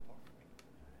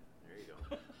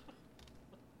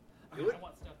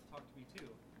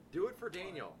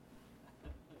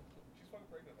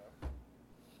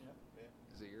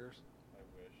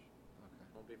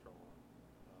be for long.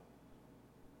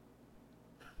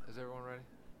 Is everyone ready?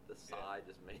 The sigh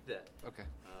just made that. Okay.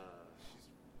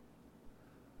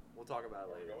 We'll talk about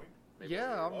it later. Going? Maybe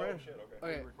Yeah, I'm ready. Shit, okay.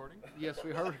 Okay. Are we recording? Yes,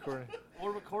 we are recording.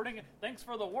 We're recording. Thanks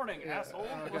for the warning, Yeah, asshole.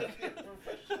 okay.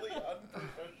 Professionally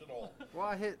unprofessional.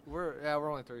 Well, we're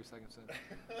only 30 seconds in.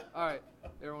 All right,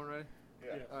 everyone ready?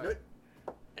 Yeah. Yeah. All right.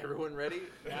 Good. Everyone ready?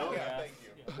 Yeah, Yes. thank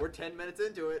you. Yeah. We're 10 minutes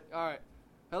into it. All right.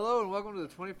 Hello and welcome to the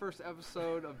 21st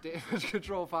episode of Damage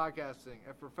Control Podcasting,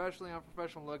 a professionally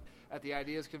unprofessional look at the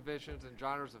ideas, conventions, and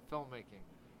genres of filmmaking.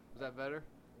 Was that better?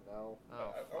 No. Oh,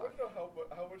 I want to know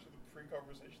how much of the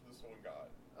pre-conversation this one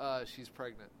got. she's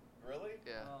pregnant. Really?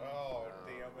 Yeah. Oh, No.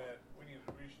 damn it. We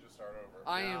should just start over.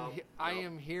 I No.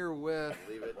 am here with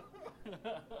Leave it.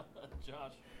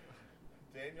 Josh.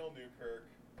 Daniel Newkirk.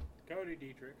 Cody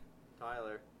Dietrich.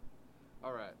 Tyler.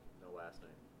 all right. No last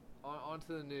name. On to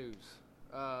the news.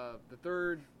 The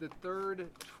third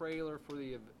trailer for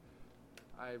the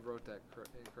I wrote that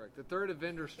incorrect. The third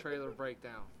Avengers trailer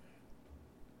breakdown.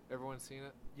 Everyone seen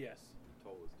it? Yes.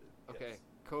 Told us to. Okay. Yes.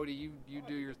 Cody, you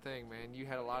do your thing, man. You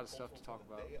had a lot of stuff to talk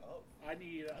about. Day of. I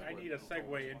need a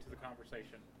segue into the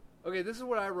conversation. Okay, this is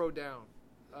what I wrote down.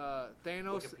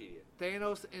 Thanos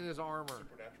Wikipedia. in his armor.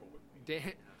 Supernatural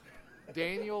Wikipedia.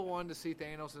 Daniel wanted to see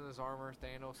Thanos in his armor.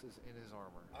 Thanos is in his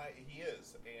armor. He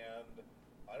is, and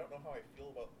I don't know how I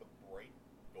feel about the bright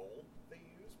gold they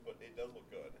use, but it does look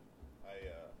good.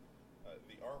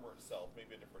 The armor itself,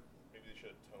 maybe they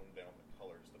should have toned down the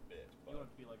color just a bit. You But want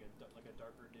it to be like a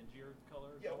darker, dingier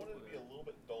color? yeah, I want it to be a little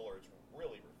bit duller. It's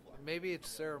really reflective. Maybe it's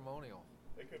ceremonial.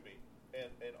 It could be, and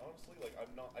honestly, like I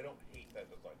don't hate that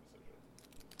design decision.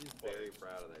 He's very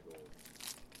proud of that gold.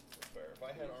 It's fair. If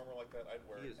I had armor like that, I'd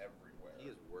wear He it is- everywhere. He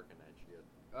is working that shit.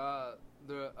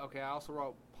 I also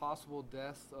wrote possible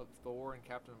death of Thor and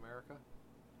Captain America.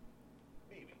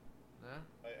 Maybe. Nah.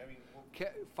 I mean,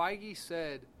 Feige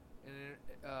said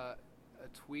in a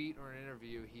tweet or an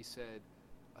interview, he said,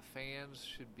 fans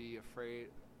should be afraid.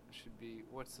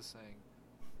 What's the saying?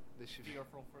 They should be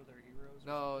Fearful for their heroes?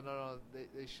 No.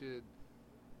 They should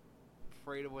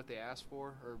afraid of what they ask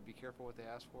for, or be careful what they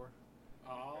ask for.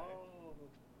 Oh.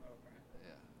 Okay.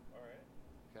 Yeah. all right.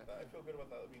 Okay. I feel good about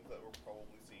that. That means that we're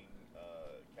probably seeing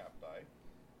Cap die.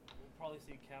 We'll probably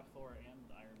see Cap, Thor, and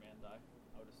Iron Man die,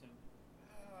 I would assume.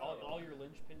 I don't All know. your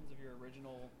linchpins of your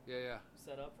original Yeah.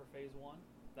 setup for Phase 1.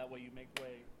 That way you make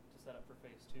way to set up for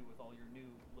Phase 2 with all your new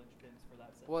linchpins for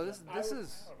that set. Well, this I is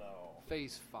don't know.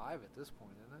 Phase 5 at this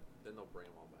point, isn't it? Then they'll bring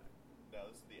them all back. No,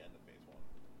 this is the end of Phase 1.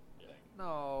 Yeah. I think.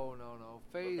 No. Or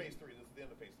Phase. Phase 3. This is the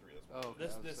end of Phase 3. This one. Oh, okay,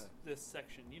 I was saying. This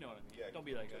section, you know what I mean. Yeah. Don't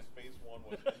be that guy. Because Phase 1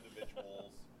 was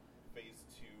individuals. Phase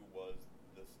 2 was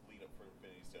this lead up for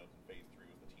Infinity Stones, and Phase 3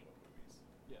 was the team up movies.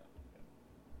 Yeah.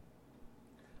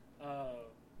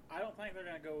 I don't think they're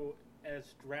gonna go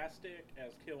as drastic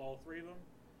as kill all three of them,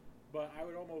 but I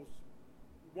would almost.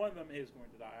 One of them is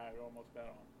going to die. I would almost bet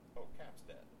on. Oh, Cap's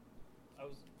dead.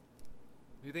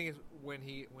 Do you think it's when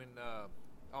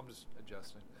I'm just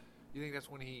adjusting. You think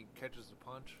that's when he catches the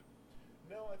punch?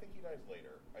 No, I think he dies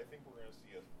later. I think we're gonna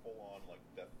see a full-on like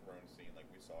Death Throne scene like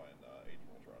we saw in Age of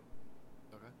Ultron.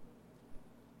 Okay.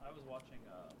 I was watching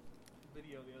a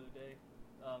video the other day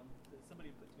that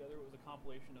somebody put together. It was a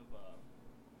compilation of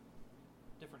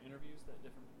different interviews that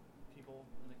different people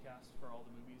in the cast for all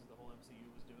the movies the whole MCU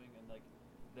was doing, and like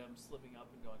them slipping up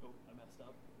and going, "Oh, I messed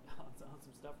up" on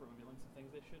some stuff, or revealing some things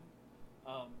they shouldn't.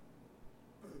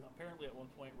 Apparently, at one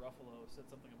point, Ruffalo said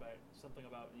something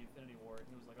about the Infinity War, and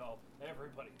he was like, "Oh,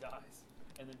 everybody dies,"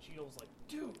 and then Cheadle's like,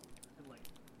 "Dude," and like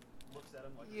looks at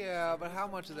him like, Yeah, but how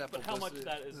much of that? But how much of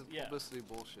that is yeah, publicity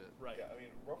bullshit? right? Yeah, I mean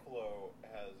Ruffalo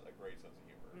has a great sense of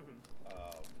humor. Mhm.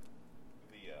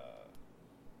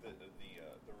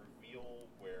 The reveal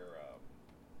where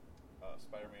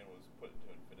Spider-Man was put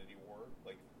into Infinity War,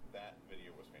 like that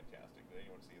video was fantastic. Did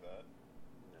anyone see that?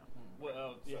 No.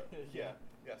 Well, So, yeah.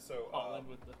 So Holland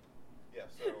with the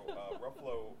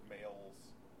Ruffalo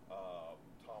mails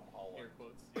Tom Holland. Air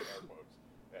quotes. Yeah, air quotes.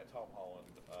 Yeah, Tom Holland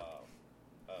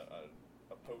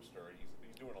a poster, and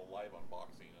he's doing a live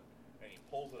unboxing, and he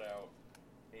pulls it out,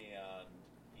 and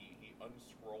he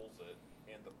unscrolls it,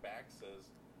 and the back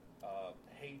says,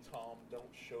 "Hey Tom,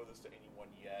 don't show this to anyone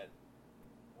yet,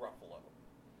 Ruffalo."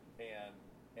 And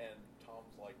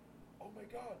Tom's like, "Oh my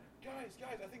God, guys,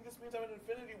 I think this means I'm in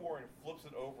Infinity War," and flips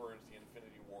it over, and it's the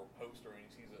Infinity War poster, and he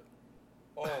sees it.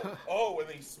 Oh, and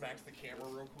then he smacks the camera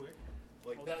real quick.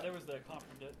 Like well, that. there was the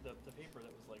paper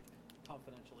that was like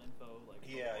confidential info. Like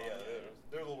Yeah.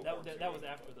 There was a little that was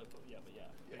after the but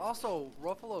yeah. Also,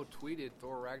 Ruffalo tweeted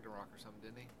Thor Ragnarok or something,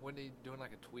 didn't he? Wasn't he doing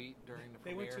like a tweet during the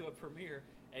They premiere? went to a premiere,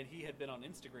 and he had been on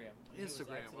Instagram. He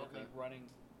Instagram, was accidentally okay. running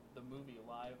the movie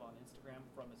live on Instagram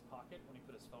from his pocket when he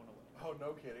put his phone away. Oh,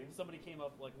 no kidding. Somebody came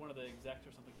up, like one of the execs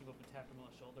or something, came up and tapped him on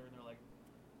the shoulder, and they're like,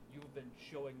 "You've been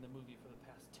showing the movie for the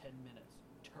past 10 minutes.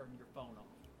 Turn your phone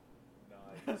off."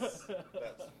 Nice.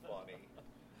 That's funny.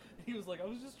 He was like, "I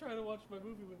was just trying to watch my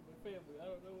movie with my family. I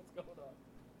don't know what's going on."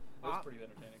 It was pretty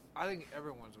entertaining. I think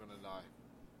everyone's gonna die.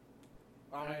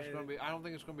 I don't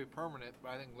think it's gonna be permanent, but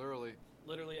I think literally.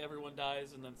 Literally, everyone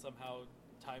dies, and then somehow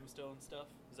time stone stuff.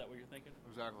 Is that what you're thinking?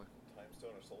 Exactly. Time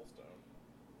Stone or Soul Stone.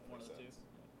 That One of makes the two. sense.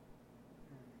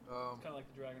 It's kind of like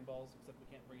the Dragon Balls, except we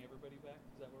can't bring everybody back.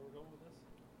 Is that where we're going with this?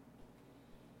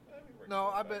 We bring No,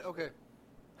 it I back. bet. Okay,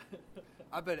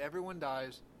 I bet everyone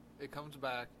dies. It comes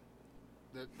back.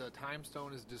 The time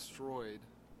stone is destroyed.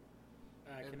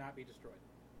 It cannot be destroyed.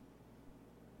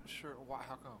 Sure. Why?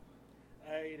 How come?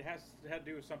 It had to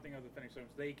do with something of the Infinity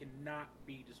Stones. They cannot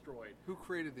be destroyed. Who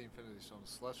created the Infinity Stones?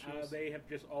 Celestials. They have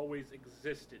just always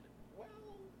existed. Well,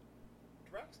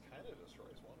 Drax kind of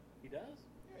destroys one. He does?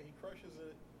 Yeah, he crushes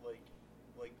it, like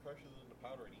crushes it into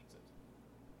powder and eats it.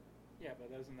 Yeah, but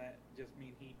doesn't that just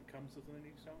mean he becomes the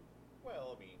Infinity Stone?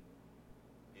 Well, I mean,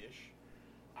 ish.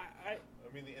 I I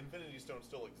mean, the Infinity Stone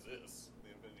still exists,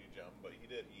 the Infinity Gem, but he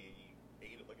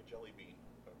ate it like a jelly bean,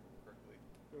 if I remember correctly.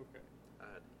 okay.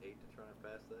 I'd hate to try and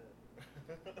pass that.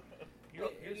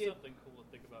 Here's Yeah. something cool to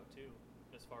think about too,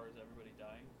 as far as everybody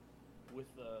dying, with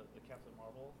the Captain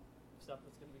Marvel stuff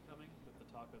that's going to be coming, with the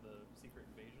talk of the Secret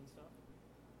Invasion stuff,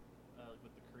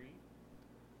 with the Kree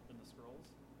and the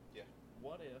Skrulls. Yeah.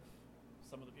 What if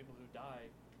some of the people who die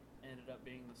ended up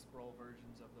being the Skrull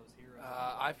versions of those heroes?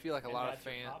 I feel like a And lot of that's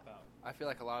your fans. cop-out. I feel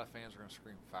like a lot of fans are gonna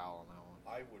scream foul on that one.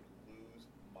 I would lose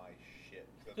my shit.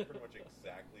 That's pretty much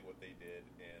exactly what they did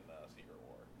in Secret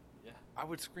War. Yeah. I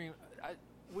would scream.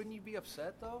 Wouldn't you be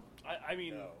upset though? I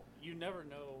mean, No. you never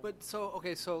know. But so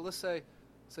okay, so let's say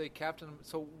Captain.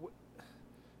 So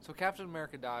Captain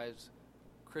America dies.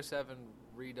 Chris Evans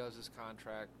redoes his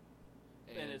contract.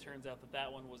 and it turns out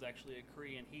that one was actually a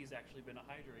Kree, and he's actually been a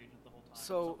Hydra agent the whole time.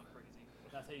 So- or something crazy.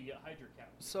 That's how you get Hydra Cap.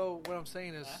 So what I'm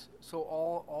saying is, Huh? so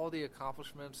all the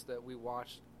accomplishments that we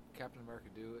watched Captain America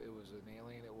do, it was an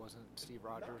alien. It wasn't Steve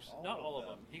Rogers. Not all of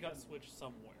them. He got switched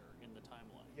somewhere in the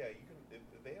timeline. Yeah, you can.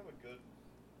 If they have a good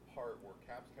part where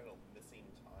Cap's kind of missing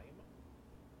time,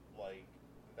 like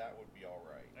that would be all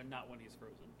right. And not when he's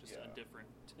frozen, just a Yeah. different.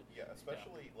 Yeah,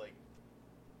 especially like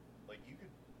you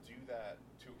could do that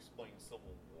to explain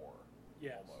Civil War.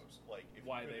 Yes. Almost like if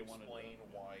Why you they could wanted explain to-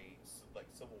 why like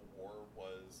Civil War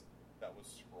was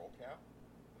Skrull Cap,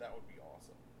 that would be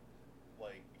awesome.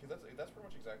 Like because that's pretty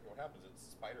much exactly what happens. It's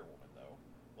Spider Woman though.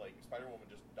 Like Spider Woman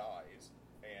just dies,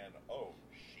 and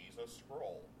she's a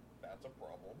Skrull. That's a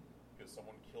problem because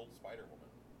someone killed Spider Woman.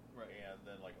 Right. And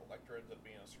then like Elektra ends up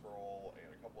being a Skrull,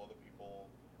 and a couple other people.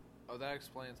 Oh, that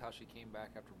explains how she came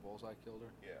back after Bullseye killed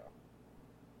her. Yeah.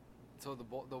 So the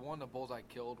one that Bullseye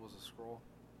killed was a Skrull.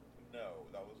 No,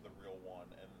 that was the real one,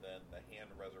 and then the Hand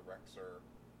resurrects her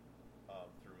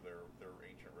through their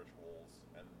ancient rituals,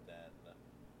 and then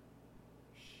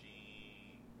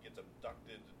she gets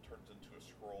abducted, turns into a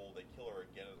Skrull. They kill her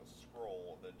again as a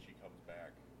Skrull, then she comes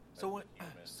back. So as a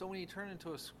human. when you turn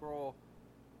into a Skrull,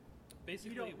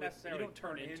 Basically, don't necessarily you don't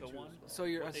turn turn into into a one. Skrull. So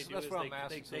you're What they that's do what is I'm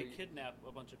asking. They So kidnap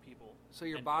a bunch of people. So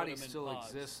your and body put them in still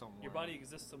pods. exists somewhere. Your body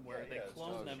exists somewhere. Yeah, they it's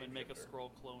clone just a them and make a shapeshifter. Skrull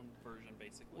clone version,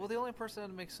 basically. Well, the only person that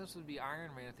makes sense would be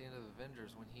Iron Man at the end of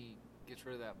Avengers when he gets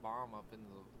rid of that bomb up in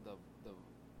the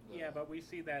Yeah, but we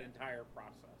see that entire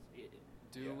process.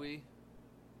 do Yeah. we?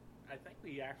 I think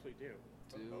we actually do.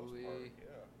 For the Do most we? part,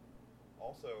 yeah.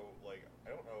 Also, like I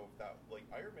don't know if that like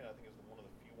Iron Man I think is one of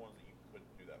the few ones that you could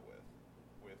do that with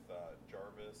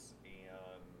Jarvis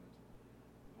and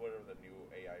whatever the new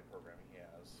AI program he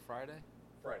has. Friday?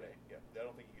 Friday, yeah. I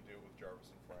don't think you could do it with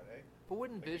Jarvis and Friday. But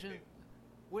wouldn't I think Vision?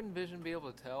 Wouldn't Vision be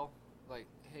able to tell? Like,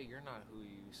 hey, you're not who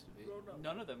you used to be.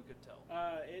 None of them could tell.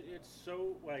 It's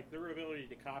so like their ability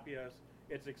to copy us.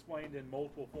 It's explained in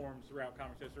multiple forms throughout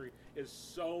comics history. Is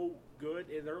so good.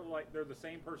 They're the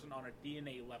same person on a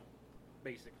DNA level,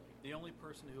 basically. The only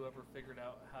person who ever figured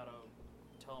out how to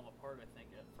tell them apart, I think,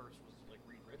 at first was like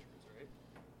Reed Richards, right?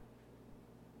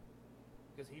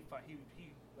 Because he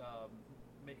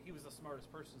was the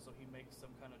smartest person, so he makes some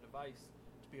kind of device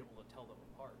to be able to tell them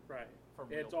apart. Right. From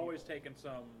It's real always people. taken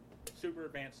some super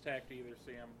advanced tech to either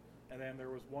see them. And then there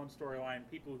was one storyline: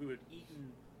 people who had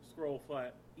eaten scroll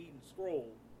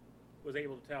was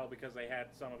able to tell because they had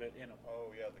some of it in them.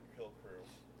 Oh yeah, the Kill Crew.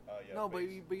 Yeah, No, but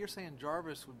base. you're saying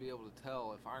Jarvis would be able to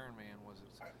tell if Iron Man was.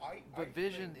 I But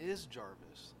Vision think, is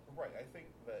Jarvis. right. I think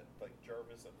that like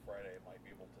Jarvis and Friday might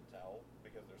be able to tell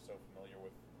because they're so familiar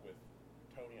with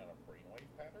Tony on a brainwave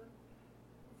pattern.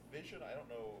 Vision, I don't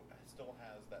know, still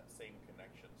has that same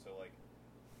connection. So like,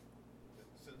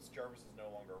 since Jarvis is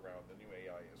no longer around, the new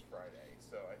AI is Friday.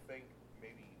 So I think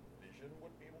maybe Vision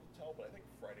would be able to tell, but I think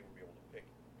Friday would be able to pick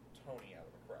Tony out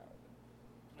of the crowd.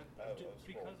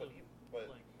 Because of But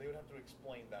like, they would have to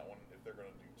explain that one if they're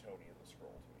going to do Tony in the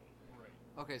scroll to me.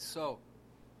 right. Okay, so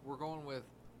we're going with.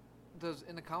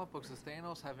 In the comic books, does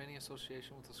Thanos have any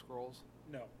association with the Skrulls?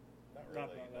 No. Not Not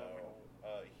really. that No.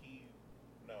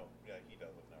 I He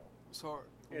doesn't know. So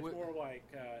It's more like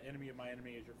enemy of my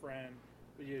enemy is your friend.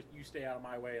 But you stay out of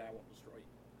my way, and I won't destroy you.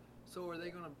 So are they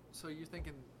gonna? So you're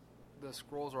thinking the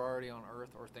Skrulls are already on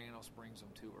Earth, or Thanos brings them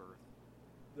to Earth?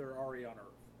 They're already on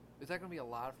Earth. Is that gonna be a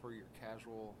lot for your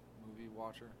casual movie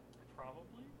watcher?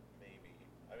 Probably. Maybe.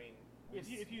 I mean,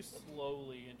 If you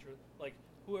slowly like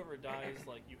whoever dies,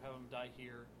 like you have them die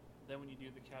here. Then when you do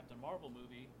the Captain Marvel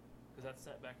movie, because that's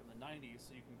set back in the '90s,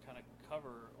 so you can kind of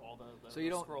cover all the So you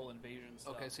don't- Skrull invasion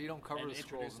stuff. Okay, so you don't cover and the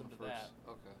introduce Skrulls in them the to first.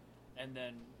 that. Okay. And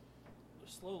then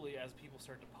slowly, as people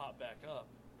start to pop back up,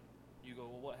 you go,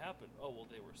 well, what happened? Oh, well,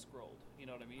 they were scrolled. You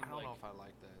know what I mean? I don't like, know if I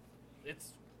like that.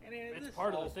 It's And this it's is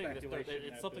part of all the thing. speculation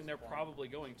It's at something this they're point. probably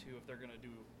going to if they're going to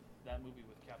do that movie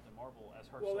with Captain Marvel as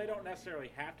her. Well, they solo don't movie. necessarily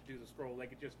have to do the scroll. They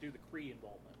could just do the Kree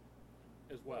involvement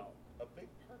as well. a big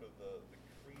part of the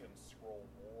Kree and Skrull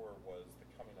War was the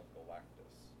coming of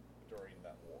Galactus during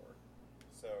that war.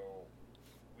 So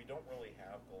we don't really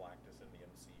have Galactus in the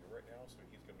MCU right now, so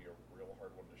he's going to be a real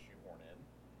hard one to shoehorn in.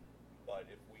 But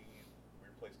if we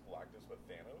replace Galactus with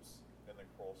Thanos and then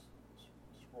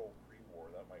Skrull Kree War,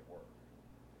 that might work.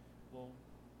 Well,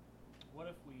 what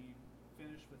if we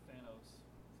finish with Thanos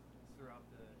throughout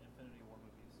the Infinity War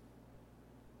movies?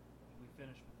 We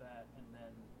finish with that, and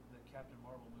then the Captain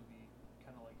Marvel movie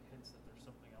kind of like hints that there's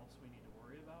something else we need to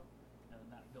worry about, and then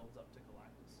that builds up to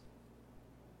Galactus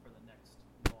for the next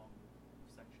long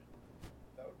section.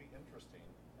 That would be interesting.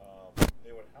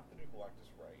 They would have to do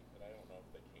Galactus right, and I don't know if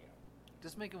they can.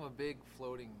 Just make him a big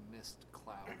floating mist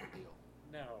cloud deal.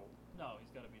 No. No,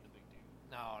 he's got to be the big dude.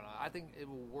 No, I think it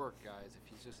will work, guys, if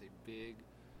he's just a big,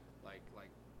 like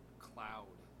cloud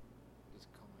just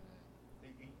coming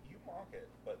in. You mock it,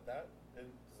 but that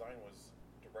design was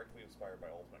directly inspired by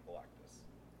Ultimate Galactus.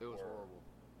 It was Or- horrible.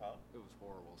 Huh? It was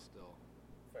horrible still.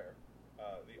 Fair.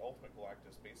 The Ultimate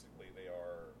Galactus, basically, they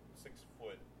are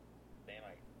 6-foot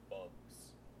nanite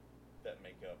bugs that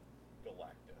make up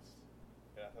Galactus.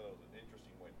 And I thought that was an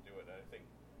interesting way to do it. And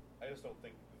I just don't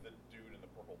think the dude in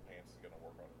the purple pants is going to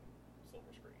work on a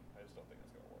silver screen. I just don't think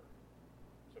that's going to work.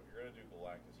 So if you're going to do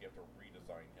Galactus, you have to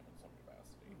redesign him in some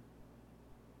capacity.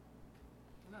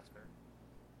 And that's fair.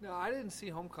 No, I didn't see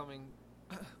Homecoming,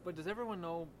 but does everyone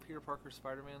know Peter Parker's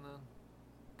Spider-Man then?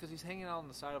 Because he's hanging out on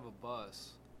the side of a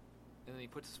bus, and then he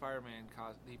puts the Spider-Man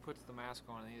he puts the mask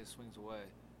on, and he just swings away.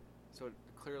 So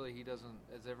clearly he doesn't,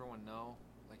 as everyone know,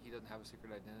 like he doesn't have a secret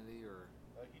identity or.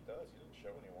 He does. He didn't show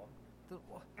anyone.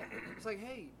 It's like,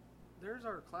 hey, there's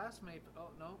our classmate. Oh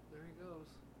no, there he goes.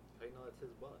 How you know that's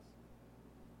his bus?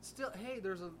 Still, hey,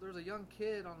 there's a young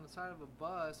kid on the side of a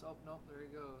bus. Oh no, there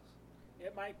he goes.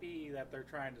 It might be that they're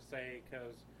trying to say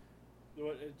because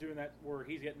doing that where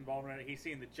he's getting involved in it, he's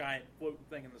seeing the giant floating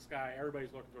thing in the sky.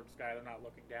 Everybody's looking towards the sky; they're not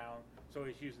looking down. So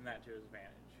he's using that to his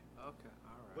advantage. Okay,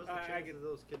 all What's right. the I chances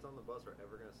those kids on the bus are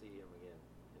ever going to see him again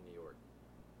in New York?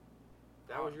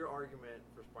 That was your argument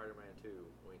for Spider-Man 2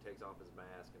 when he takes off his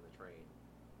mask in the train.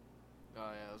 Oh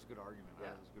yeah, that was a good argument.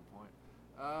 Yeah. That was a good point.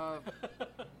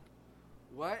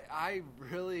 What I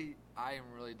am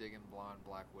really digging blonde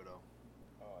Black Widow.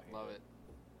 Oh, I hate Love it. it.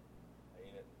 I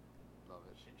hate it. Love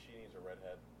it. She needs a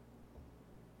redhead.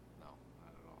 No,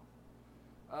 not at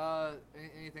all.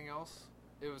 Anything else?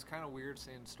 It was kind of weird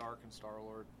seeing Stark and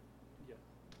Star-Lord. Yeah.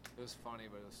 It was funny,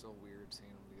 but it was still weird seeing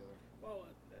them together. Well,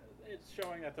 it's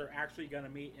showing that they're actually going to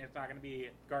meet, and it's not going to be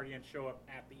Guardians show up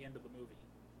at the end of the movie.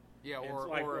 Yeah, It's or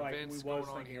like events we was going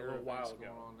on thinking a here, little while events ago.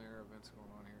 going on there, events going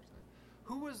on here.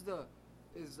 Who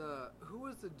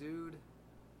was the dude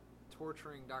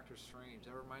torturing Doctor Strange?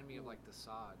 That reminded me of like the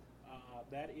Sod.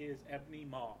 That is Ebony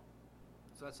Maw.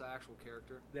 So that's the actual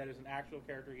character. That is an actual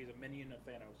character. He's a minion of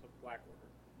Thanos of Blackwater.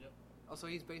 Oh, so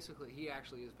he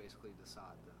actually is basically the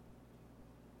Sod then.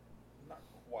 Not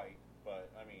quite, but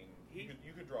I mean, He-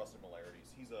 you could draw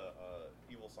similarities. He's a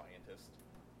evil scientist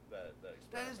that That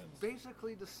experiments. is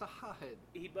basically the Sod.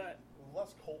 But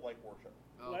less cult-like worship.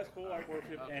 less cool like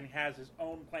worship, Okay. and has his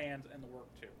own plans in the work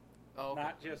too. Oh, okay.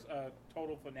 Not just a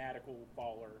total fanatical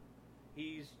follower.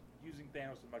 he's using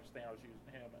Thanos as much as Thanos using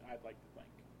him, and I'd like to think,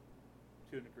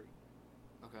 to a degree.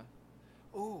 Okay.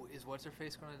 Ooh, is what's her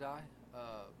face going to die?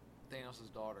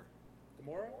 Thanos' daughter,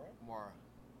 Gamora? Mara.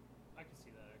 I can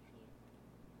see that actually.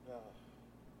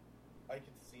 I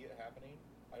can see it happening.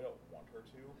 I don't want her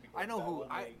to. Because I know that who- will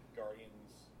make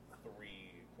Guardians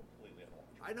 3 completely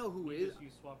unwatchable. I know who You is. just you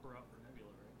swap her out for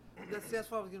Nebula, right? That's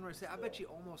what I was going to say. I bet you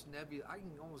almost Nebula. I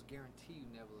can almost guarantee you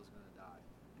Nebula's going to die.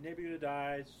 Nebula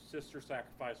dies, sister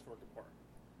sacrifice for Gamora.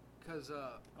 Because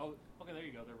Oh, okay, there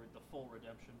you go. The full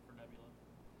redemption for Nebula.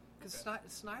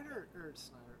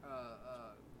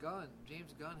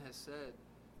 James Gunn has said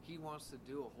he wants to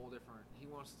do a whole different. He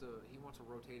wants a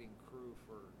rotating crew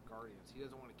for Guardians. He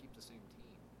doesn't want to keep the same team.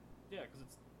 Yeah, because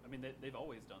it's. I mean, they've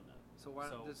always done that. So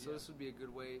this would be a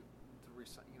good way to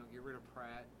get rid of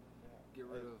Pratt, get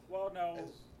rid of. Well, no.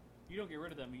 You don't get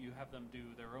rid of them. You have them do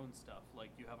their own stuff. Like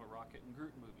you have a Rocket and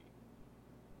Groot movie.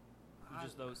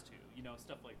 Just those two,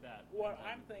 stuff like that. What And then-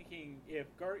 I'm thinking,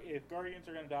 if Guardians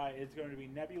are going to die, it's going to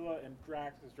be Nebula and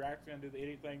Drax, because Drax is going to do the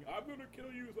idiot thing. I'm going to kill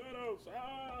you, Thanos!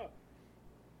 Ah!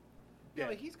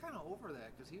 Yeah, but he's kind of over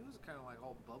that because he was kind of like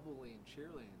all bubbly and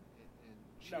cheery and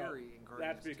cheery in Guardians.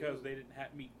 That's because 2. they didn't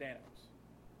meet Thanos.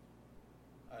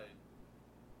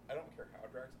 I don't care how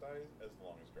Drax dies, as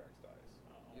long as Drax dies.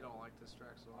 You don't like this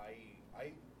Drax at all?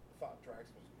 I thought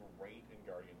Drax was great in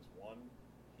Guardians 1.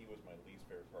 He was my least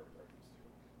favorite part of Guardians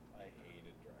 2. I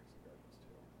hated Drax in Guardians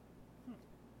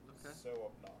 2. Okay.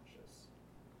 So obnoxious.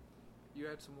 You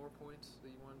had some more points that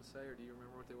you wanted to say, or do you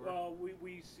remember what they were? Well,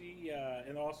 we see,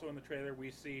 and also in the trailer,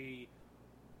 we see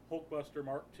Hulkbuster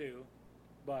Mark II,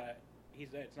 but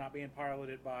it's not being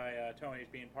piloted by Tony.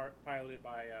 It's being piloted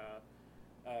by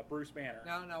Bruce Banner.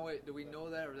 No, wait. Do we know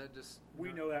that, or that just?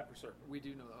 We know that for certain. We do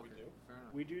know that. Okay, We do? fair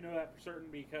enough. We do know that for certain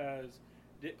because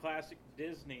classic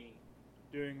Disney,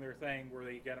 doing their thing where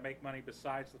they got to make money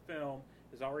besides the film,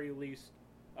 has already released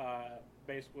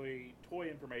basically toy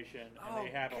information, and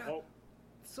they have a whole.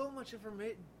 So much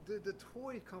information. The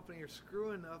toy company are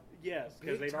screwing up. Yes,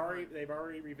 because Big time. they've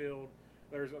already revealed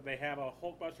they have a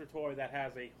Hulkbuster toy that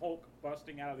has a Hulk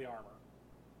busting out of the armor.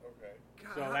 Okay.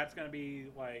 God, So that's going to be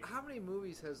like how many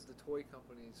movies has the toy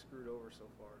company screwed over so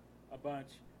far? a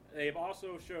bunch. They've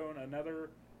also shown another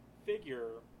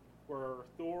figure where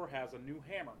Thor has a new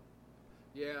hammer.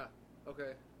 Yeah.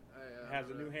 Okay. Has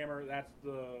a new hammer.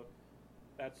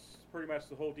 That's pretty much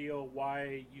the whole deal.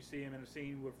 Why you see him in a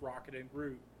scene with Rocket and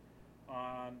Groot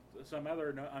on some other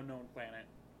unknown planet,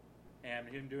 and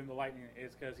him doing the lightning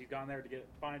is because he's gone there to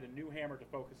find a new hammer to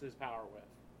focus his power with.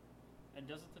 And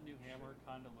doesn't the new hammer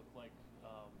kind of look like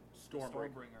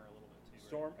Stormbreaker. Stormbringer a little bit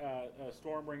too?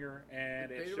 Stormbringer, and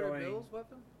Beta it's Ray showing Bill's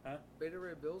weapon. Huh? Beta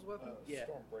Ray Bill's weapon. Yeah.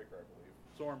 Stormbreaker, I believe.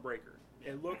 Stormbreaker.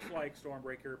 It looks like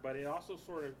Stormbreaker, but it also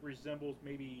sort of resembles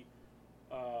maybe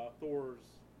Thor's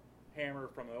hammer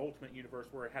from the Ultimate Universe,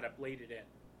 where it had a bladed end.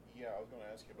 Yeah, I was going to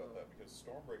ask you about that because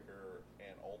Stormbreaker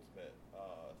and Ultimate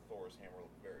Thor's hammer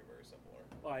look very, very similar.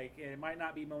 Like, it might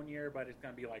not be Mjolnir, but it's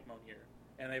going to be like Mjolnir.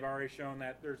 And they've already shown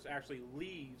that there's actually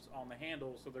leaves on the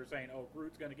handle, so they're saying, oh,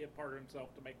 Groot's going to give part of himself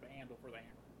to make the handle for the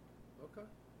hammer. Okay.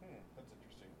 That's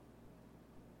interesting.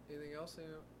 Anything else?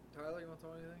 Tyler, you want to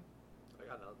throw anything? I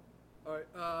got nothing. All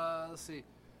right. Let's see.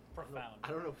 Profound. I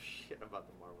don't know shit about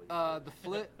the Marvel.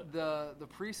 The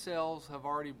pre-sales have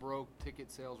already broke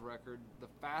ticket sales record. The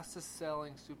fastest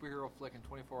selling superhero flick in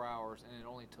 24 hours, and it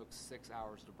only took 6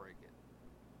 hours to break it.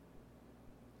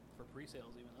 For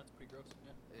pre-sales, even that's pretty gross.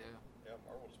 Yeah. Yeah. Yeah,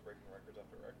 Marvel just breaking records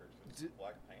after records. 'Cause Did-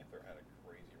 Black Panther had a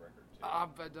crazy record too.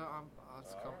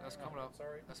 That's coming up.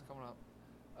 Sorry. That's coming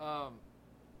up.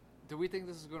 Do we think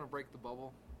this is going to break the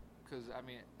bubble? Because I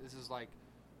mean, this is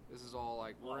all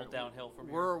like All downhill from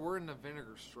we're in the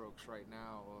vinegar strokes right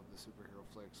now of the superhero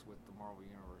flicks with the Marvel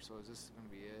universe. So is this going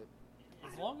to be it?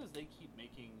 As long as they keep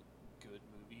making good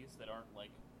movies that aren't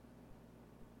like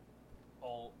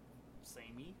all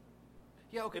samey,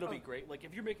 Yeah. Okay. it'll be great. Like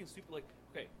if you're making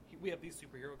we have these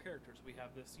superhero characters, we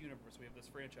have this universe, we have this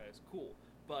franchise, cool.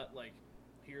 But like,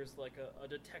 here's like a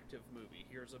detective movie,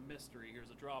 here's a mystery,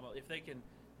 here's a drama. If they can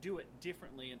do it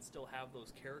differently and still have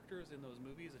those characters in those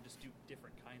movies and just do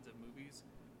different kinds of movies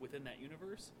within that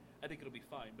universe, I think it'll be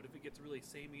fine. But if it gets really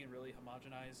samey and really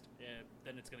homogenized,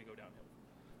 then it's going to go downhill.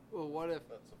 Well, what if?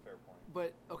 That's a fair point.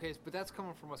 But okay, but that's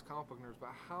coming from us comic book nerds.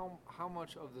 But how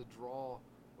much of the draw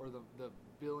or the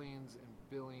billions and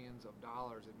billions of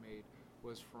dollars it made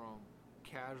was from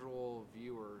casual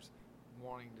viewers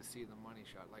wanting to see the money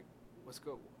shot? Like, let's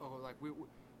go. Oh, like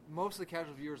most of the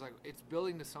casual viewers, like, it's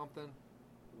building to something.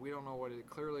 We don't know what it.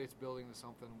 Clearly, it's building to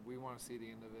something. We want to see the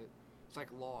end of it. It's like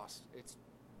Lost. It's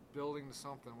building to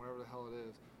something, whatever the hell it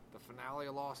is. the finale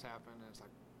of Lost happened, and it's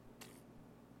like,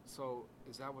 so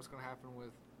is that what's going to happen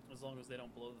with? As long as they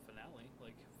don't blow the finale.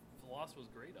 Like, Lost was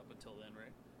great up until then,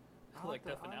 right? I Like,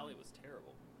 like the finale was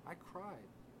terrible. I cried.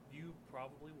 You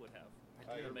probably would have.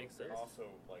 I did. That makes sense. Also,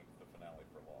 like the finale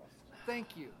for Lost.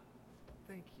 Thank you.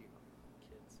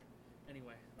 Kids.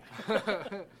 Anyway.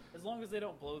 As long as they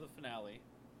don't blow the finale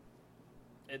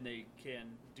and they can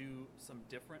do some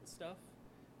different stuff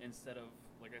instead of,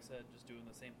 like I said, just doing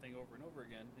the same thing over and over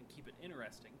again and keep it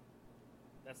interesting,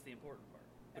 that's the important part.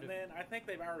 But And then I think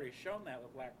they've already shown that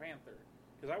with Black Panther.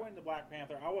 Because I went into Black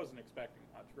Panther, I wasn't expecting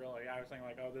much, really. I was thinking,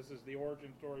 like, oh, this is the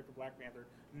origin story for Black Panther.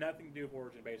 Nothing to do with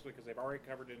origin, basically, because they've already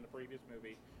covered it in the previous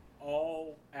movie.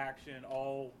 All action,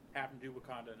 all having to do with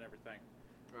Wakanda and everything.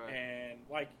 Right. And,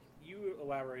 like, you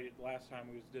elaborated last time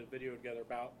we did a video together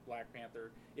about Black Panther.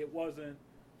 It wasn't,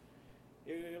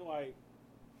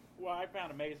 what I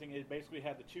found amazing, it basically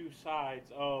had the two sides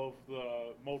of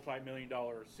the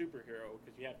multi-million-dollar superhero,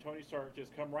 because you have Tony Stark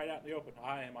just come right out in the open,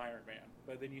 I am Iron Man.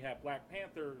 But then you have Black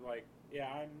Panther, like, yeah,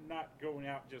 I'm not going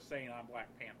out just saying I'm Black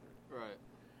Panther.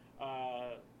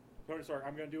 Right. Tony Stark,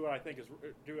 I'm going to do what I think is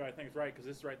right, because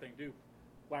this is the right thing to do.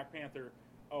 Black Panther,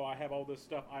 oh, I have all this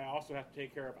stuff I also have to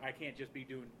take care of. I can't just be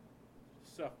doing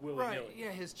stuff willy-nilly. Right.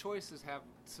 Yeah, his choices have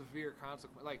severe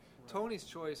consequences. Like, Tony's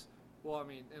choice, well, I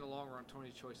mean, in the long run,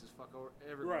 Tony's choices fuck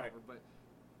everyone Right. over, but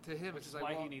to him, which it's is just why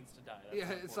like, well, he needs to die. That's yeah,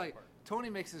 the it's important like part. Tony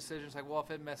makes a decision. It's like, well, if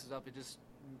it messes up, it just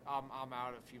I'm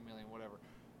out a few million, whatever.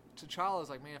 T'Challa's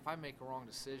like, man, if I make a wrong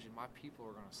decision, my people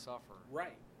are going to suffer.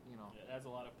 Right. You know. Yeah, it has a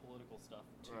lot of political stuff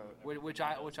too. Right. Which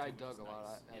I dug a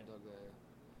lot. I Yeah. dug that.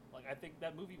 Like, I think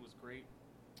that movie was great.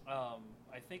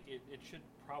 I think it should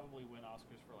probably win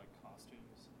Oscars for like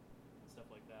costumes and stuff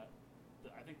like that.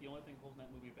 I think the only thing holding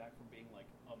that movie back from being like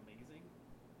amazing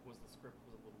was the script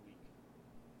was a little weak.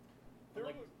 There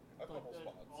Like, were a couple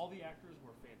spots. all the actors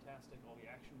were fantastic. All the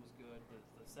action was good.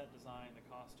 The set design, the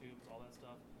costumes, all that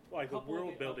stuff. Like, the Couple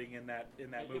of world building in that it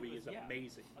movie was- is yeah.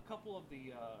 amazing. A couple of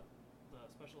the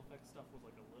special effects stuff was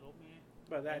like a little meh.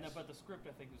 But And that's... but the script,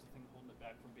 I think, was the thing holding it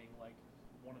back from being like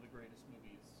one of the greatest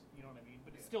movies. You know what I mean?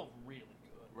 But it's still really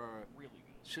good. Right. Really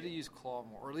good. Should have used Claw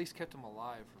more, or at least kept him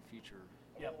alive for future.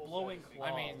 I'm Yeah, a little blowing sad to see Claw.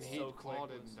 I mean, Oh, he so Claw quick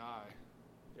didn't was- die.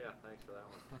 Yeah, thanks for that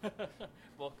one.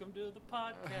 Welcome to the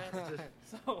podcast.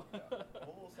 So, Yeah, I'm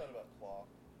a little sad about Claw,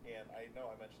 and I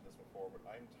know I mentioned this before, but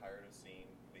I'm tired of seeing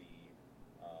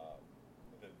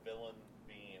the villain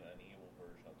being an evil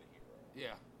version of the hero.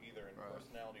 Yeah. Either in Right.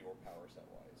 personality or power set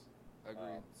wise.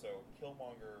 Agreed. So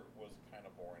Killmonger was kind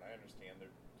of boring. I understand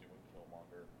they're doing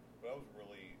Killmonger, but I was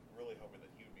really, really hoping that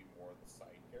he would be more the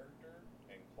side character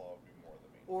and Claw would be more the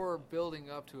main. Or villain. building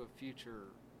up to a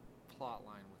future plot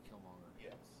line with Killmonger.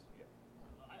 Yes. Yeah.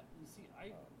 I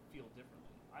feel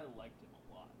differently. I liked him a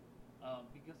lot.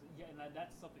 Because, yeah, and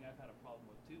that's something I've had a problem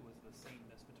with, too, was the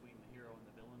sameness between the hero and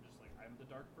the villain. Just like, I'm the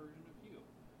dark version of you.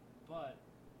 But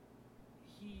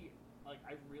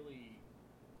I really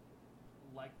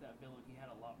liked that villain. He had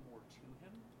a lot more to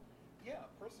him. Yeah,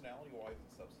 personality-wise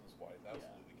and substance-wise,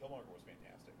 absolutely. Killmonger was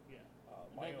fantastic. Yeah.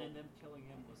 My And own- them killing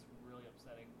him was really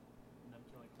upsetting. And them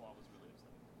killing Claw was really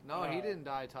upsetting. No, he Uh, didn't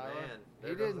die, Tyler. Man, he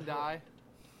there goes didn't the- die.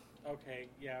 Okay,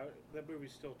 yeah, that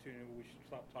movie's still too new. We should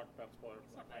stop talking about spoilers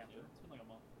It's for not Black that new. Panther. It's been like a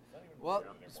month. It's not even Well,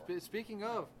 around anymore. speaking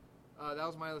of, that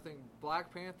was my other thing. Black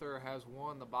Panther has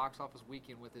won the box office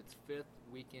weekend with its 5th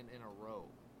weekend in a row.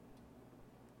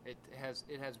 It has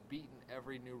beaten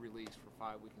every new release for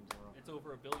 5 weekends in a row. It's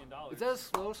over $1 billion. Is that a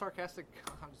slow, sarcastic?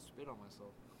 I just spit on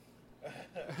myself.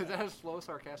 Is that a slow,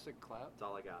 sarcastic clap? That's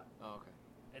all I got. Oh, okay.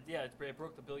 It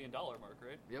broke the $1 billion mark,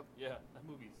 right? Yep. Yeah, that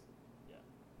movie's. Yeah.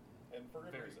 And for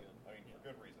good Very reason. good. I mean, Yeah. for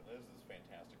good reason. This is a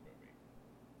fantastic movie.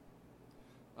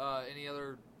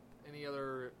 Any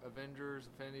other Avengers,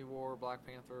 Infinity War, Black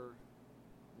Panther?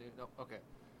 No. Okay.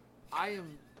 I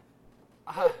am.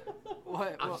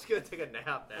 What? I'm Well, just gonna take a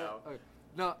nap now. okay.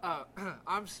 No.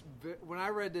 When I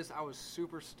read this, I was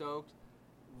super stoked,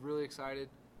 really excited.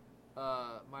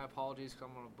 My apologies, because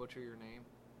I'm gonna butcher your name.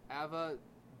 Ava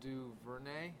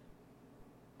DuVernay.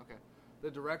 Okay.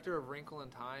 The director of Wrinkle in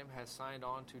Time has signed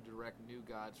on to direct New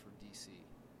Gods for DC.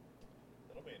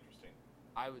 That'll be interesting.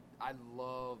 I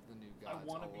love the New Gods I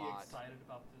want to a be lot. excited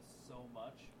about this so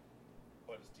much,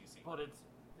 But it's DC. but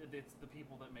it's the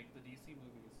people that make the DC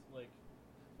movies. Like,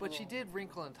 But she Oh. did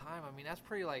Wrinkle in Time. I mean, that's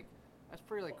pretty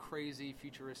crazy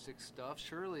futuristic stuff.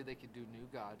 Surely they could do New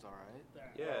Gods, all right.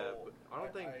 that- Yeah, Well, but I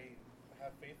don't think. I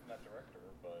have faith in that director,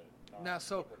 but not Now,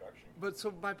 so- the production. But so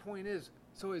my point is,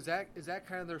 so is that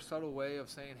kind of their subtle way of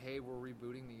saying, hey, we're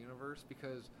rebooting the universe?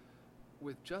 Because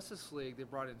with Justice League, they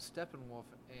brought in Steppenwolf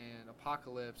and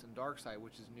Apocalypse and Darkseid,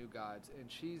 which is New Gods,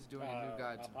 and she's doing a New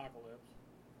Gods. Apocalypse,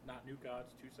 not New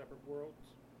Gods, two separate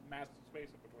worlds, massive space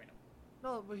in between them.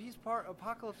 No, but he's part.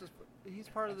 Apocalypse is. He's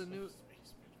part of the new.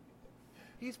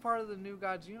 He's part of the New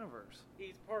Gods universe.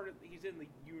 He's He's in the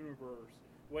universe.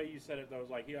 The way you said it, though, was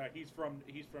like, yeah, he's from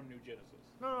New Genesis.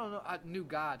 No. New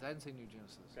Gods. I didn't say New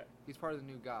Genesis. Okay. He's part of the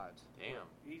New Gods. Damn.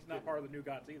 He's not part of the New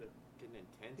Gods either. Getting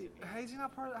intense in here. How's he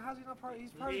not part? How's he not part?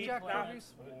 He's part of He- Jack well,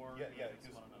 Kirby's. War Yeah, against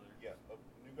because one another.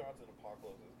 New Gods and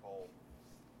Apocalypse is called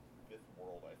Fifth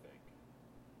World, I think.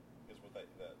 Is what that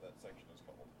section is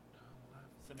called.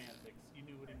 Semantics. You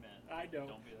knew what he meant. I don't.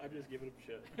 Don't be that I'm just giving him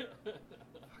shit.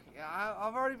 Yeah,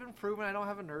 I've already been proven I don't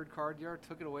have a nerd card. You already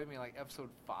took it away from me like episode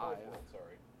 5. Fourth World,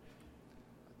 sorry.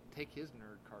 Take his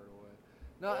nerd card away.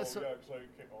 No, oh, so, yeah, 'cause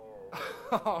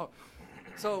I can't,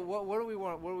 so what do we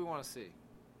want? What do we want to see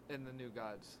in the New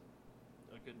Gods?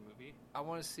 A good movie. I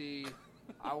want to see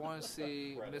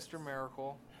Credits. Mr.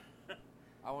 Miracle.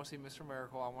 I want to see Mr.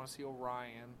 Miracle. I want to see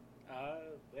Orion.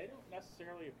 They don't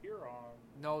necessarily appear on.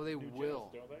 No, they New will.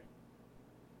 Genesis, don't they?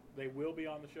 They will be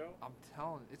on the show. I'm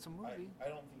telling. It's a movie. I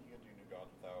don't think you can do New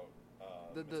Gods without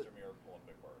The- Mr. Miracle and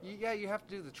Big Barda. Yeah, you have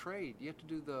to do the trade. You have to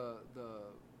do the.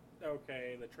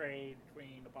 Okay, the trade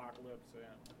between Apocalypse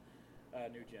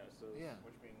and New Genesis. Yeah.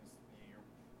 Which means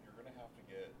you're going to have to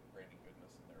get Granny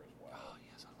Goodness in there as well. Oh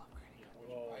yes, I love Granny. Which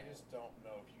Well- I just don't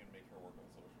know if you can make her work on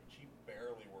the silver screen. She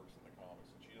barely works in the comics,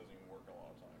 and she doesn't even work a lot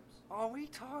of times. Oh, what are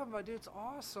you talking about, dude? It's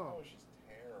awesome. Oh, she's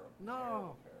terrible. No.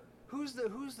 Terrible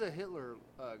character. Who's the Hitler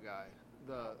guy?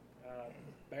 The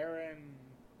Baron.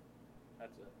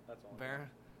 That's it. That's all. Baron.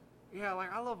 Yeah, like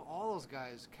I love all those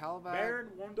guys. Caliban. Baron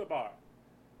Wunderbar.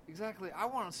 Exactly. I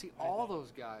want to see all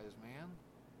those guys, man.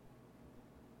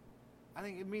 I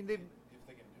mean they've If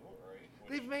they can do it right.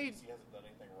 They've made- He hasn't done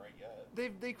anything right yet. they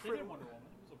They did Wonder Woman.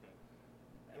 It was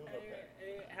okay. It was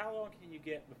okay. How long can you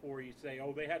get before you say,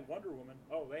 "Oh, they had Wonder Woman"?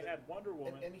 Oh, they had Wonder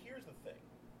Woman. And here's the thing: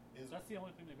 is That's the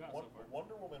only thing they've got so far.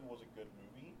 Wonder Woman was a good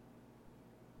movie.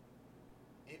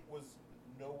 It was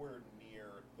nowhere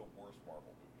near the worst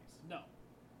Marvel movies. No.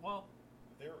 Well,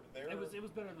 There. it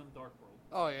was better than Dark World.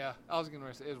 Oh yeah, I was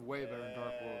gonna say it was way better than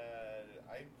Dark World.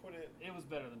 I put it. It was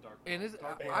better than Dark World. And is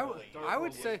Dark I World- would Dark I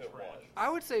would World say was trash. I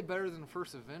would say better than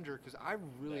First Avenger because I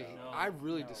really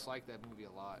No. dislike that movie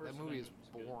a lot. First that movie is Avenger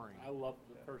was good. boring. I love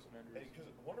the first Avengers. Because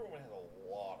Wonder Woman has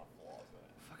a lot of flaws in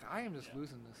it. Fuck, I am just Yeah.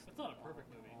 losing this. It's not a perfect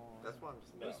movie. That's why I'm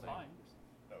just. It was No. fine.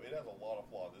 No, it has a lot of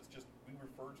flaws. It's just we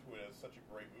refer to it as such a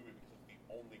great movie because it's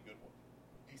the only good one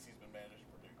DC's been managed to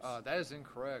produce. That is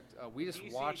incorrect. We just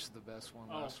DC watched the best one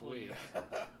Oh, last week. please.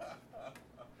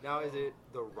 Now, is it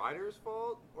the writer's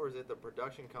fault or is it the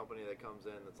production company that comes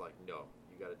in that's like, no,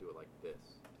 you got to do it like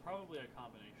this? Probably a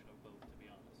combination of both, to be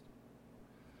honest.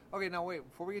 Okay, now wait.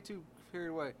 Before we get too carried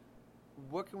away,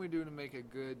 what can we do to make a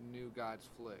good New Gods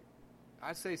flick?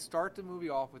 I'd say start the movie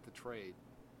off with the trade.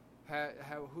 Have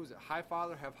who's it?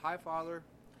 Highfather. Have Highfather.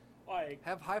 Like,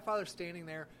 Have Highfather standing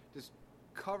there, just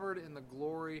covered in the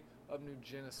glory of New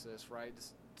Genesis, right?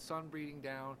 Just sun beating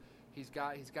down. He's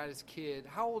got his kid.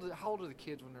 How old are the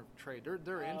kids when they're portrayed?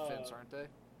 They're infants, aren't they?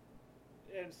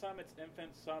 and some it's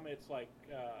infants, some it's like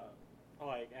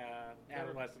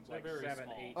adolescents, they're like very 7,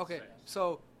 small. 8. Okay, 6.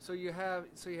 so you have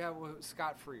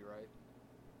Scott Free, right?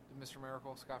 Mr.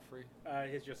 Miracle, Scott Free.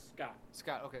 It's just Scott.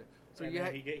 Scott. Okay, so And you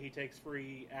then have he takes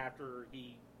free after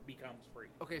he becomes free.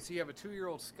 okay, so you have a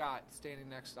 2-year-old Scott standing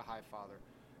next to Highfather,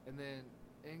 and then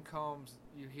in comes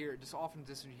you hear just off in the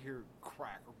distance you hear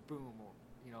crack or boom or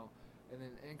and then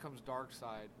in comes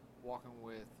Darkseid walking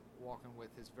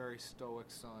with his very stoic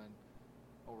son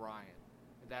Orion,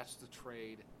 and that's the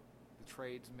trade. The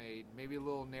trade's made. Maybe a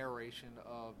little narration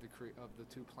of the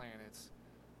two planets.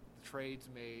 The trade's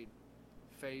made.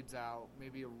 Fades out.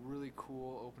 Maybe a really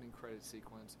cool opening credit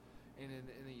sequence, and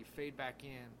then you fade back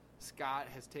in. Scott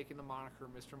has taken the moniker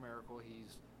Mr. Miracle.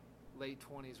 He's late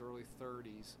 20s, early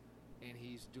 30s, and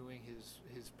he's doing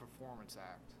his performance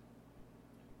act.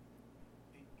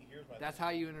 Here's my That's how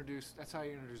you introduce.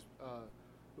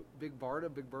 Big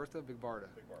Barda, Big Bertha, Big Barda.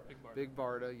 Big Barda. Big Barda. Big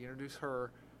Barda. You introduce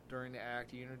her during the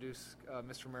act. You introduce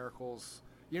Mr. Miracle's.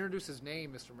 You introduce his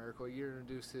name, Mr. Miracle. You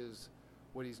introduce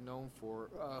what he's known for.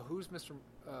 Who's Mr.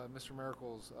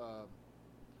 Miracle's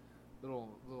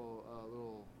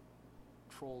little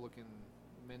troll-looking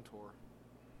mentor?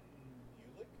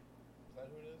 Ulick? Is that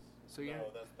who it is? So you- no,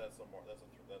 that's a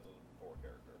Thor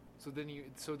character. So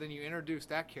then you introduce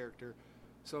that character.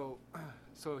 So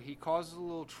he causes a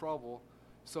little trouble.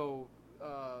 So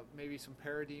maybe some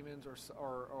parademons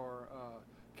or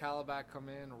Caliban come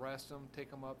in, arrest him,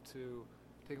 take him up to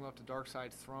take him up to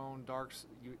Darkseid's throne.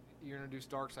 You introduce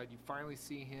Darkseid. You finally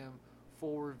see him,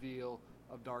 full reveal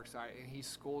of Darkseid, and he's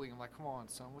scolding him like, "Come on,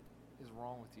 son, what is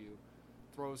wrong with you?"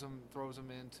 Throws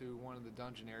him into one of the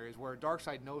dungeon areas where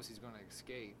Darkseid knows he's going to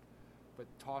escape, but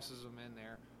tosses him in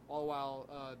there. All while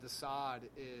Desaad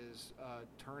is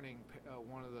turning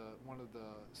one of the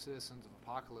citizens of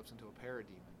Apocalypse into a parademon.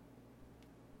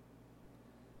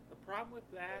 The problem with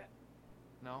that,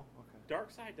 No, okay.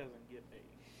 Darkseid doesn't give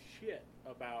a shit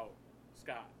about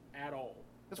Scott at all.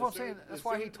 That's what I'm saying. That's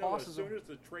why he tosses him. As soon as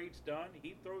the trade's done,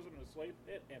 he throws him in a slave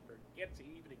pit and forgets he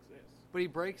even exists. But he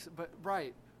breaks.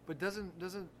 But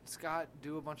doesn't Scott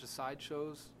do a bunch of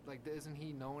sideshows? Like, isn't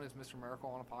he known as Mr. Miracle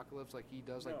on Apocalypse? Like he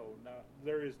does. Like, No,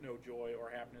 there is no joy or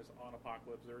happiness on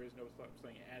Apocalypse. There is no such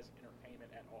thing as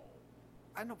entertainment at all.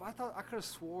 I know, but I could have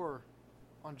swore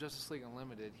on Justice League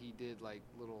Unlimited he did like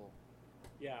little.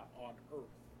 Yeah, on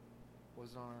Earth.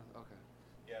 Was it on Earth? Okay.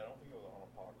 Yeah, I don't think it was on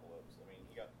Apocalypse. I mean,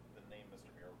 he got the name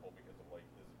Mr. Miracle because of like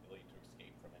his ability to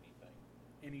escape from anything.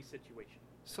 Any situation.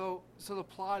 So the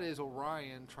plot is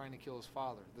Orion trying to kill his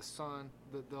father. The son.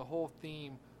 The whole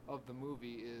theme of the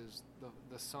movie is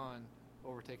the son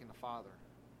overtaking the father.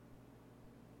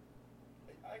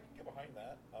 I can get behind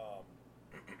that.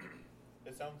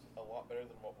 It sounds a lot better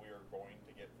than what we are going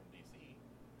to get from DC.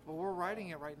 Well, we're writing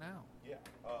it right now. Yeah.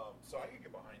 So I can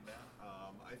get behind that.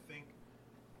 I think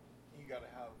you got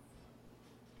to have.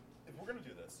 If we're gonna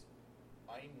do this,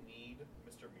 I need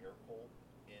Mr. Miracle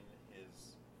in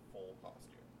his full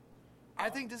costume. I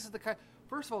think this is the kind.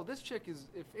 First of all, this chick is.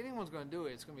 If anyone's going to do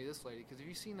it, it's going to be this lady. Because if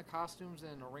you've seen the costumes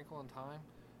in A Wrinkle in Time,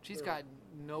 she's got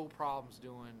no problems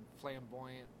doing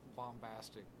flamboyant,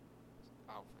 bombastic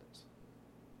outfits.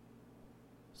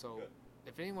 So, Good.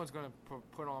 if anyone's going to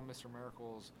put on Mr.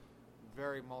 Miracle's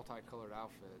very multicolored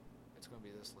outfit, it's going to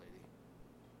be this lady.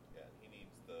 Yeah, he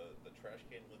needs the trash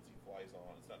can Lindsay flies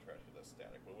on. It's not trash can, that's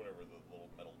static, but whatever the little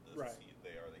metal discs Right.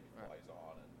 they are, that he flies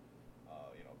on. And,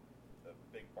 the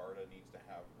Big Barda needs to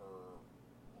have her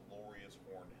glorious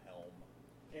horned helm.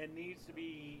 And needs to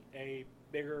be a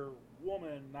bigger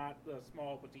woman, not the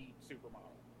small, petite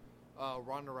supermodel.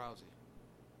 Ronda Rousey.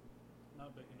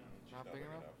 Not big enough. She's Not big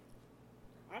enough?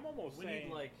 I'm almost We saying...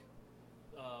 need like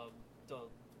the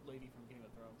lady from Game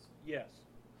of Thrones. Yes.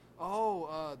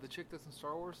 Oh, the chick that's in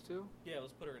Star Wars too. Yeah,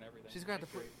 let's put her in everything. She's got to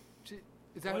put. great.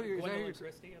 Is that who you're? Is that who Gwendolyn you're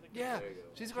Christie, I think. Yeah, There you go.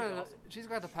 she's She's got awesome. she's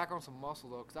got to pack on some muscle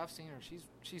though, because I've seen her.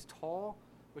 She's tall,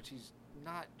 but she's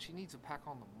not. She needs to pack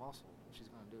on the muscle. If she's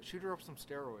gonna do it. Shoot her up some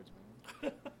steroids,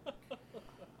 man.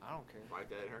 I don't care. Write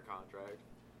that in her contract.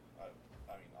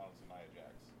 I mean, honestly, Nia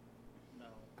Jax. No,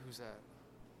 Who's that?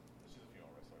 She's a female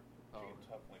wrestler. She Oh, can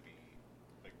okay. definitely be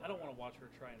Big I don't Barda. want to watch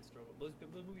her try and struggle. Those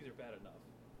movies are bad enough.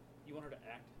 You want her to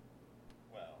act?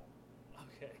 Well,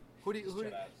 Okay. Who do you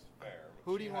that's fair. But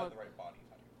who do she you had want- the right body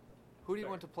type. who do you Fair.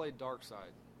 want to play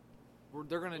Darkseid?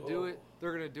 They're gonna do it. Oh.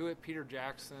 They're gonna do it Peter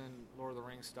Jackson, Lord of the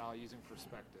Rings style, using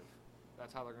perspective.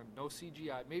 That's how they're gonna. No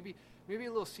CGI. Maybe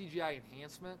a little CGI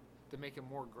enhancement to make it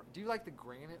more. Do you like the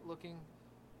granite looking?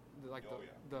 Like Oh,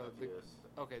 yeah. Yes.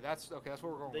 Okay, that's what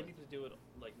we're going They with. need to do it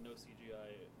like no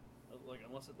CGI, like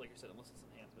unless it, like you said, unless it's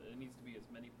enhancement. It needs to be as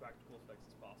many practical effects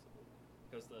as possible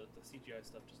because the CGI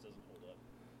stuff just doesn't hold up.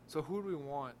 So who do we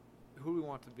want? Who do we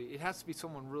want to be? It has to be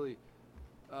someone really.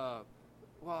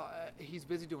 He's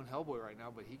busy doing Hellboy right now,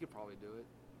 but he could probably do it.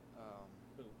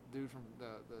 Who? Dude from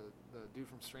the dude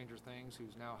from Stranger Things,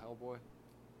 who's now Hellboy.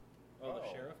 Oh, the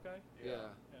Oh. sheriff guy. Yeah.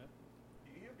 Yeah.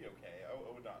 He would be okay. I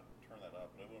would not turn that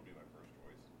up, but it wouldn't be my first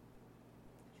choice.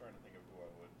 I'm trying to think of who I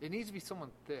would. It needs to be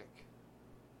someone thick.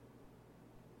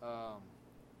 God,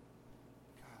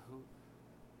 who?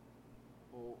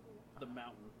 Well, The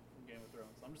Mountain from Game of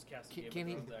Thrones. I'm just casting Can- Game can of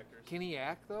he- Thrones actors. can he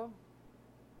act though?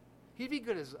 He'd be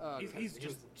good as. He's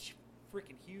just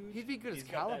freaking huge. He'd be good as He's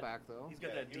got that- Calabac though. He's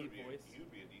got that deep voice. He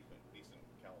would be a decent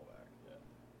Calabac.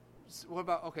 Yeah. What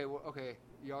about okay?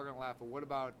 Y'all are gonna laugh, but what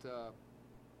about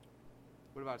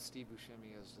Steve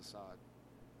Buscemi as Desaad?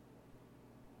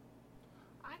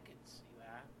 I could see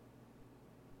that.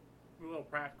 A little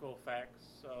practical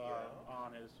effects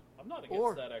on his... I'm not against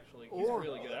Or- that actually. He's a or-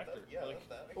 really good actor. Like,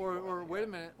 that I can Or go behind, wait yeah. a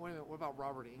minute. What about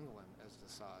Robert Englund as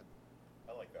Desaad?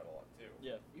 I like that a lot too.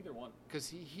 yeah, either one. Because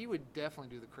he would definitely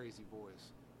do the crazy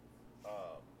voice.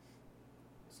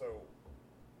 So,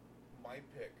 my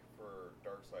pick for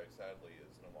Darkseid, sadly,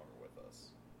 is no longer with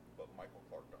us, but Michael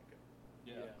Clark Duncan.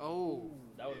 Yeah. Oh.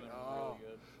 That would have been Oh.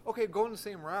 really good. Okay, going the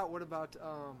same route. What about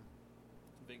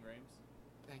Ving Rhames.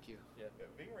 Thank you. Yeah,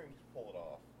 Ving Rhames pull it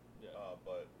off, Yeah.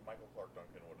 but Michael Clark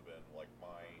Duncan would have been like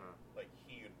Uh-huh.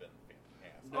 he would have been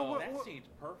fantastic. No, that what- seems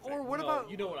perfect. or what No, about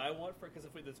you know what I want for because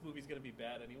if this movie's gonna be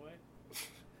bad anyway.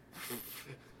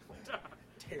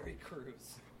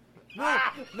 No.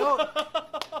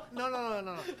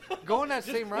 Going that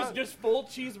same Was route. just full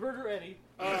cheeseburger Eddie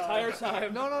the entire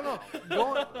time. No.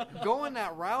 Going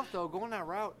that route though. Going that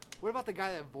route. What about the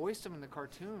guy that voiced him in the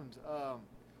cartoons?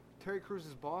 Terry Crews'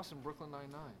 boss in Brooklyn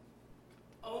Nine-Nine.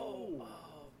 Oh,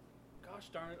 gosh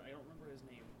darn it, I don't remember his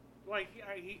name. Like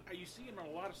you see him in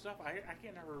a lot of stuff. I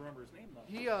can't never remember his name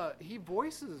though. He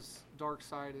voices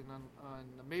Darkseid in on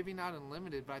maybe not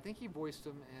Unlimited, but I think he voiced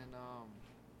him in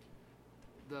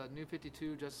the New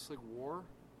 52 Justice League War.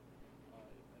 I am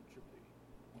Entropy.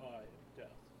 I am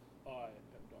Death. I am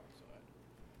Darkseid.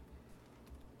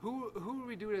 Who would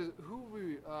we do as who would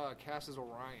we cast as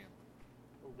Orion?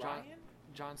 Orion?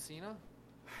 John Cena?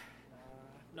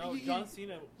 No, You- John you-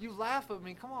 Cena. You laugh at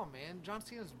me, come on, man. John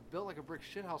Cena's built like a brick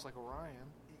shithouse like Orion.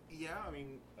 Yeah, I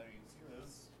mean,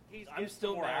 Cena's. He's I'm gets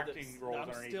still more mad. acting roles I'm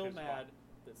underneath still his mad belt.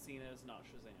 that Cena is not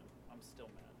Shazam. I'm still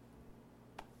mad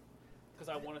because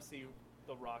I want to see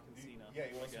The Rock and Cena. Yeah,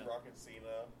 you want to see again. Rock and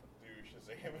Cena do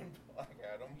Shazam and Black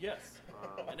Adam? Yes,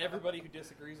 Wow. and everybody who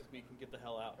disagrees with me can get the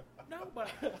hell out. No, but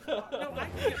no, I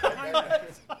can get behind that.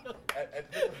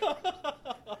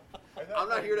 I'm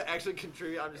not here to actually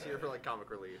contribute. I'm just here for like comic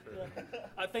relief.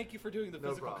 I thank you for doing the No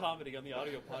physical problem. comedy on the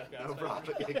audio podcast. No I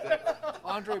problem. appreciate it. Exactly.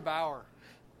 Andre Bauer.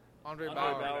 Andre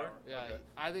Bauer. Bauer. Yeah, Okay.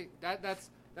 I think that's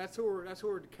who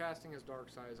we're casting as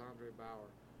Darkseid is Andre Bauer.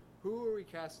 Who are we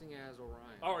casting as Orion?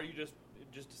 Oh, are you just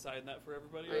deciding that for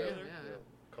everybody? I over am, there? yeah.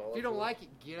 Call If it you don't for- like it,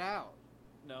 get out.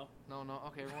 No. No.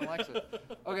 Okay, everyone likes it.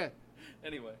 Okay,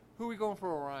 Anyway, who are we going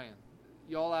for Orion?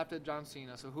 Y'all laughed at John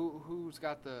Cena, so who's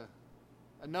got the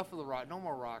enough of the Rock? No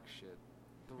more Rock shit.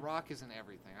 The Rock isn't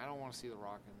everything. I don't want to see the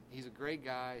Rock. He's a great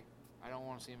guy. I don't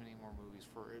want to see him in any more movies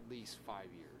for at least 5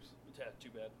 years. yeah, too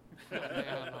bad.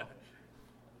 Yeah, no.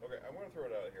 Okay, I'm going to throw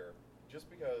it out here just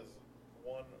because,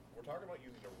 one, we're talking about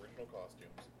using original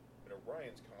costumes, and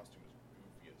Orion's costume is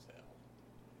goofy as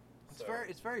hell.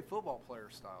 It's very football player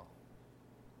style.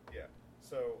 Yeah.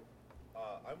 So,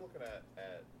 I'm looking at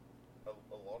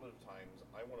a lot of times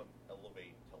I want to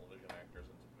elevate television actors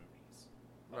into movies.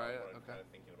 Right, When I'm okay. kind of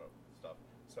thinking about stuff.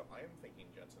 So I am thinking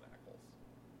Jensen Ackles.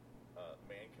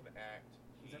 Man can act.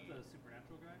 Is that the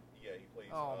supernatural guy? Yeah, he plays.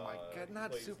 Oh my God, he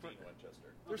not plays super- Dean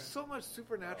Winchester. There's Okay. so much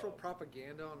supernatural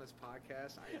propaganda on this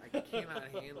podcast. I cannot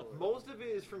handle it. Most of it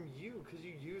is from you because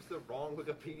you used the wrong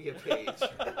Wikipedia page.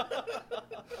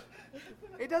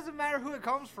 It doesn't matter who it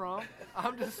comes from.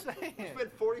 I'm just saying. You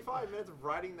spent 45 minutes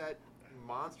writing that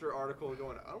monster article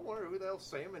going, I wonder who the hell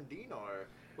Sam and Dean are.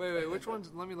 Wait, which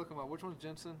one's? Let me look him up. Which one's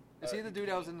Jensen? Is he the dude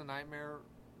that was in the Nightmare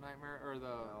or the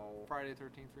No. Friday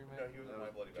 13th remake? No, he was in My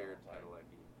Bloody Jared Valentine.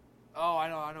 Padalecki. Oh, I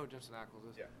know who Jensen Ackles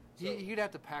is. Yeah. He'd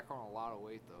have to pack on a lot of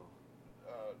weight though.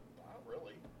 Not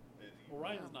really.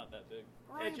 Orion's not that big.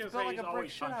 Ryan's just built say like he's a brick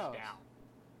always punched shithouse. out.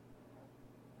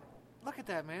 Look at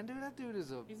that man, dude. That dude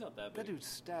is He's not that big. that dude's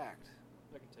stacked.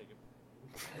 I can take him.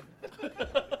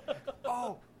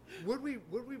 Oh, would we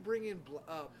bring in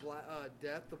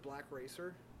Death, the Black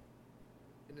Racer,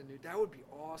 in the new? That would be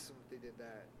awesome if they did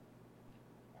that.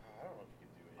 I don't know if you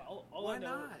can do it. All Why I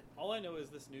know, not? All I know is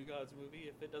this New Gods movie.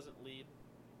 If it doesn't lead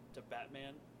to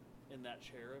Batman in that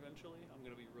chair eventually, I'm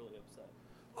gonna be really upset.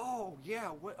 Oh yeah,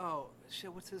 what? Oh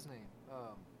shit, what's his name?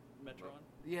 Metron.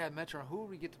 Yeah, Metron. Who would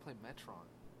we get to play Metron?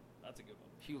 That's a good one.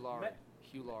 Hugh Laurie.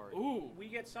 Hugh Laurie. Ooh. We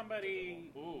get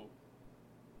somebody. Ooh.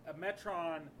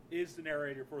 Metron is the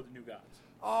narrator for the New Gods.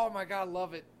 Oh my god,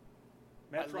 love it.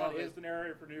 I love Metron is it. the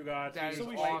narrator for New Gods. That He is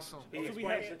we explains- awesome. He So we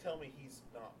explains have to tell me he's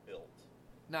not built.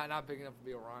 Not big enough to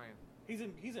be Orion. He's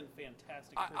in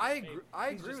fantastic. I freaking agree- shape.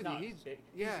 I He's agree just with you. not He's- big.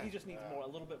 yeah. He just needs a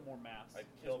little bit more mass. I'd Is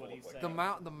kill what to he's look saying.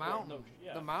 like The mountain. no,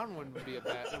 yeah. The mountain wouldn't be a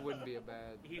bad. It wouldn't be a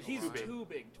bad. He's Orion. too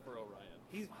big for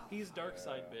Orion. He's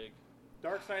Darkseid Yeah. big.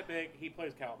 Darkseid big. He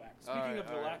plays Calabax. All Speaking right,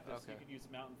 of all right, Galactus, okay. you could use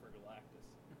Mountain for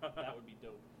Galactus. That would be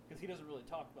dope because he doesn't really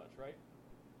talk much, right?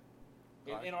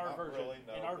 In our Not version, really,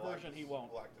 no, in our Galactus- version, he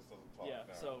won't. Galactus doesn't talk. Yeah,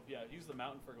 no. so yeah, use the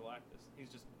Mountain for Galactus. He's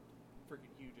just freaking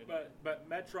huge. Anyway. But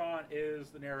Metron is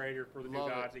the narrator for the Love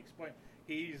New it. Gods. He explain.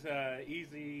 He's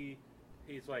easy.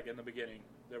 He's like in the beginning.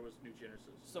 There was New Genesis.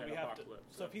 So and we have to.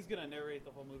 Apocalypse. So if he's gonna narrate the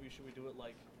whole movie, should we do it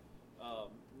like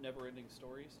never-ending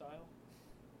story style?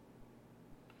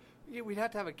 Yeah, we'd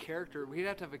have to have a character. We'd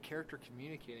have to have a character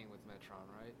communicating with Metron,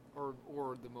 right?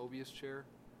 Or the Mobius chair.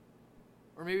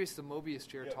 Or maybe it's the Mobius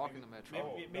chair Yeah, talking maybe- to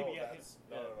Metron. Maybe, no, yeah, that's,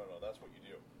 yeah. no. That's what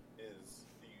you do. Is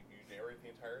you narrate the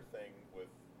entire thing with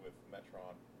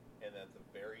Metron, and at the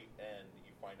very end,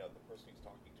 you find out the person he's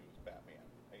talking to is Batman.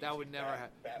 And you That see would never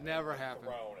Batman never on the happen.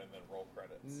 throne, and then roll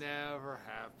credits. Never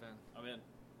happen. I'm in.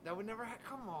 That would never happen.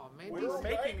 Come on, man. We're These-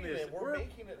 making writing this- It. We're we're-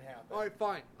 making it happen. All right,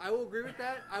 fine. I will agree with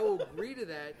that. I will agree to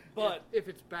that. But- if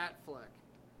it's Batfleck,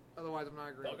 Otherwise, I'm not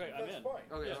agreeing. Okay, I'm That's in. fine.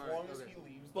 Okay, as alright, long as okay. he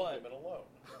leaves But- the women alone.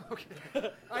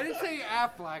 Okay. I didn't say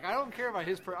Affleck. I don't care about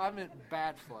his. I meant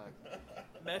Batfleck.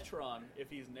 Metron, if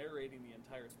he's narrating the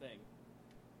entire thing,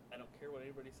 I don't care what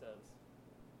anybody says,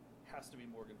 has to be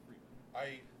Morgan Freeman.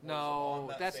 I was No, on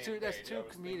that that's same too- that's page. too I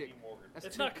was comedic. thinking Morgan. That's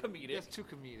It's too- not comedic. That's too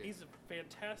comedic. He's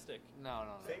fantastic. No.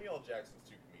 Samuel L. Jackson's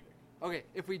too comedic. Okay,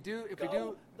 if we do,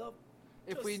 Go the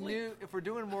if to we sleep. knew, if we're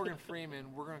doing Morgan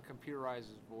Freeman, we're gonna computerize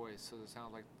his voice so it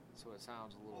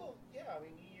sounds a little. Well, yeah, I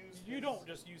mean, he used. You his- don't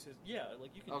just use his. Yeah,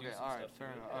 like you can Okay, use some all right, stuff. fair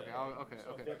to enough. make Okay, it- I'll- okay,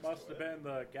 So okay. It must have been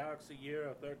the galaxy year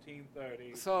of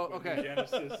 1330. So, when okay. the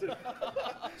Genesis.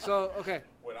 So okay,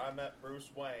 When I met Bruce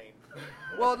Wayne.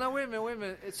 well, no, wait a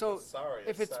minute. So Sorry,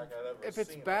 if it's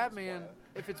Batman,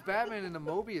 if it's Batman in the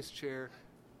Mobius chair,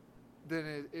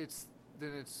 then it's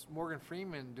Morgan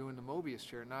Freeman doing the Mobius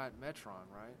chair, not Metron,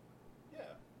 right? Yeah.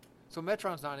 So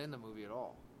Metron's not in the movie at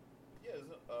all. Yeah.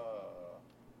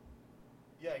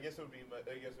 Yeah, I guess it would be.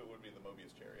 I guess it would be the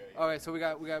Mobius chair. Yeah. Okay, so we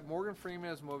got Morgan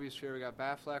Freeman as Mobius chair. We got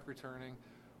Batfleck returning.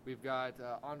 We've got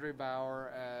Andre Bauer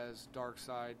as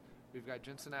Darkseid. We've got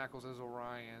Jensen Ackles as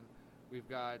Orion. We've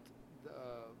got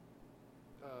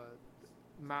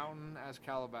Mountain as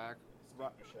Calabac. Steve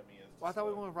Buscemi is. Well, I thought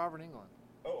we went with Robert Englund.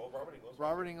 Robert Englund.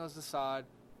 Robert Englund's Desaad.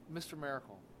 Mr.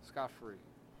 Miracle. Scott Free.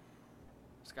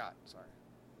 Scott, sorry.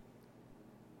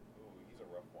 Ooh, he's a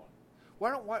rough one.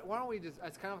 Why don't we just?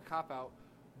 It's kind of a cop out,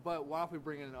 but why don't we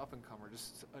bring in an up and comer,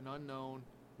 just an unknown?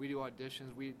 We do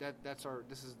auditions. That's our.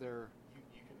 This is their.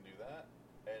 You can do that,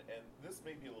 and this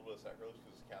may be a little bit of sacrilege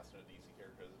because it's casting a DC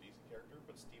character as a DC character,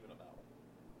 but Stephen Amell.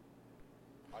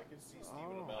 I could see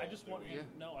Stephen Oh. Amell. I just want doing him.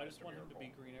 No, I just Mr. want him to be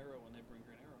Miracle. Green Arrow when they bring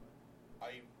Green Arrow in.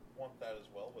 I want that as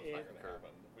well, but it's not It- going to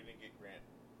happen. We didn't get Grant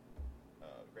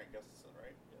Gustafson,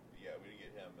 right? Yeah, we didn't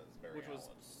get him as Barry Which was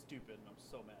Allen. stupid, and I'm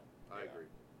so mad. I Yeah. agree.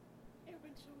 It would have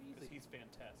been so easy. Because he's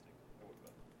fantastic. It would have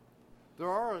been. There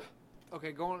are.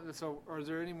 Okay, going. So, are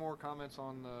there any more comments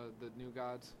on the new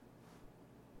gods?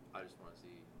 I just want to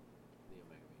see the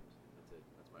Omega memes. That's it.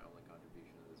 That's my only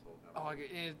contribution to this whole Oh,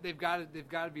 conversation. okay, and they've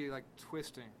got to be like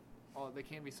twisting. Oh, they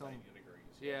can't be some. 90 degrees.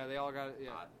 Yeah, they all got.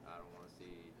 Yeah. I don't want to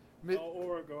see.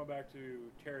 Or going back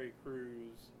to Terry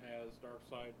Crews as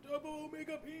Darkseid. Double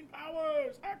Omega Beam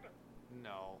powers! Actor!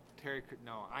 No, Terry.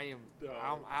 No, I am. No.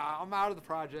 I'm out of the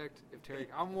project. If Terry,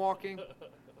 I'm walking.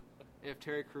 If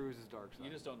Terry Crews is Darkseid.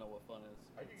 You just don't know what fun is.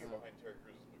 I could get behind Terry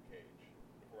Crews as Luke Cage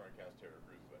if we're going to cast Terry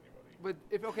Crews as anybody. But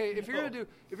if you're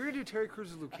gonna do Terry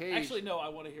Crews as Luke Cage, Actually, no. I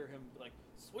want to hear him like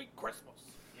 "Sweet Christmas."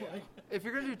 Yeah. if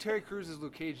you're gonna do Terry Crews as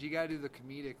Luke Cage, you gotta do the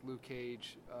comedic Luke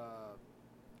Cage,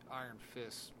 Iron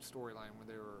Fist storyline where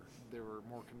they were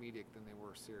more comedic than they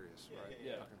were serious, right?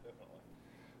 Yeah, Yeah.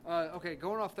 definitely. Okay,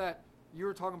 going off that, you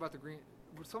were talking about the Green.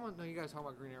 No, you guys talking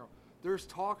about Green Arrow. There's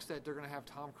talks that they're gonna have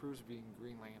Tom Cruise being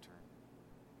Green Lantern,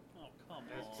 Oh come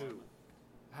There's on. two.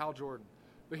 Hal Jordan.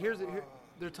 But here's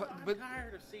but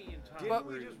tired of seeing Tom But-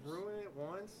 Didn't we just ruin it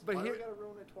once? But Why do here- we gotta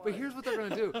ruin it twice? But here's what they're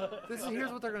gonna do.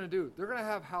 Here's what they're gonna do. They're gonna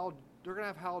have Hal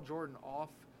Jordan off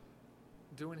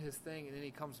doing his thing, and then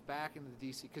he comes back into the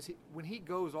DC because when he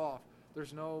goes off,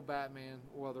 there's no Batman.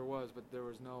 Well, there was, but there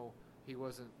was no. He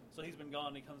wasn't. So he's been gone.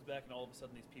 And he comes back, and all of a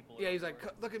sudden these people. Are Yeah, he's like,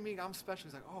 everywhere. look at me, I'm special.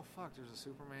 He's like, oh fuck, there's a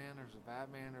Superman, there's a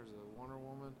Batman, there's a Wonder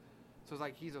Woman. So it's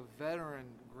like he's a veteran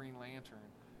Green Lantern,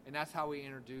 and that's how we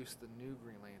introduced the new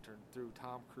Green Lantern through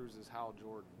Tom Cruise's Hal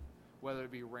Jordan, whether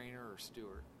it be Rayner or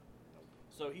Stewart.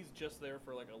 So he's just there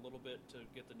for like a little bit to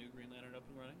get the new Green Lantern up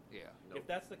and running. Yeah. Nope. If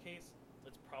that's the case,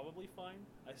 it's probably fine.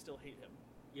 I still hate him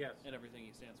Yes. and everything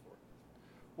he stands for.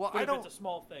 Well, But I if don't. it's a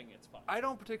small thing, it's fine. I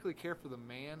don't particularly care for the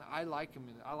man. I like him.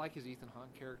 I like his Ethan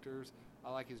Hunt characters. I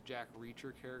like his Jack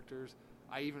Reacher characters.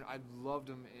 I loved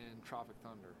him in Tropic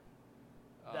Thunder.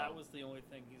 That was the only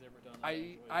thing he's ever done. that I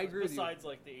enjoyed. agree with you. Besides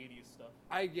like the '80s stuff.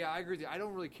 I agree with you. I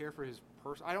don't really care for his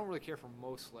I don't really care for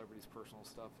most celebrities' personal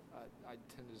stuff. I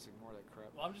tend to just ignore that crap.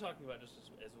 Well, I'm just talking about just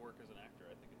as work as an actor.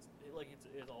 I think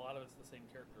it's a lot of it's the same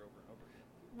character over and over again.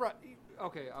 Right.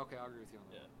 Okay. I'll agree with you on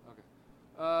that. Yeah. Okay.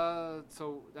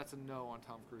 So that's a no on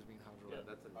Tom Cruise being Hal Jordan. Yeah,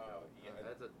 that's a no. Yeah.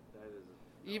 That is a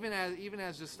no. Even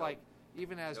as just Nope. like just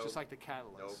Nope. like the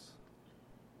catalyst.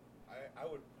 Nope. I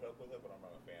would put up with it, but I'm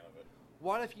not a fan of it.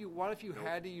 What if you Nope.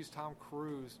 had to use Tom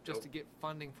Cruise just Nope. to get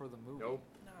funding for the movie? Nope.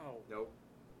 No. Nope.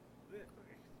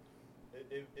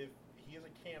 If he is a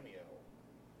cameo,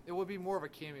 It would be more of a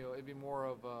cameo. It'd be more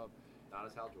of a. Not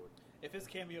as Hal Jordan. If his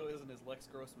cameo isn't as Lex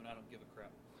Grossman, I don't give a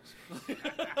crap.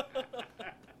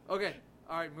 Okay.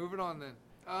 All right. Moving on then.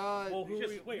 Well, who You are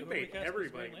just- we you casting made as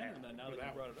everybody Green Lantern mad then? Now with that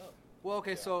you that brought it up. Well,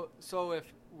 okay. Yeah. So if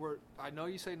I know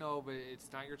you say no, but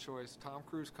it's not your choice. Tom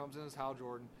Cruise comes in as Hal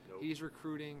Jordan. Nope. He's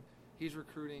recruiting He's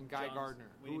recruiting Guy Gardner.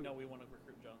 We want to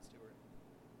recruit Jon Stewart.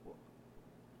 Well,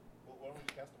 why don't we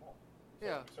cast them all? So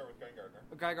Yeah. we start with Guy Gardner.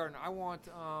 Guy Gardner. I want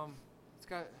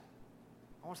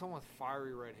someone with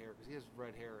fiery red hair because he has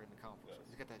red hair in the comic books. Yes.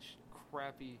 He's got that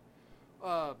crappy.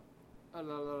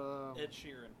 Ed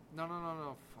Sheeran.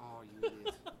 No. Oh, you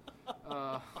idiot.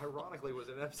 Ironically, was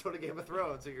an episode of Game of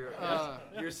Thrones, so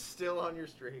you're still on your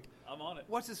streak. I'm on it.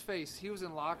 What's his face? He was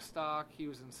in Lock, Stock. He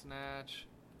was in Snatch.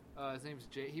 His name's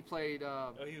Jay. He played.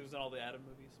 He was in all the Adam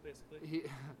movies, basically.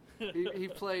 He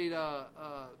played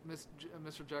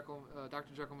Mr. Jekyll,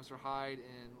 Dr. Jekyll, Mr. Hyde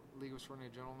in League of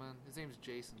Extraordinary Gentlemen. His name's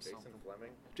Jason something.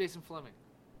 Fleming. Jason Fleming.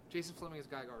 Jason Fleming is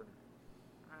Guy Gardner.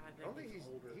 I don't think he's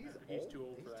older. He's He's too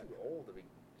old for that. He's too old to be.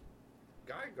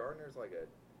 Guy Gardner's like an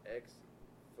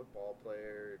ex-football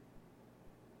player.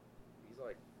 He's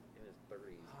like in his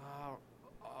 30s.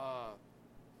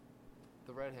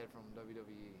 The redhead from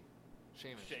WWE.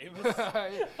 Sheamus. Sheamus?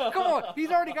 Come on, he's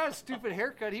already got a stupid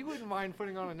haircut. He wouldn't mind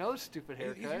putting on another stupid He's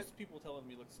haircut. used to people telling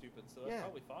me he looks stupid, so that's Yeah.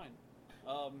 probably fine.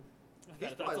 He's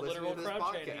That's a probably listening literal to this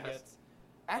crowd chant he podcast. gets.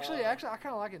 Actually, I kind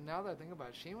of like it now that I think about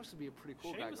it. Sheamus would be a pretty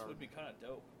cool Guy Sheamus Gardner. would be kind of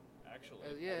dope, actually.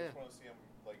 I Yeah. just want to see him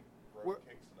like throw We're-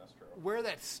 kicks in Sinestro. Wear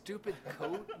that stupid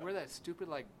coat. Wear that stupid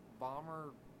like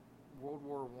bomber World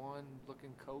War I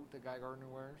looking coat that Guy Gardner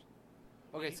wears.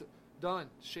 Okay, so done.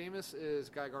 Sheamus is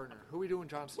Guy Gardner. Who are we doing,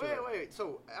 Jon Stewart? Wait.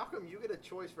 So how come you get a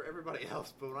choice for everybody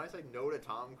else, but when I say no to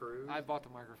Tom Cruise, I bought the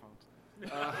microphones.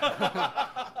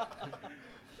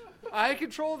 I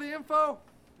control the info.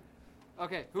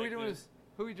 Okay, who are we Fake doing? news.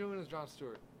 Who are we doing as Jon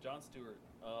Stewart? Jon Stewart.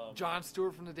 Jon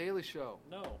Stewart from The Daily Show.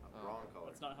 No, wrong color.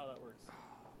 that's not how that works.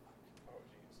 Oh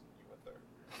jeez, you went there.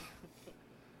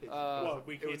 Well,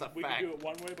 we it was can a we can fact. do it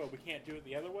one way, but we can't do it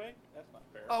the other way. That's not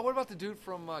fair. What about the dude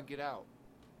from Get Out?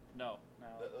 No. No.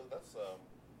 That's is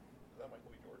that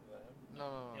Michael B. Jordan? Is that him?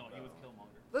 No. No, he was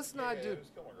Killmonger. Let's not yeah, do. It was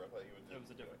Killmonger. I thought he would. It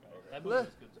was a different guy. Okay. That movie Let,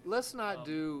 was good. let's not Um,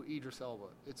 do Idris Elba.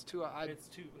 It's too. It's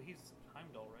too. He's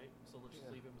Heimdall, right? So let's just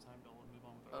Yeah. leave him as Heimdall and move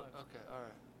on with our lives. Okay, all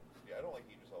right. Yeah, I don't like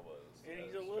Idris Elba as. And as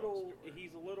he's a Jon little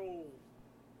Stewart.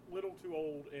 little too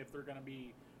old if they're going to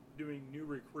be doing new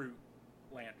recruit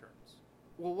lanterns.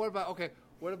 Well, what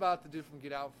about the dude from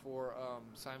Get Out for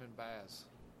Simon Baz?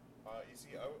 You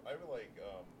see, I would like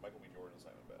Michael B. Jordan and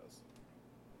Simon Baz.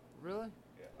 Really?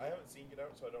 Yeah, I haven't seen Get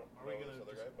Out, so I don't Are know we this gonna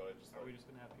other guy, but I just Are we like. just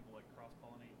gonna have people like cross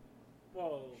pollinate?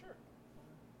 Well, Sure.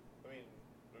 I mean,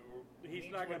 we He's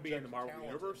need not to gonna be in the inject Marvel talent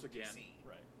universe in again. DC.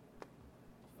 Right.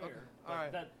 Okay, Fair. all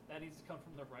right. That needs to come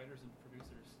from the writers and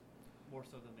producers more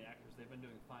so than the actors. They've been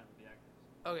doing fine with the actors.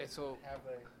 Okay, so Have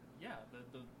they? Yeah,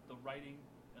 the writing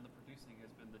and the producing has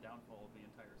been the downfall of the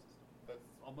entire system. That's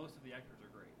Most of the actors are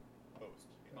great. most.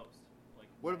 Yeah. Most. Like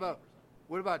What about- 90%.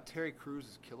 what about Terry Crews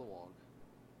as Kilowog?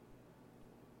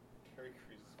 Terry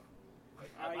Crews is cool.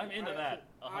 I'm into that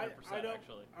 100%. I don't,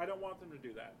 Actually, I don't want them to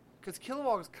do that. Because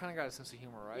Kilowog's kind of got a sense of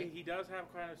humor, right? He does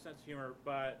have kind of sense of humor,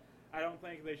 but I don't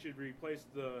think they should replace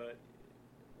the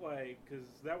because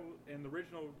in the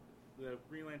original the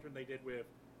Green Lantern they did with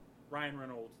Ryan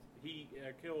Reynolds.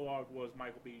 Kilowog was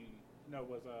Michael Michael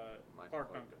Clark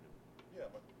Clark. Duncan. Yeah,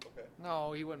 but, okay.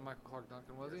 No, he wasn't Michael Clark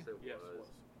Duncan, was he? Yes, it Yes, was. it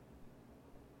was.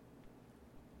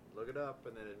 Look it up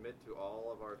and then admit to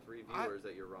all of our 3 viewers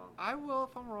that you're wrong. I will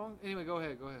if I'm wrong. Anyway, go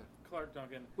ahead. Clark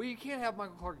Duncan. Well, you can't have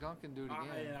Michael Clark Duncan do it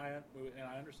again. And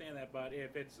I understand that, but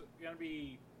if it's going to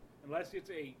be, unless it's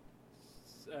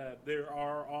there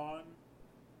are on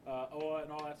OA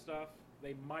and all that stuff,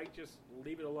 they might just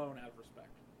leave it alone out of respect.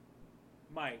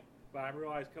 Might, but I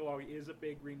realize Kilowog is a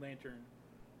big Green Lantern.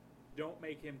 Don't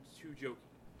make him too jokey.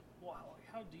 wow.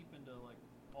 How deep into like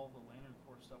all the Lantern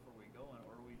Corps stuff are we going,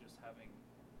 or are we just having?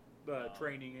 The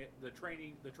training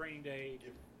day.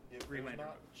 If Green there's Lantern.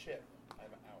 not Chip, I'm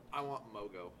out. I want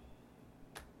Mogo.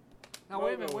 Now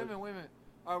wait a Mogo minute.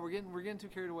 All right, we're getting too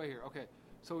carried away here. Okay,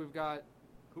 so we've got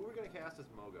Who are we going to cast as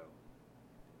Mogo?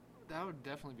 that would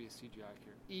definitely be a CGI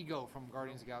character. Ego from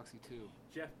Guardians of the Galaxy 2.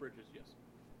 Jeff Bridges, yes.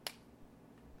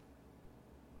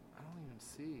 I don't even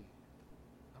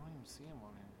see him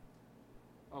on here.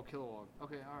 Oh, Kilowog.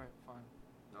 Okay, all right, fine.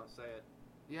 No, say it.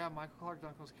 Yeah, Michael Clark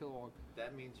Duncan was Kilowog.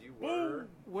 That means you were.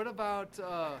 What about?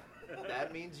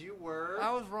 That means you were.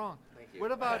 I was wrong. Thank you.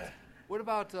 What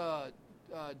about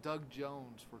Doug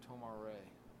Jones for Tomar Ray?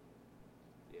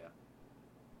 Yeah.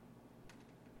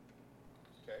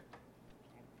 Okay.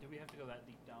 Do we have to go that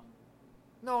deep down?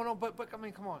 No, but I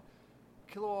mean, come on.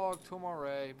 Kilowog, Tomar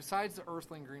Ray. Besides the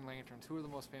Earthling Green Lanterns, who are the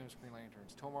most famous Green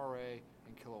Lanterns? Tomar Ray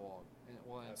and Kilowog, and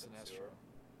Evan Sinestro. Sewer.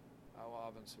 Oh,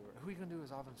 Avon Sewer. Who are you gonna do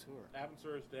as Avon Sewer?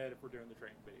 Avensur is dead if we're doing the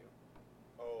training video.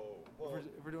 Oh, well,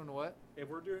 If we're doing the what? If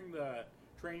we're doing the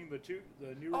training the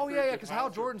new. Oh recruits yeah, with because Hal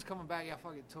Sur- Jordan's coming back. Yeah,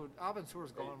 fuck it. So Abin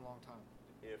Sur's gone a long time.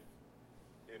 If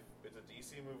it's a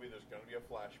DC movie, there's going to be a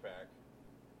flashback.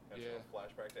 And it's Yeah. a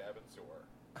flashback to Abin Sur.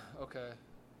 Okay.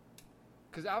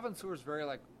 Because Abin Sur's very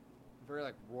like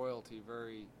royalty,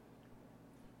 very.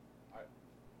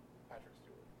 Patrick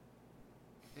Stewart.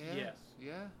 Yeah. Yes.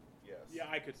 Yeah. Yes. Yeah,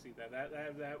 I could see that.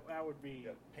 That would be.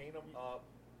 Yeah, paint him up.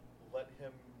 Let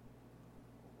him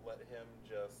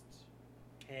just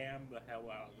Ham the hell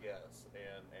out. yes,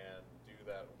 and do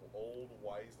that old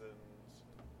wizened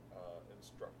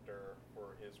instructor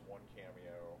for his one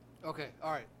cameo. Okay.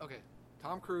 All right. Okay.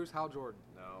 Tom Cruise, Hal Jordan.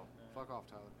 No. Fuck off,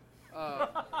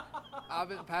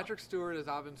 Tyler. Patrick Stewart is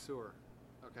Abin Sur.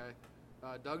 Okay.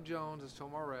 Doug Jones is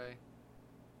Tomar Ray.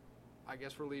 I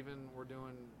guess we're leaving. We're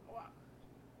doing.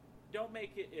 Don't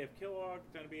make it, if Kilowog's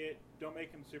going to be it, don't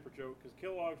make him Super Joe, because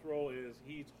Kilowog's role is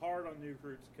he's hard on new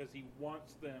recruits because he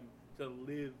wants them to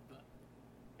live.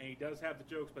 And he does have the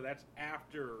jokes, but that's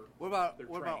after What about their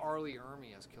what about training. Arlie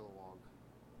Ermy as Kilowog?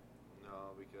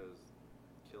 No, because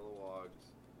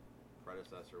Kilowog's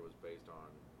predecessor was based on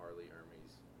Arlie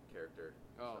Ermey's character,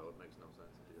 Oh. so it makes no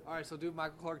sense to do that. All right, so do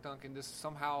Michael Clark Duncan. Just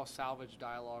somehow salvage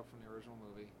dialogue from the original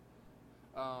movie.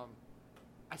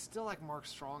 I still like Mark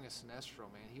Strong as Sinestro,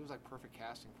 man. He was like perfect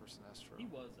casting for Sinestro. He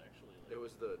was actually. It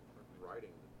was the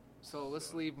writing. So let's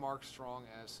So- leave Mark Strong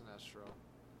as Sinestro.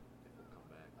 If he'll come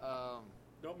back.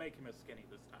 Don't make him as skinny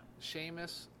this time.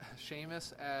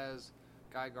 Seamus as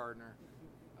Guy Gardner.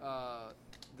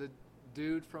 The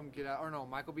dude from Get Out, or no,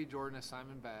 Michael B. Jordan as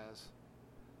Simon Baz.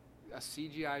 A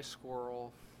CGI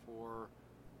squirrel for,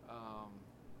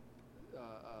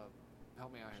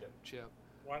 help me out here, Chip.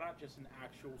 Why not just an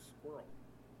actual squirrel?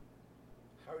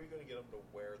 How are you going to get him to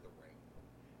wear the ring?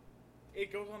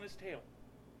 It goes on his tail.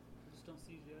 Just don't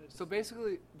CGI. So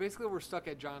basically we're stuck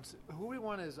at John. Who we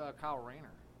want is Kyle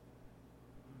Rayner.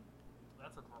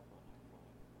 That's a problem.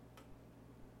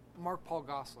 Mark Paul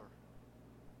Gosselaar.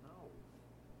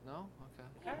 No. No? Okay.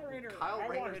 Kyle Rayner, Kyle I want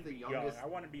Rayner's him to the be young. youngest. I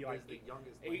want him to be like is the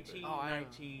youngest 18, Oh, I know.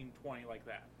 19, 20, like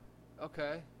that.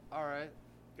 Okay. All right.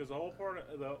 Because the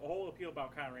whole appeal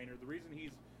about Kyle Rayner, the reason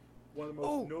he's one of the most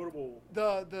Oh! notable.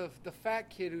 The fat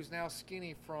kid who's now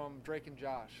skinny from Drake and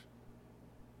Josh.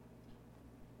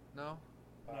 No?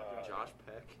 Not Josh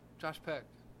Peck. Josh Peck.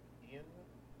 Ian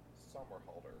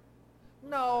Somerhalder.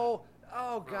 No.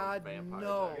 Oh From God, Vampire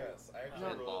no. Diaries. Yes, I actually No.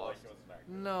 really like him as an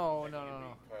actor. No, I no, think no, he'd no.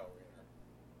 be Kyle Rayner.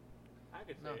 I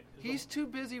could say No. it. He's too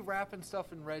busy wrapping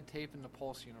stuff in red tape in the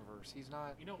Pulse universe. He's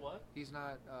not. You know what? He's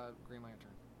not Green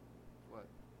Lantern. What?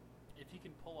 If he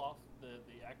can pull off the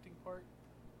acting part,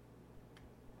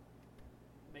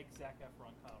 make Zac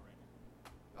Efron Kyle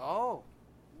Rayner. Oh.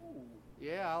 Ooh.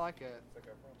 Yeah, I like it. Zac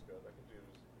Efron's good. I could do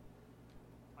this.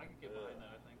 I could get behind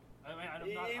that. I think. I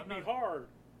mean, It'd I'm be not. hard,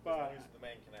 As long but as the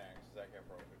man can act, Zac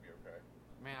Efron would be okay.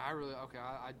 Man, I really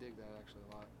I dig that actually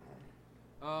a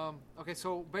lot. Okay,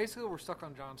 so basically we're stuck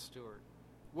on Jon Stewart.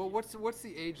 Well, what's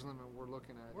the age limit we're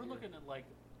looking at? We're here? looking at like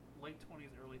late 20s,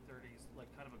 early 30s, like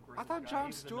kind of a grizzled thought guy. Jon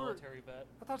He's Stewart- a military vet.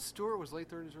 I thought Stewart was late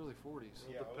 30s, early 40s.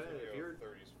 Yeah, I was depends. gonna If go you're-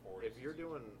 30s, 40s. If you're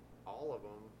doing all of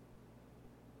them,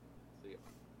 see,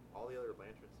 all the other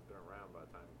Lanterns have been around by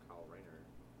the time Kyle Rayner.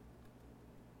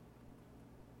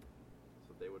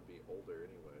 So they would be older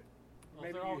anyway. Well,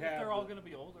 Maybe if you have they're all the- going to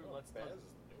be older, let's. Baz is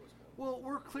the newest one. Well,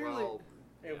 we're clearly. Well,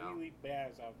 hey, yeah. we leave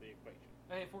Baz out of the equation.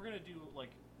 Hey, if we're going to do like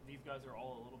these guys are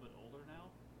all a little bit older now,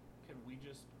 can we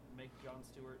just make Jon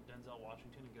Stewart, Denzel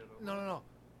Washington, and get it over? No.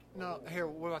 Here,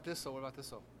 what about this though?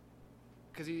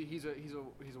 Because he's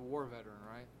a war veteran,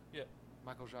 right? Yeah.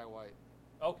 Michael Jai White.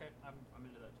 Okay, I'm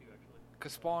into that too, actually.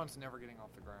 Because Spawn's never getting off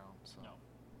the ground. So. No,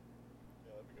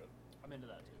 Yeah, that'd be good. I'm into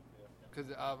that too. Yeah. Because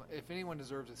if anyone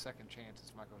deserves a second chance,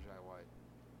 it's Michael Jai White.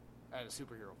 At a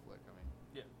superhero flick, I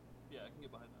mean. Yeah, I can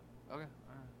get behind that. Okay.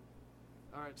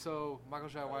 All right. So Michael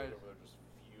Jai Tyler's White. over there just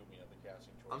fuming at the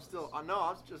casting choices.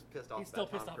 I'm just pissed off. He's still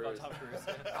about pissed off Tom about Cruise.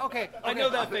 Tom Cruise. Okay. I know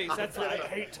that face. That's why I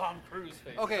hate Tom Cruise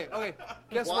face. Okay.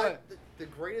 Guess Why- what? The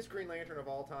greatest Green Lantern of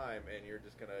all time, and you're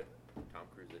just gonna Tom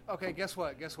Cruise it. Okay. Guess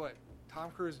what?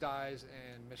 Tom Cruise dies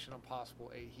in Mission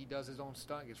Impossible 8. He does his own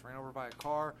stunt, gets ran over by a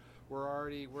car. We're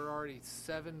already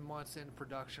 7 months in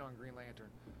production on Green Lantern.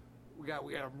 We got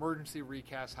emergency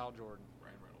recast Hal Jordan.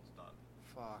 Ryan Reynolds done.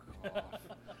 Fuck off.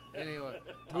 Anyway,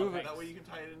 moving. That way you can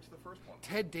tie it into the first one.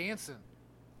 Ted Danson.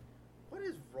 What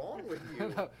is wrong with you?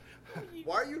 No.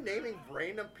 Why are you naming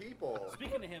random people?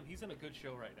 Speaking of him, he's in a good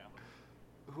show right now.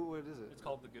 What is it? It's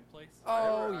called The Good Place.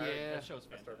 Oh I- yeah. That show's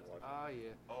I started fantastic. watching.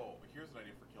 Yeah. Oh, here's an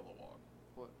idea for Kilowog.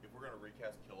 What? If we're gonna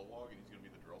recast Kilowog and he's gonna be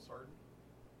the drill sergeant,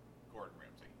 Gordon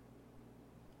Ramsay.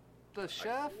 The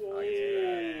chef?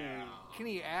 Yeah. Can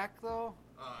he act though?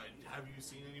 Have you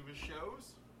seen any of his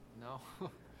shows? No.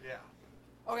 Yeah.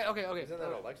 Okay. Isn't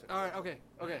that Alexa? All right. Okay.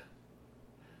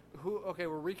 Okay,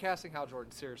 we're recasting Hal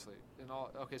Jordan. Seriously.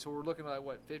 Okay, so we're looking at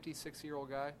what 50, 60-year-old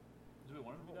guy? Do we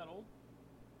want him to be that old?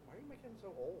 Why are you making him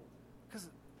so old? Because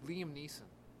Liam Neeson.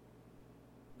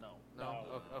 No. No.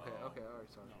 No. Okay. All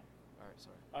right. Sorry. No. All right.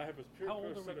 Sorry. I have a How old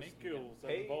superior are set we of making him? skills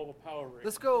that Hey. involve a power ring.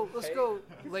 Let's go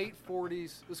Hey. late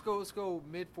 40s. Let's go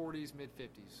mid 40s, mid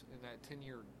 50s in that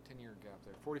 10-year gap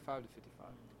there. 45 to 55.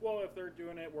 Well, if they're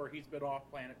doing it where he's been off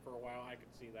planet for a while, I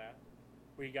could see that.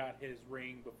 We got his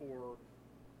ring before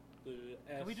the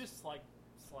S. Can we just slide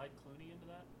Clooney into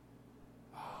that?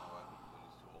 Oh, I think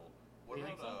Clooney's too old. What You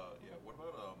about think so? What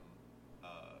about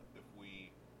if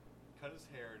we cut his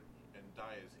hair and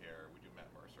dye his hair? We do Matt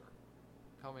Mercer.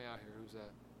 Help me out here. Who's that?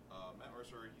 Matt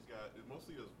Mercer. He's got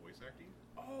mostly does voice acting.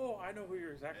 Oh, I know who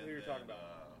you're talking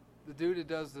about. The dude that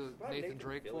does the What about Nathan Nathan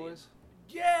Drake Fillion? voice.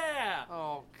 Yeah!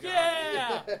 Oh God.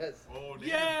 Yeah! Yes. Oh, Nathan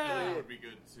Yeah! Fillion would be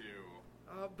good too.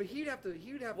 But he'd have to.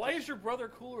 Why is your brother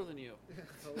cooler than you?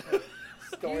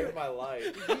 Story of my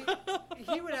life.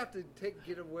 he would have to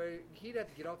get away. He'd have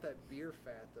to get off that beer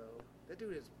fat though. That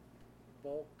dude is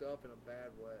bulked up in a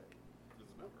bad way. This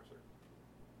is Matt Mercer.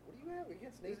 What do you have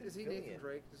against Nathan Is he Fillion? Nathan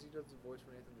Drake? Does he does the voice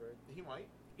for Nathan Drake? He might.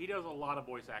 He does a lot of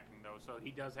voice acting though, so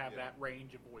he does have Yeah. that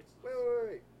range of voices.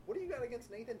 Wait. What do you got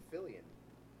against Nathan Fillion?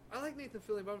 I like Nathan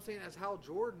Fillion, but I'm saying as Hal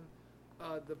Jordan,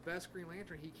 the best Green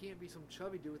Lantern, he can't be some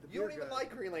chubby dude with the You beard don't even guy.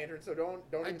 like Green Lantern, so don't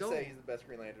I even don't. say he's the best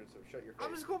Green Lantern. So shut your face.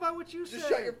 I'm just going by what you said. Just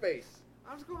shut your face.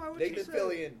 I'm just going by what you Nathan said.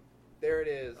 Fillion. There it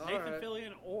is. All Nathan right.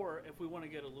 Fillion, or if we want to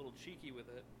get a little cheeky with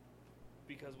it,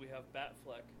 because we have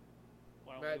Batfleck,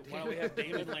 why don't we have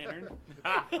Damon Lantern?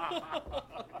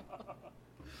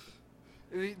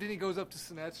 Then he goes up to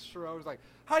Sinestro and was like,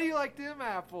 "How do you like them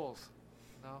apples?"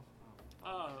 No.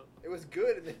 It was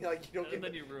good, and then you don't And give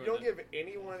then you ruined don't it. give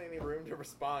anyone any room to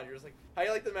respond. You're just like, "How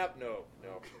you like the map?" No.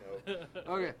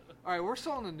 Okay. All right. We're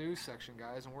still in the news section,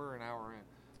 guys, and we're an hour in.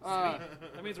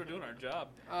 That means we're doing our job.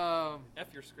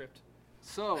 F your script.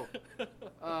 So, No,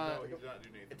 he did not do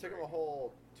Nathan. It took him Drake. a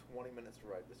whole 20 minutes to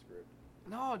write the script.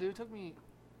 no, dude, it took me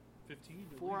 15.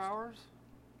 at 4 least. hours.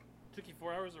 Took you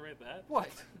 4 hours to write that? What?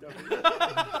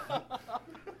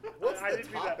 What's I the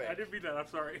didn't mean that. topic? I didn't mean that. I'm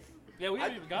sorry. Yeah, we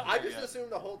haven't even gotten I there just yet.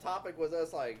 assumed the whole topic was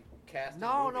us like casting.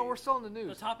 No, movies. we're still in the The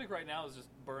news. topic right now is just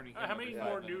burning. him How every many 5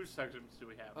 more minutes. news segments do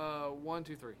we have? 1,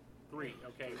 2, 3. 3.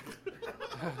 Okay.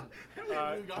 How many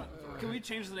have we gotten through? Can we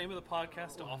change the name of the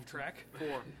podcast to Off Track? 4,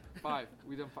 5.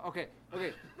 We done 5. Okay.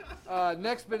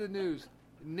 Next bit of news.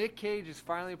 Nick Cage is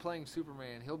finally playing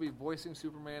Superman. He'll be voicing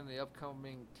Superman in the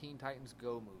upcoming Teen Titans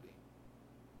Go movie.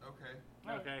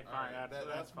 Okay. Okay. All Fine. right.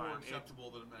 That's fine. more acceptable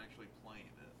than him actually playing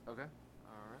it. Okay.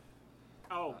 All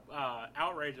right.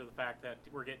 Outrage of the fact that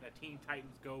we're getting a Teen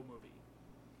Titans Go movie.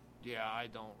 Yeah, I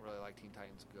don't really like Teen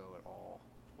Titans Go at all.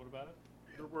 What about it?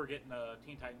 We're getting a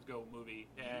Teen Titans Go movie,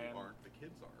 and You aren't. The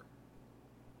kids are.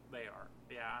 they are.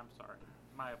 Yeah, I'm sorry.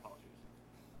 My apologies.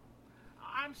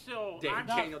 I'm still. Dave I'm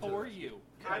Not Daniel to the for rescue. you.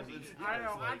 I, Because it's- I yeah,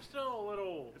 know. it's I'm like- still a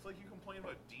little. It's like you complain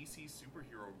about DC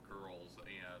superhero girls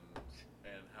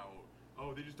and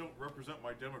how they just don't represent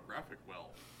my demographic well.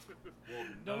 Well,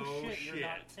 No, no shit, you're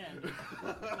not 10.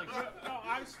 Like, No,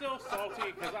 I'm still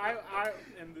salty because I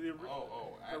and the.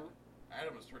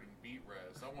 Adam is turning beat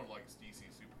red. Someone likes DC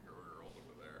superhero girls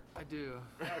over there. I do.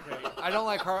 Okay. I don't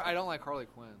like Harley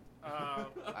Quinn.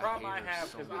 The problem I hate her have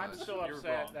so because I'm much. still You're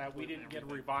upset wrong. that we didn't get a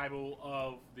revival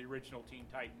of the original Teen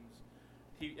Titans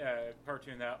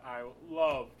cartoon that I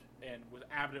loved and was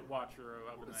avid watcher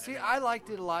of. And See, I liked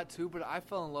it a lot too, but I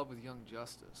fell in love with Young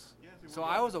Justice. Yeah, So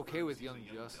I was okay with Young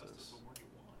Justice. What more do you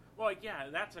want? Well, yeah,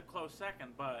 that's a close second,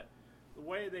 but the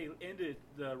way they ended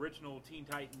the original Teen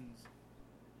Titans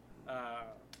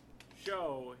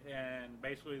show, and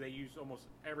basically they used almost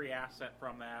every asset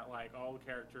from that, like all the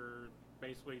characters,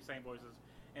 basically same voices,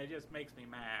 and it just makes me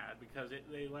mad because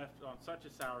they left on such a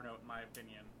sour note, in my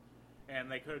opinion, and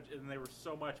there was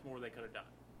so much more they could have done.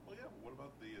 Well, yeah. But what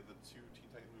about the two Teen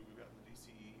Titans movies we got in the DC?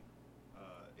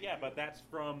 Yeah, but that's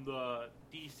from the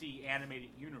DC animated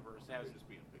universe. You're just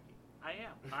being picky. I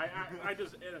am. I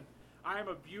just. I'm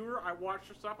a viewer. I watch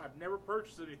the stuff. I've never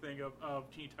purchased anything of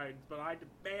Teen Titans, but I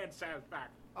demand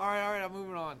satisfaction. All right, I'm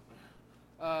moving on.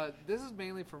 This is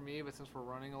mainly for me, but since we're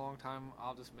running a long time,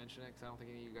 I'll just mention it because I don't think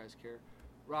any of you guys care.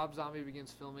 Rob Zombie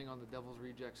begins filming on The Devil's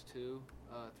Rejects 2,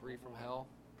 3 from Hell.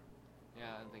 Yeah,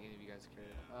 I don't think any of you guys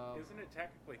care. Isn't it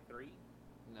technically 3?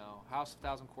 No. House of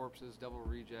Thousand Corpses, Devil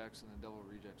Rejects, and then Devil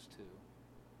Rejects 2.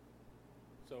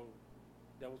 So,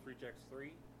 Devil's Rejects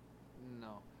 3?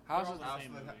 No. They're House all of the House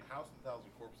same of the movie. House of the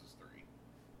Thousand Corpses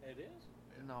 3. It is?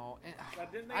 No. And,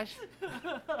 Didn't they?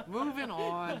 moving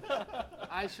on.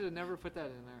 I should have never put that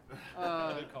in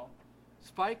there. Good call.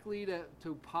 Spike Lee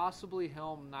to possibly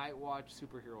helm Nightwatch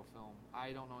superhero film.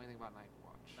 I don't know anything about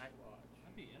Nightwatch. Nightwatch.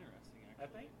 That'd be interesting, I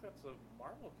actually. think that's a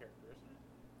Marvel character, isn't it?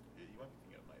 Yeah, you might be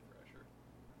thinking of Night Thrasher.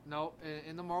 No,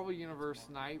 in the Marvel Universe,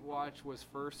 Nightwatch was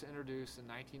first introduced in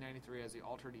 1993 as the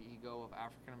alter ego of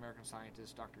African-American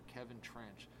scientist Dr. Kevin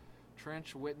Trench.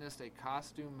 Trench witnessed a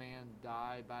costume man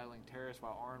die battling terrorists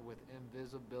while armed with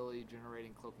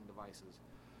invisibility-generating cloaking devices.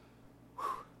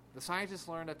 The scientist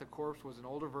learned that the corpse was an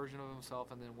older version of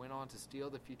himself and then went on to steal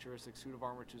the futuristic suit of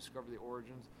armor to discover the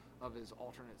origins of his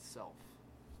alternate self.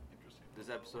 Interesting. This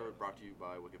episode brought to you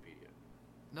by Wikipedia.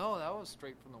 No, that was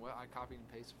straight from the web. I copied and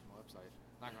pasted from the website.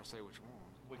 Not going to say which one.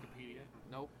 Wikipedia.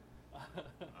 Nope.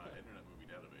 Internet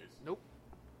Movie Database. Nope.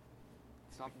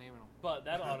 Stop naming them. But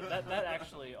that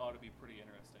actually ought to be pretty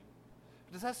interesting.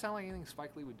 Does that sound like anything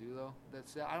Spike Lee would do, though?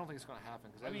 I don't think it's going to happen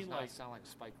because that does not sound like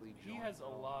a Spike Lee He joint has at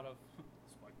a all. lot of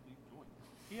Spike Lee joint.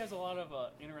 He has a lot of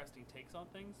interesting takes on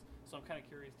things, so I'm kind of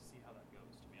curious to see how that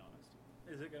goes. To be honest,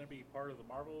 Is it going to be part of the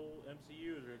Marvel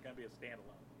MCU, or is it going to be a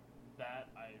standalone?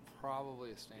 that I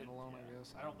Probably a standalone, I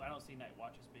guess. I don't see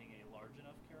Nightwatch as being a large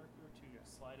enough character to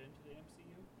slide into the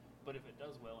MCU. But if it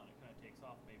does well and it kind of takes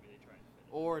off, maybe they try and fit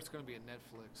it. Or it's going to be a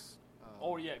Netflix.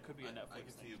 Oh yeah, it could be a Netflix. I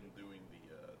can see thing them too. doing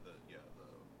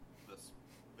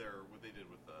what they did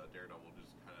with Daredevil,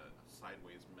 just kind of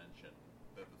sideways mention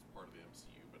that it's part of the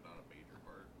MCU, but not a major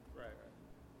part.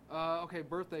 Right. Okay,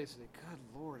 birthdays today. Good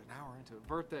Lord, an hour into it.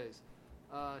 Birthdays.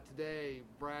 Today,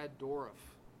 Brad Dourif,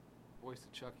 voice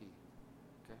of Chucky.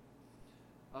 Okay.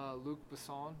 Luc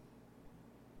Besson,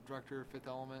 director of Fifth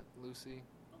Element, Lucy.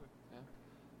 Okay.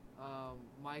 Yeah.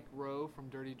 Mike Rowe from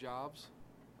Dirty Jobs.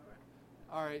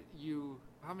 All right. All right,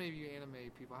 how many of you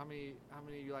anime people? How many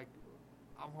of you like?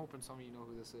 I'm hoping some of you know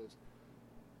who this is.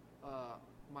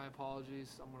 My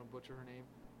apologies, I'm gonna butcher her name.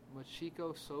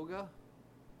 Machiko Soga,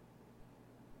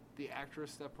 the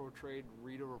actress that portrayed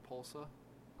Rita Repulsa.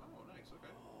 Oh, nice.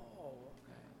 Okay. Oh,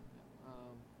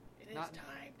 It it not- is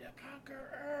time to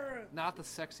conquer Earth. Not the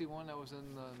sexy one that was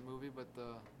in the movie, but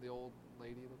the old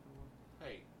lady looking one.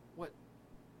 Hey. What?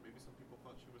 Maybe some people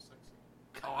thought she was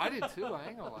sexy. Oh, I did too. I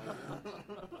ain't gonna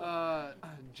lie.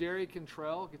 Jerry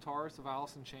Cantrell, guitarist of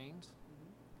Alice in Chains.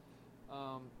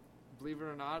 Believe it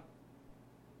or not,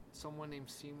 someone named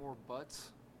Seymour Butts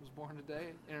was born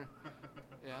today.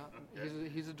 Yeah,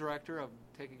 he's a director of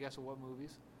Take a Guess at What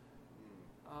Movies.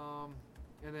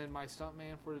 And then my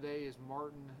stuntman for today is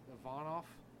Martin Ivanov.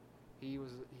 He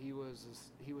was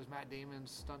Matt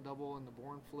Damon's stunt double in the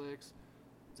Bourne flicks,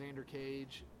 Xander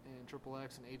Cage, and Triple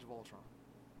X, and Age of Ultron.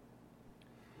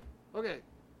 Okay,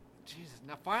 Jesus.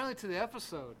 Now finally to the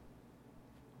episode.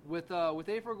 With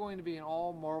April going to be an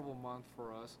all Marvel month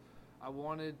for us, I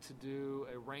wanted to do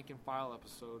a rank and file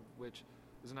episode, which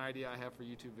is an idea I have for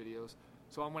YouTube videos.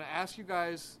 So I'm going to ask you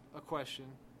guys a question,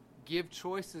 give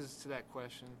choices to that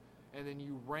question, and then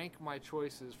you rank my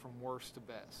choices from worst to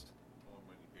best. Oh, I'm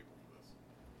waiting paper for this.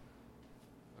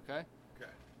 Okay?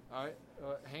 Okay. All right.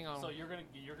 Hang on. So you're gonna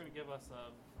give us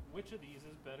which of these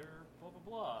is better, blah blah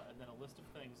blah, and then a list of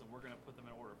things, and we're gonna put them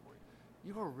in order for you.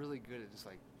 You are really good at just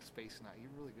like spacing out.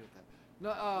 You're really good at that.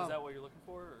 No. Is that what you're looking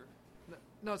for? Or?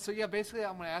 No. So yeah, basically,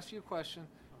 I'm going to ask you a question.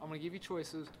 I'm going to give you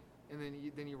choices, and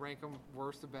then you rank them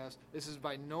worst to best. This is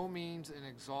by no means an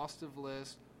exhaustive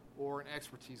list or an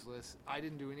expertise list. I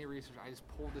didn't do any research. I just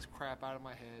pulled this crap out of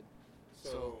my head.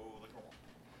 So like normal.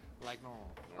 Like normal.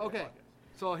 Normal Okay.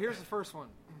 podcast. So here's the first one.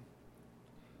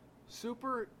 So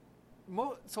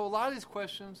a lot of these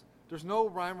questions, there's no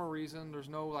rhyme or reason. There's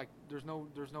no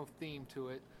theme to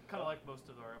it. Kind of like most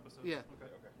of our episodes. Yeah.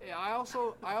 Okay. Yeah, I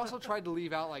also tried to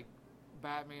leave out like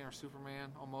Batman or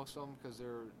Superman on most of them because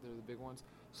they're the big ones.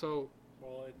 So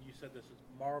Well, and you said this is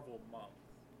Marvel month.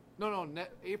 no,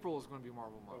 April is going to be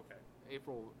Marvel month. Okay.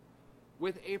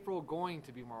 With April going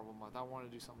to be Marvel month, I want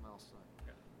to do something else tonight.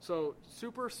 Okay. So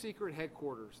super secret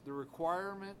headquarters. The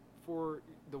requirement for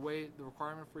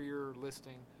your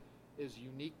listing is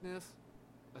uniqueness,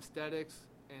 aesthetics,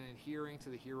 and adhering to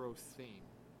the hero's theme.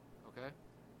 Okay.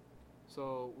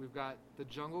 So we've got the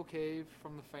Jungle Cave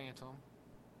from the Phantom,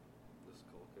 The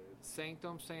Skull Cave.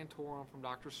 Sanctum Sanctorum from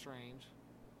Doctor Strange,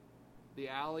 the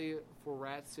Alley for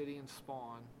Rat City and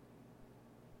Spawn,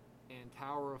 and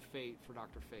Tower of Fate for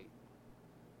Dr. Fate.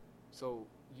 So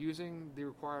using the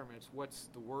requirements, what's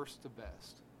the worst to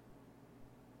best?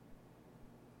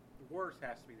 The worst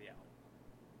has to be the alley.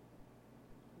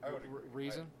 I would agree.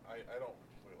 Reason? I don't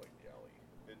particularly like the alley.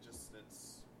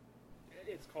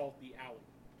 It's called the alley.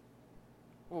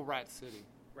 Well, Rat City.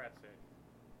 Rat City.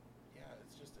 Yeah,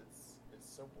 it's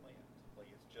so bland. Like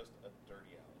just a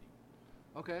dirty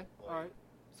alley. Okay. All right.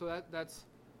 So that's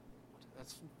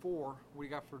 4. What do you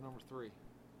got for number 3?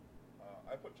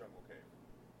 I put Jungle Cave.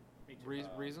 Me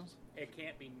too. Reasons? It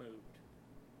can't be moved.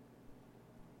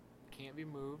 Can't be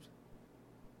moved.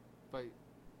 But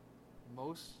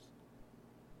most.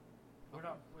 We're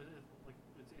not like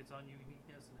it's on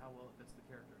uniqueness and how well it fits the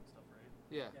character and stuff, right?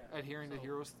 Yeah. Yeah. Adhering to So-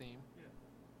 hero's theme. Yeah.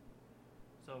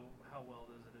 So how well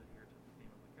does it adhere to the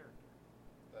theme of the character?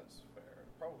 That's fair.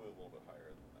 Probably a little bit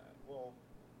higher than that. Well,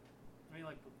 I mean,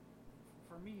 like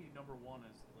for me, number 1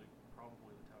 is like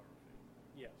probably the Tower of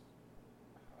Fate. Yes.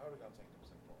 I would have gone Sanctum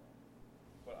Sanctorum,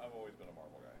 but I've always been a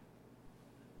Marvel guy.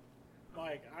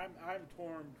 Mike, I'm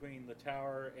torn between the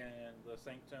Tower and the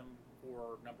Sanctum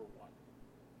for number 1.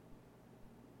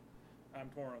 I'm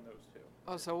torn on those 2.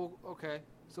 Oh, so okay.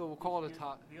 So we'll call it a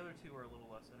top. The other 2 are a little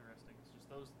less interesting. It's just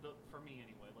those, for me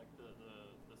anyway. Like the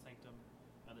Sanctum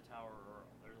and the Tower,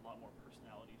 there's a lot more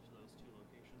personality to those 2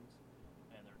 locations,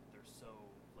 and they're so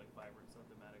like vibrant, so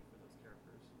thematic for those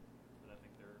characters that I think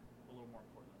they're a little more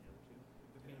important than the other 2.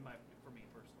 For me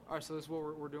personally. All right. So this is what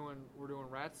we're doing. We're doing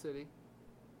Rat City,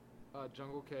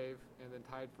 Jungle Cave, and then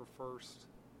tied for first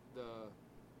the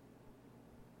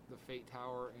Fate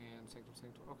Tower and Sanctum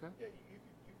Sanctorum. Okay. Yeah, you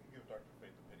could give Dr.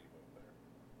 Fate the pity vote there.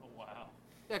 Oh wow.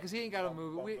 Yeah, because he ain't got a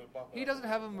movie. He doesn't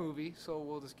have a movie, so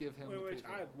we'll just give him. the Which pity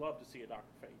vote. I'd love to see a Dr.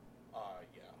 Fate.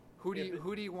 Yeah. Who do If you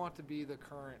who do you want to be the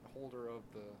current holder of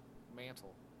the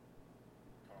mantle?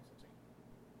 Constantine.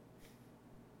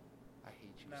 I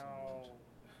hate you so No. much.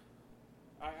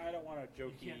 I don't want a You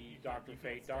jokey can't Dr.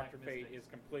 Fate. stack Dr. Fate Mystics. is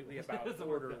completely It about doesn't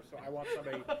work order, that so way. I want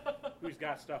somebody who's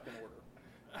got stuff in order.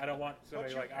 I don't want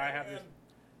somebody But you like, I have this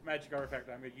can. magic artifact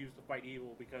I'm going to use to fight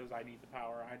evil because I need the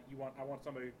power. I want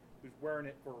somebody who's wearing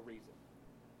it for a reason.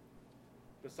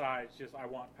 Besides just, I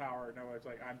want power. No, it's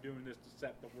like, I'm doing this to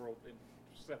set the world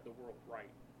right.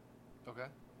 Okay.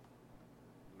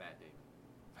 Matt Damon.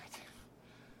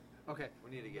 Okay.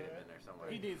 We need to get him in there somewhere.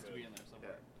 He needs to be in there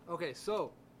somewhere. Okay.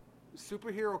 So,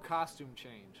 superhero costume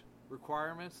change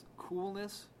requirements: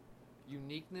 coolness,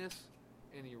 uniqueness,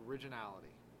 and originality.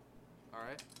 All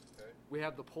right. Okay. We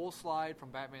have the pole slide from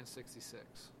Batman '66.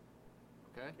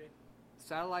 Okay. Okay.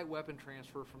 Satellite weapon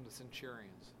transfer from the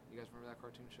Centurions. You guys remember that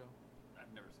cartoon show?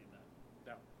 I've never seen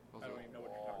that. No. Was I don't it- even know what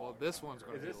you're talking Well, about. this one's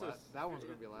going to Is be this last. That one's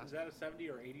going to be last. Is that a 70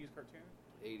 or 80s cartoon?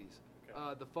 80s.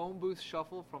 Okay. The phone booth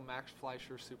shuffle from Max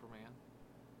Fleischer's Superman.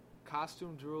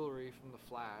 Costume jewelry from The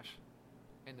Flash.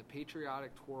 And the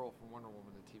patriotic twirl from Wonder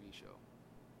Woman, the TV show.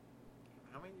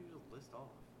 How many did you just list off?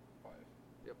 5.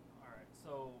 All right.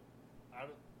 So, out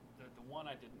of the one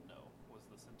I didn't know was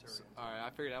the Centurion. Alright, I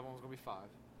figured that one was going to be 5.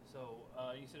 So,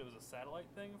 you said it was a satellite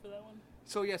thing for that one?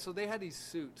 So, yeah, so they had these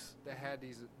suits that had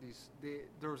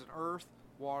there was an earth,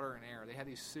 water, and air. They had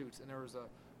these suits, and there was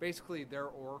basically their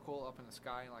oracle up in the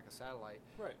sky like a satellite.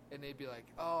 Right. And they'd be like,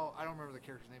 oh, I don't remember the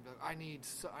character's name. They'd be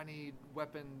like, I need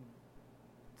weapon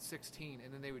 16,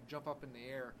 and then they would jump up in the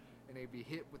air, and they'd be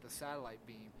hit with a satellite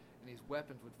beam, and these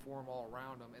weapons would form all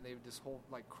around them, and they would just hold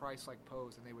like Christ-like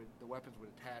pose, and the weapons would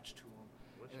attach to them.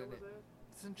 What And show then was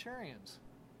that? Centurions.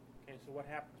 Okay, so what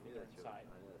happens I knew when they're that show. inside?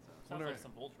 I knew that sounds. Sounds Wonder- like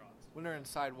some Voltrons. When they're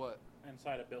inside what?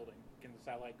 Inside a building. Can the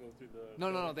satellite go through the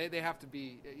No. building? They have to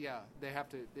be. Yeah, they have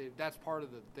to. That's part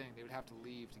of the thing. They would have to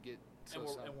leave to get. And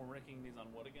we're ranking these on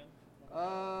what again?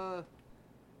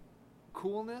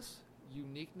 Coolness,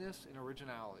 uniqueness, and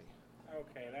originality.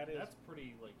 Okay, that is That's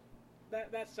pretty like.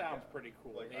 that sounds Yeah, pretty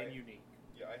cool like and I- unique.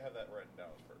 Yeah, I have that written down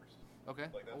as first. Okay.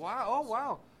 Like, that's Wow. Oh, awesome.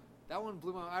 wow. That one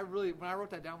blew my. When I wrote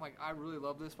that down, I'm like, I really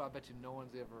love this, but I bet you no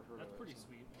one's ever heard That's of it. pretty so.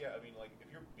 sweet. Yeah, I mean, like, if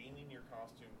you're beaming your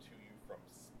costume to you from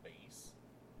space,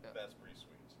 Yeah. that's pretty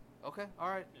sweet. Okay. All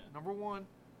right. Yeah. Number 1.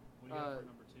 What do you got for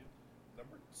number 2?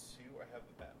 Number 2, I have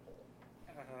the bat pole.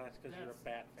 That's because you're a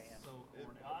bat fan. So It-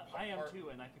 corny. I am part- too,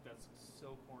 and I think that's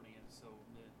so corny and so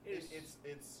mid.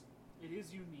 It's It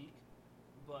is unique,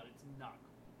 but it's not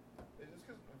cool. It's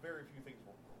because very few things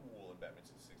were cool in Batman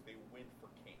 66. They went for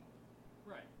camp,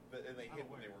 Right. and they I'm hit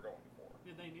what aware. they were going for.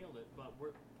 Yeah, they nailed it, but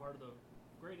we're part of the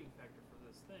grading factor for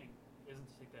this thing isn't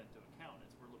to take that into account.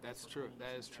 It's we're looking. That's for true. coolness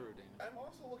That in is true, general. Daniel. I'm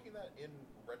also looking at in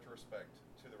retrospect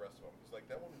to the rest of them. Because, like,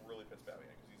 that one really fits Batman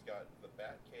because he's got the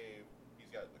Bat Cave, he's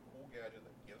got the cool gadget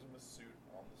that gives him a suit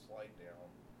on the slide down.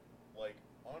 Like,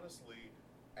 honestly,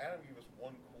 Adam gave us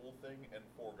one cool thing and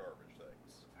 4 garbage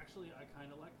things. Actually, I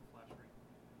kind of like the flash screen.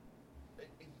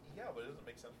 Yeah, but it doesn't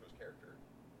make sense for his character.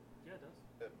 Yeah, it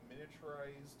does. A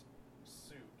miniaturized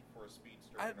suit for a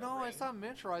speedster. I in a no, ring. it's not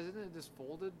miniaturized. Isn't it just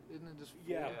folded? Isn't it just?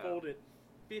 Yeah, Yeah. fold it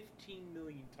 15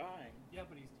 million times. Yeah,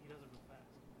 but he does it real fast.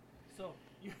 So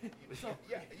you. So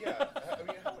Yeah. I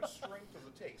mean, how much strength does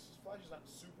it take? Flash is not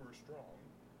super strong.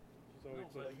 So No,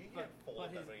 it's Like, like, he but- can't fold but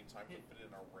it that his- many times to his- fit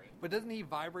in a ring. But doesn't he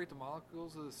vibrate the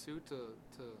molecules of the suit to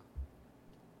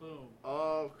Boom.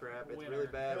 Oh crap! It's Winner. really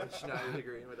bad when Schneider's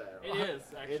agreeing with that. It is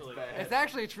actually. It's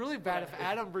bad. It's really bad if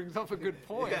Adam brings up a good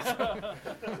point.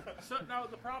 so now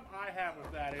the problem I have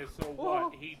with that is, so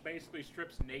Well- what? He basically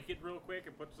strips naked real quick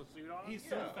and puts the suit on. He's Yeah.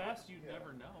 so fast you'd Yeah.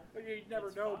 never know. But you never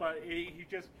It's know, fine. but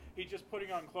he's just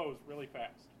putting on clothes really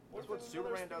fast. That's what There's another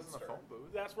Superman does in the speedster. phone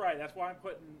booth. That's right. That's why I'm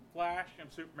putting Flash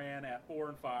and Superman at 4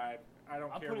 and 5. I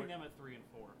don't I'm care. putting what, them at 3 and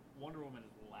 4. Wonder Woman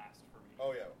is last for me.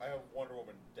 Oh yeah, I have Wonder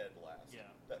Woman dead last. Yeah.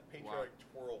 That patriotic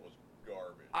twirl was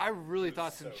garbage. I really It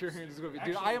was thought so Centurion was going to be.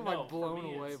 Actually, Dude, I am no, like blown for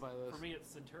me away it's- by this. For me, it's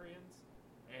Centurions,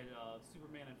 and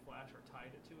Superman and Flash are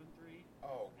tied at 2 and 3,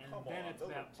 Oh and come then on, it's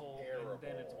those are Batpole, terrible. and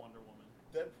then it's Wonder Woman.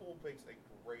 Deadpool makes a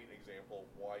great example of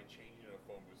why changing a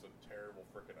phone booth is a terrible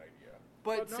freaking idea.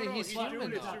 But no, see, no, he's he's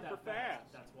human doing it though. Not super that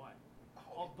fast. That's why.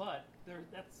 Oh, But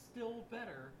that's still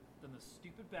better than the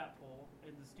stupid Batpole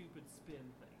and the stupid spin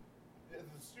thing.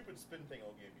 the stupid spin thing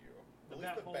I'll give you. The At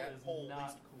least the Batpole is Batpole at not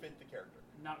least cool. fit the character.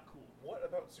 Not cool. What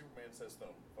about Superman says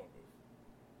phone booth?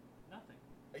 Nothing.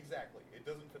 Exactly, it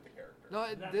doesn't fit the character. No,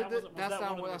 That wasn't- was that's that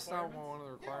not one of the that's not requirements? one of the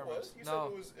Yeah, it requirements. was. You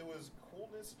No, said it was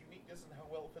coolness, uniqueness, and how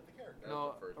well it fit the character. That no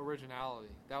was the first one. originality.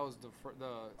 That was the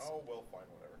Oh well, fine,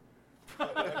 whatever.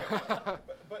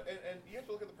 but you have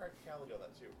to look at the practicality of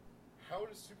that too. How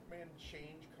does Superman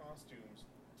change costumes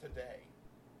today?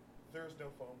 There's no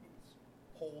phone booths.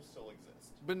 Poles still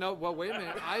exist. But no, well, wait a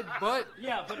minute.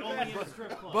 Yeah, but only in a strip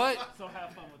club. but- so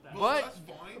have fun with that. But that's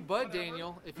fine, but whatever.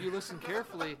 Daniel, if you listen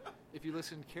carefully,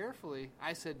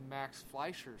 I said Max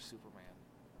Fleischer's Superman.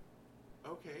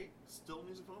 Okay, still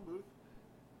needs a phone booth.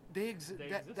 They They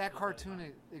existed that at that cartoon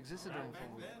time. existed Back during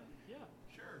phone booth. then, Yeah,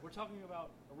 sure. we're talking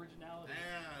about originality.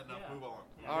 And Yeah. move on.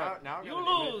 Yeah. All right. Now I'm You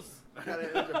gonna do lose. it. I got an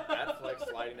image of Batfleck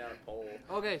sliding down a pole.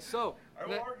 Okay, so I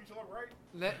will argue till I'm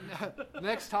right.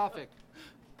 next topic: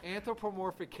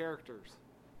 anthropomorphic characters.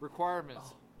 Requirements: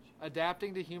 Oh,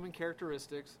 adapting to human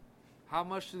characteristics. How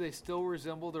much do they still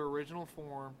resemble their original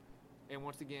form? And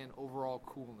once again, overall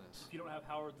coolness. If you don't have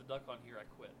Howard the Duck on here, I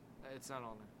quit. It's not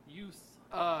on there. You.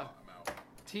 Oh, Uh, I'm out.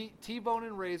 T-Bone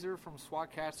and Razor from SWAT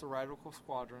Cats: The Radical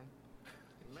Squadron.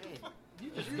 Man, You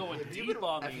just going have you deep been,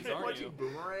 on have these, you been aren't watching you?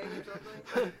 Boomerang or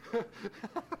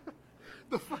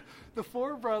something? the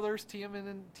four brothers,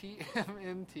 TMNT,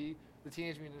 the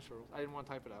Teenage Mutant Ninja Turtles. I didn't want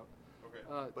to type it out.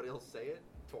 Okay. But he'll say it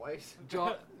twice.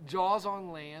 Jaws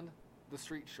on Land, the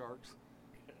Street Sharks.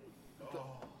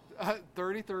 Oh.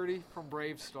 30-30 from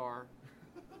Brave Star.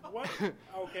 What?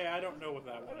 Okay, I don't know what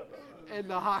that one is.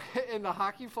 And the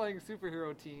hockey playing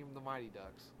superhero team, the Mighty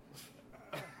Ducks.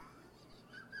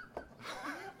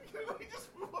 Can we just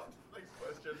move on to the next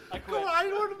question? I Come quit. on, I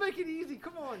didn't want to make it easy.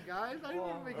 Come on, guys. I didn't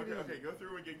want to make it Okay, easy. okay, go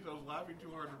through again because I was laughing too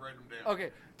hard to write them down.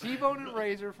 Okay, T-Bone and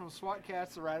Razor from SWAT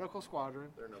Cats: The Radical Squadron.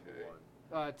 They're number Okay.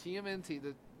 one. TMNT,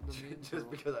 the Mutant Just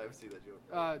Turtles. because I see that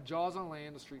joke. Jaws on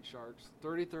Land, the Street Sharks.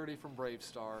 30-30 from Brave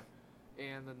Star.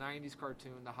 And the 90s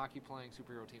cartoon, the hockey playing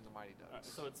superhero team, the Mighty Alright, Ducks.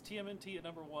 so it's TMNT at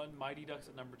number 1, Mighty Ducks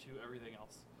at number 2, everything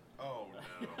else. Oh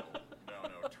no.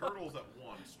 Turtles at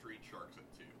 1, Street Sharks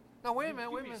at 2. Now, wait a You minute,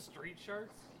 give wait a me minute. Street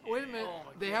Sharks? Wait a minute. Oh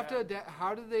my They have to God. adapt.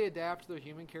 How do they adapt to their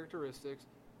human characteristics?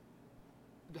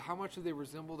 How much do they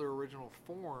resemble their original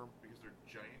form Because they're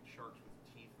giant sharks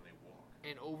with teeth and they walk.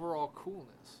 and overall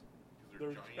coolness?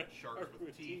 Because they're giant sharks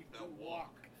with teeth that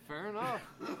walk. Fair enough.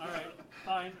 Alright,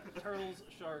 fine. Turtles,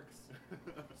 Sharks,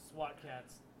 SWAT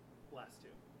Cats, last 2.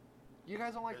 You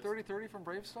guys don't like 30-30 from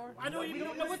Brave Star? I know you We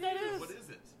don't know what that is. What is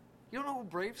it? You don't know who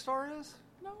Brave Star is?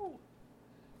 No.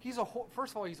 He's a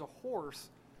first of all, he's a horse,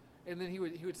 and then he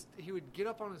would get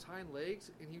up on his hind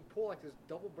legs and he'd pull like this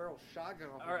double barrel shotgun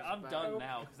off. Alright, of I'm his done back.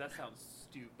 now because that sounds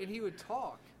stupid. And he would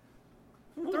talk.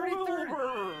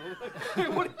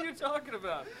 30-30. What are you talking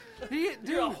about? He, You're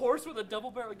a dude, horse with a double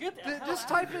barrel. Get the hell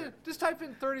just out of type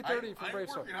in 30-30 from I'm Brave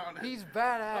Star. working on it. He's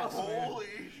badass. man. Holy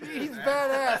shit. He's man.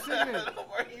 badass, isn't he?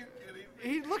 Are you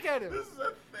kidding me? Look at him. This is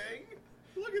a thing?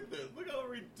 Look at this. Look how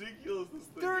ridiculous this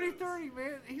thing 30-30, is.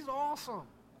 man. He's awesome.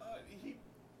 He,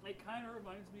 It kind of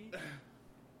reminds me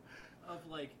of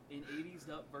like an 80s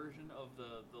up version of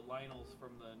the Lionels from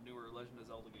the newer Legend of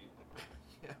Zelda game.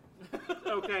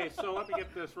 Okay, so let me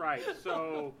get this right.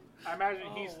 So I imagine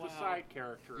Oh, he's the wow. side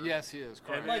character. Yes, he is.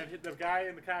 And Correct. then the guy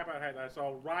in the combat hat I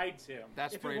saw rides him.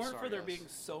 That's If it Brave weren't Star. for there yes. being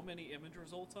so many image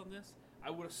results on this,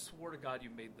 I would have swore to God you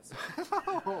made this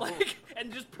up. Oh. Like,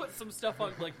 and just put some stuff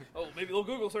on, like, oh, maybe they'll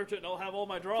Google search it and I'll have all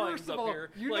my drawings First of up all, here.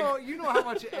 you Like, know how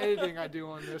much editing I do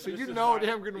on this, so This you is know not-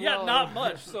 damn good yeah, well. not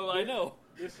much, so I know.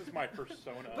 This is my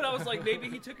persona. But I was like, maybe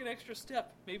he took an extra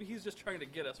step. Maybe he's just trying to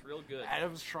get us real good.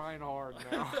 Adam's trying hard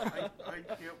now. I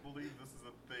can't believe this is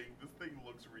a thing. This thing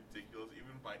looks ridiculous,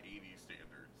 even by 80 standards.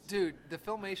 Dude, the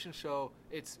Filmation show,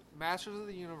 it's Masters of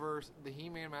the Universe, the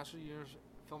He-Man Masters of the Universe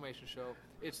Filmation show.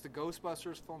 It's the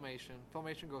Ghostbusters Filmation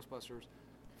Ghostbusters,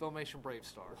 Filmation Brave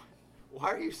Star.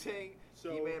 Why are you saying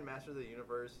So- He-Man Masters of the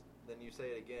Universe, then you say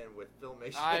it again with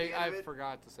Filmation? at the end I of it?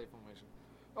 forgot to say Filmation.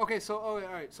 Okay, so, all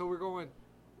right, so we're going,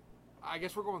 I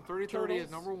guess we're going 30-30 Turtles?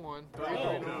 as number one. No,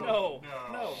 30-30 No,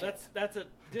 no. no, that's a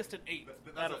distant 8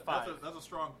 out of 5. That's a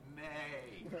strong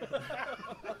nay.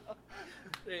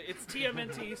 It's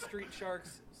TMNT, Street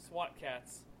Sharks, SWAT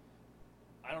Cats.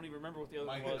 I don't even remember what the other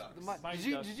one Mighty was. Ducks. Did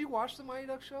Mighty Ducks. you watch the Mighty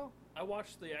Ducks show? I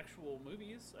watched the actual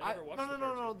movies. I never watched the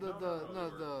No.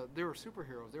 cartoon. They were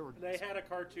superheroes. They were. They had a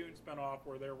cartoon spinoff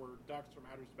where there were ducks from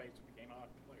outer space who became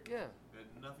hockey players. Yeah, It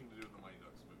had nothing to do with the Mighty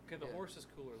Ducks movie. Okay, the Yeah. horse is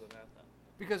cooler than that then.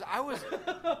 because I was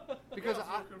because yeah,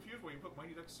 I was confused when you put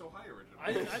Mighty Ducks so high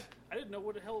originally. I didn't know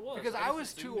what the hell it was. because I just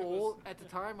was too assumed it was- old at the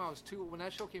time. I was too when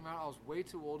that show came out. I was way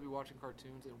too old to be watching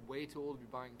cartoons and way too old to be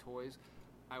buying toys.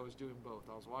 I was doing both.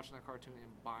 I was watching that cartoon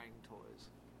and buying toys.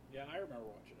 Yeah, I remember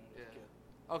watching it as Yeah. a kid.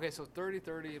 Okay, so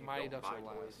 30-30 You and Mighty don't Ducks buy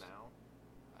are toys last. now.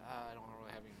 I don't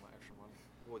really have any extra money.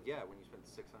 Well, yeah, when you spend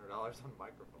 $600 on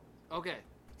microphones. Okay.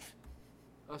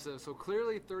 Oh, so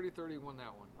clearly 30-30 won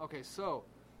that one. Okay, so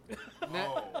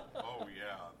Oh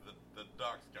yeah, the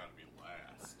ducks got to be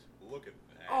last. Look at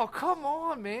that. oh come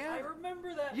on, I man.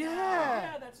 remember that. Yeah. now.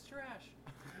 Yeah, that's trash.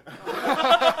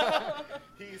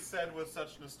 He said with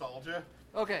such nostalgia.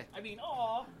 Okay. I mean,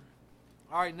 aw. All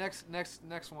right, next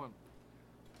one.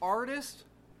 Artist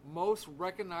most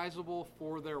recognizable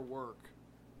for their work.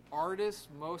 Artist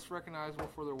most recognizable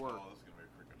for their work. Oh, this is gonna be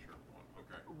a cricket shirt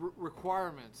one. Okay.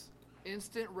 Requirements: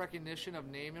 instant recognition of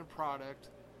name and product,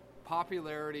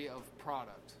 popularity of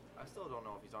product. I still don't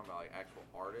know if he's talking about like actual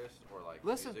artists or like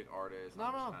Listen. music artists. No,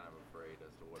 I'm just no. kind of afraid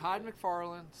as to what. Todd it is.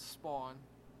 McFarlane, Spawn.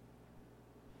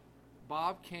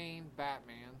 Bob Kane,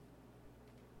 Batman.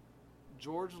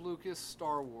 George Lucas,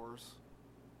 Star Wars.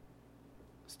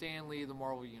 Stan Lee, the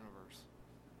Marvel Universe.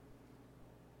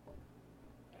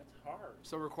 That's hard.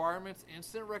 So requirements: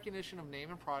 instant recognition of name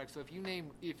and product. So if you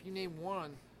name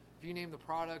the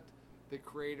product, the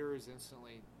creator is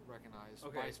instantly recognized.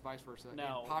 Okay. Vice versa.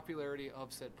 Now- and popularity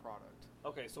of said product.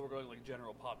 Okay, so we're going like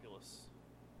general populace.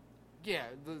 Yeah,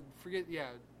 the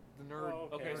nerd. Oh,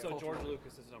 Okay, nerd so culture. George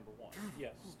Lucas is number 1.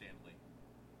 Yes. Stanley.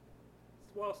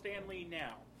 Well, Stan Lee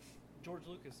now. George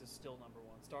Lucas is still number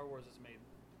 1. Star Wars has made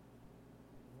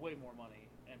way more money,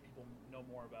 and people know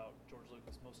more about George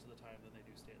Lucas most of the time than they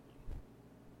do Stan Lee.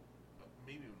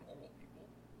 Maybe normal people.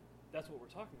 That's what we're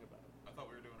talking about. I thought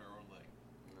we were doing our own thing.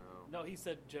 No. No, he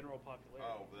said general popularity.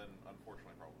 Oh, then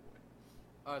unfortunately, probably.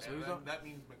 So And who's then on? that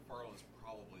means McFarlane's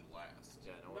probably last.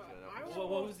 Yeah, no No, one's gonna I know. was- Well,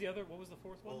 what was the other? What was the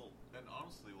fourth one? Well, and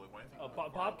honestly, like when I think of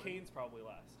Bob McFarlane, Kane's probably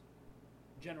last.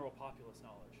 General populace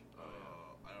knowledge.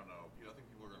 I don't know. I think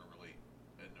people are going to relate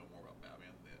and know more about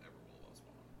Batman than they ever will about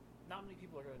Spawn. Not many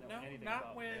people are going to know No, anything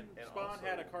not about. when And Spawn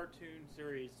had a also- cartoon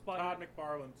series. Spawn- Todd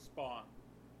McFarlane Spawn.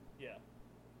 Yeah,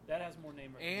 that has more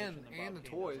name And- recognition than and Bob the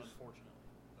Kane does, toys. unfortunately.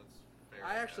 That's fair.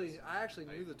 I actually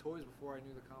I- knew the toys before I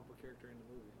knew the comic book character in the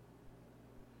movie.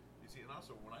 You see, and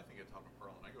also when I think of Todd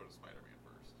McFarlane, I go to Spider-Man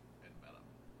first and Venom.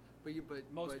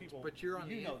 Most people- But you're on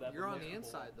you the know that, you're but on most the people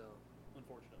inside though.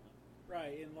 Unfortunately.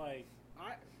 Right, and like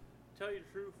I tell you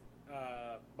the truth,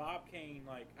 Bob Kane,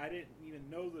 like I didn't even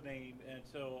know the name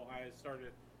until I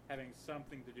started having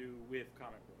something to do with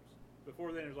comic books.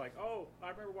 Before then, it was like, oh, I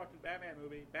remember watching Batman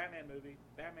movie, Batman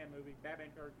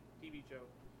cartoon TV show.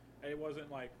 And it wasn't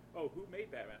like, oh, who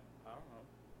made Batman? I don't know.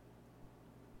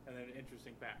 And then an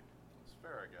interesting fact. That's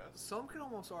fair, I guess. Some can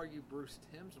almost argue Bruce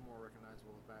Timm's more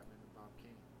recognizable as Batman than Bob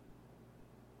Kane.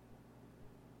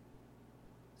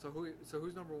 So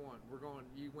who's number one? We're going.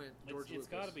 You went George It's Lucas.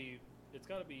 got to be. It's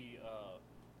got to be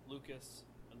Lucas,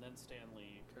 and then Stan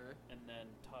Lee, Okay. and then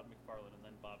Todd McFarlane, and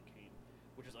then Bob Kane,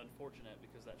 which is unfortunate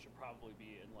because that should probably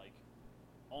be in like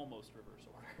almost reverse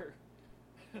order.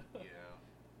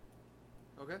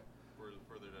 Yeah. Okay.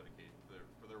 For their dedication,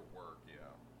 for their work,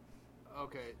 yeah.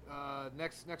 Okay.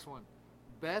 Next one.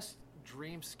 Best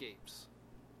dreamscapes.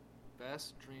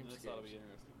 Best dreamscapes. This ought to be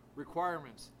interesting.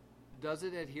 Requirements. Does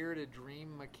it adhere to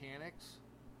dream mechanics?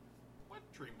 What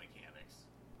dream mechanics?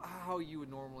 How you would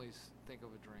normally think of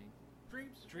a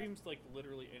dream. Dreams like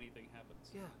literally anything happens.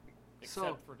 Yeah. Except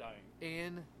So- for dying.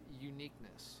 And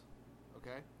uniqueness.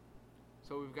 Okay?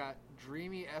 So we've got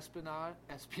dreamy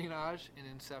espionage in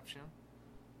Inception,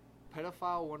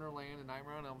 pedophile Wonderland and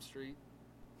Nightmare on Elm Street,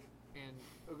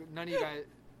 and none of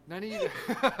None of you.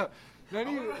 I None of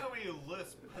don't you. know how many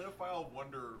lists Pedophile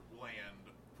Wonderland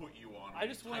put you on. I when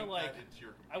just you want to type like. that into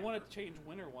your I want computer. to change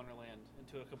Winter Wonderland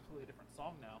into a completely different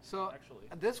song now. So, actually,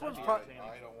 this That'd one's be prob- entertaining.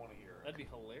 I don't want to hear it. That'd be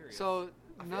hilarious. So,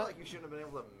 I feel like you shouldn't have been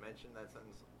able to mention that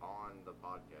sentence on the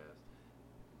podcast.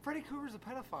 Freddy Krueger's a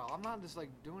pedophile. I'm not just like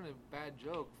doing a bad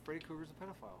joke. Freddy Krueger's a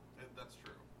pedophile. That's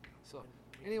true. So,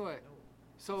 anyway,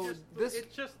 so It's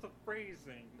just the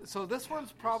phrasing. this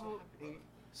one's probably.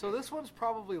 So this one's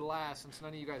probably last since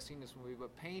none of you guys seen this movie,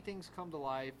 but paintings come to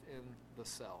life in The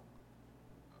Cell.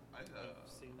 I,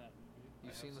 I've seen that movie.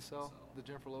 You've I seen have The seen Cell? The Cell. The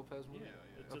Jennifer Lopez movie?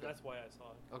 Yeah. So Okay. that's why I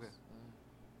saw it. Okay.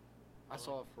 I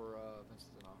saw it for Vincent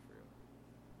D'Onofrio.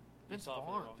 Vince saw it for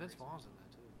the Vaughn. wrong Vince reason. Vaughn's in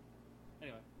that too.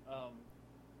 Anyway,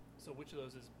 so which of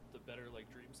those is the better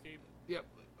like Dreamscape? Yep.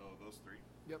 Oh, those three.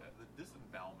 Yep. The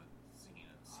disembowelment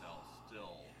scene itself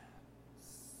still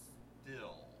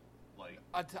like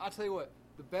I'll tell you what.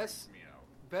 The best freaks me out.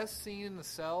 best scene in The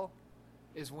Cell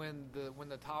is when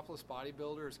the topless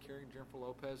bodybuilder is carrying Jennifer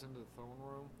Lopez into the throne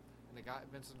room, and the guy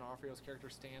Vincent D'Onofrio's character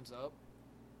stands up.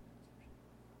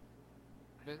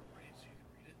 Vin-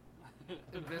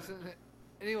 Vincent.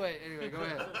 Anyway, go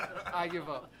ahead. I give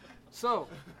up. So,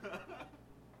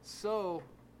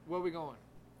 where are we going?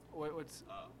 What's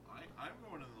I'm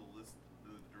going in the list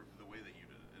the way that you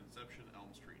did it. Inception, Elm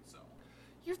Street, Cell.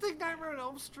 you think Nightmare on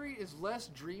Elm Street is less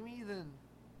dreamy than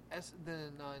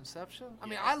Inception? I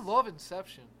mean, Yes. I love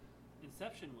Inception,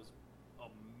 Inception was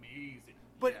amazing.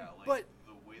 but Yeah, but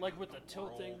the way Like that with the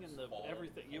tilting worlds and the fall.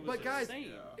 everything, it was But guys,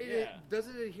 insane. Yeah. it Yeah.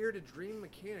 doesn't adhere to dream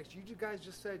mechanics. You guys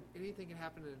just said anything can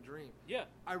happen in a dream. Yeah.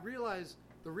 I realized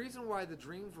the reason why the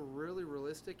dreams were really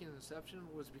realistic in Inception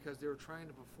was because they were trying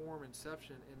to perform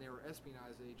Inception and they were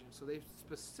espionage agents. So they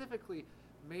specifically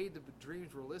made the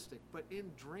dreams realistic. But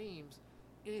in dreams,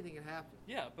 anything can happen.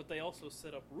 Yeah, but they also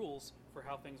set up rules for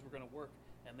how things were going to work,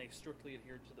 and they strictly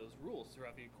adhered to those rules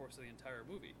throughout the course of the entire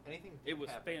movie. Anything. It was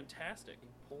happen. fantastic. He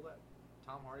pulled that.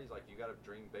 Tom Hardy's like, you got to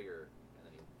dream bigger, and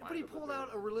then he. But he pulled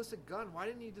out a realistic gun. Why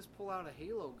didn't he just pull out a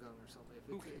Halo gun or something if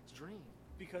Who- it's dream?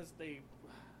 Because they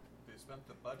They spent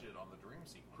the budget on the dream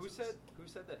sequences. Who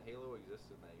said that Halo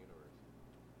existed in that universe?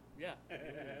 yeah.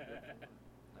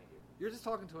 Thank you. You're just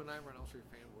talking to a Nightmare on Elm Street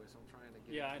fanboy, so I'm trying to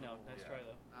get. Yeah, I into know. the Nice whole- try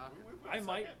though. Okay. I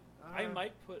might I Uh,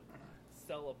 might put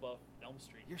Cell above Elm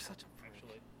Street. You're such a prick.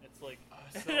 Actually, it's like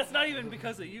Cell- it's not even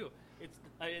because of you.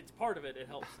 It's part of it. It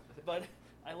helps, but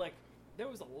I like. There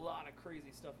was a lot of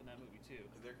crazy stuff in that movie too.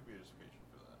 There could be a justification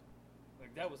for that.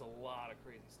 Like that was a lot of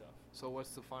crazy stuff. So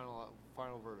what's the final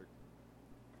verdict?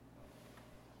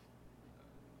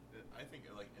 I think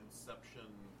like Inception.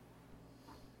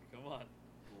 Come on,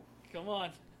 come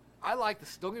on. I like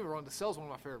this. Don't get me wrong. The Cell's one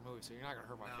of my favorite movies, so you're not gonna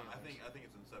hurt my No, feelings. I think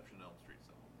it's Inception, Elm Street,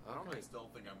 Cell. I don't I think. still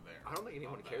think I'm there. I don't think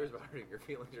anyone On cares that. about hurting your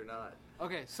feelings or not.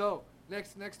 Okay, so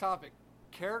next topic,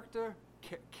 character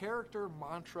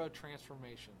mantra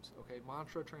transformations. Okay,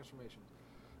 mantra transformations.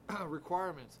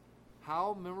 Requirements: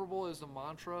 how memorable is the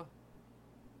mantra,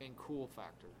 and cool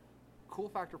factor. Cool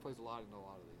factor plays a lot into a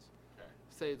lot of these. Okay.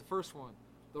 Say the first one,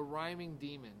 the rhyming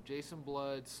demon, Jason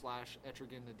Blood /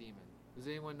 Etrigan the demon. Does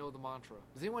anyone know the mantra?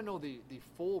 Does anyone know the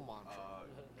full mantra?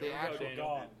 The Here we go, actual- Daniel.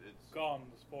 Gone, It's gone,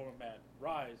 this form of man.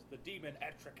 Rise, the demon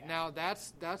Etrican. Now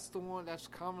that's the one that's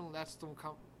common. That's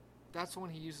the one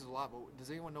he uses a lot. But does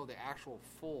anyone know the actual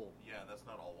full? yeah, that's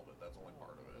not all of it. That's only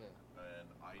part of it. Yeah.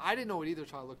 And I didn't know it either,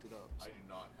 so I looked it up. I do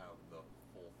not have the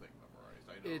full thing memorized.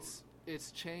 I know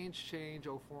It's change,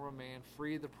 O form of man,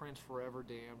 free the prince forever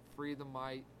damned, free the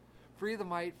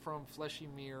might from fleshy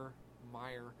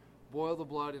mire, boil the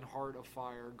blood in heart of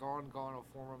fire, gone, O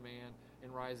form of man,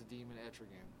 and rise the demon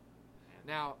Etrigan.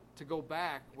 Now, to go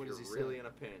back, what if does he you're really say? in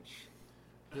a pinch.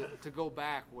 To go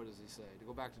back, what does he say? To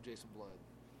go back to Jason Blood.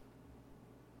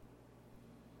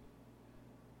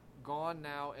 Gone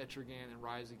now, Etrigan, and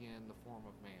rise again, the form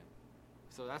of man.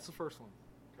 So that's the first one.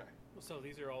 okay. So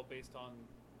these are all based on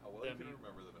How well you Them- can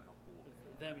remember them and how cool.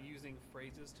 them using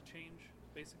phrases to change,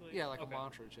 basically. Yeah, like Okay. a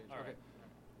mantra change. All Okay. right.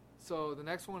 So the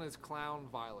next one is Clown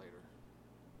Violator.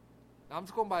 Now, I'm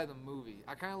just going by the movie.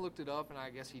 I kind of looked it up, and I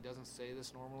guess he doesn't say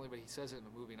this normally, but he says it in the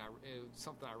movie, and it was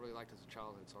something I really liked as a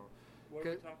childhood. So, What are we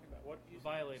Okay. talking about? What did you say?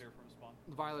 Violator from Spawn.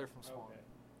 the Violator from Spawn. Okay.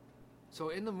 So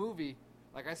in the movie,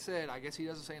 like I said, I guess he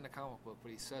doesn't say in the comic book,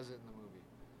 but he says it in the movie.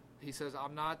 He says,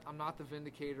 "I'm not the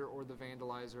Vindicator or the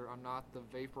Vandalizer. I'm not the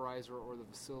Vaporizer or the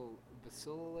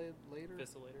Vacillator.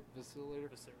 Vacillator. Vacillator. I don't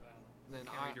know. Then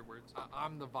Can't read your words.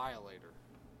 I'm the Violator."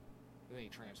 And then he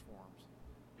transforms.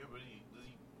 Yeah, but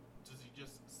does he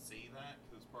just say that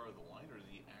because it's part of the line, or does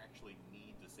he actually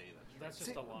need to say that? That's just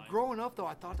See, a line. Growing up, though,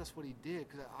 I thought that's what he did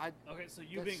because I Okay, so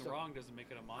you That's being so- wrong doesn't make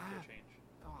it a mantra change.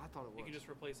 Oh, I thought it was. You can just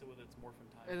replace it with its morphin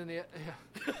time. And then the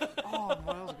oh, that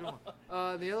was a good one.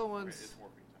 The other Okay, ones. it's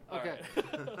morphing time. Okay.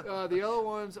 The other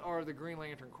ones are the Green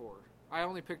Lantern Corps. I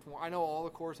only picked one. I know all the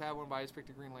corps have one, but I just picked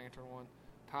the Green Lantern one.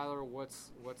 Tyler,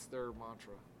 what's their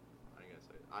mantra? I ain't gonna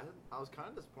say it. I was kind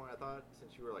of disappointed. I thought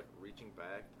since you were like reaching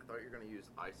back, I thought you were gonna use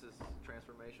ISIS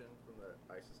transformation from the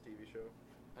ISIS TV show.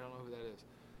 I don't know who that is.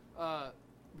 The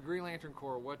Green Lantern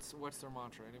Corps. What's their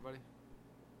mantra? Anybody?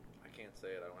 I can't say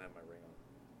it. I don't have my ring on.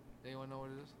 Anyone know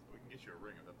what it is? We can get you a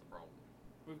ring if that's the problem.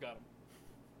 We've got them.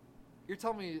 You're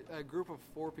telling me a group of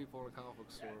 4 people in a comic book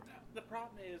store. The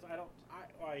problem is, I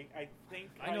think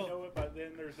I I know- know it, but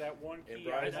then there's that one In key.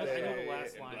 brightest I know day, the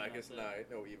last in line, blackest that's it.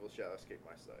 night, no evil shall escape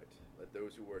my sight. Let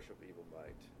those who worship evil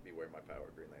might beware my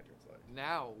power, Green Lantern's light.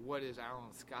 Now, what is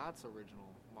Alan Scott's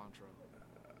original mantra?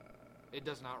 It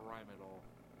does not rhyme at all.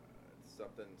 It's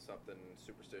something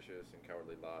superstitious and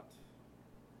cowardly lot.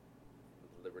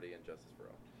 Liberty and justice for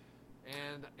all.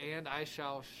 And I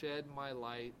shall shed my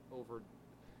light over.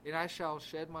 And I shall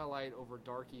shed my light over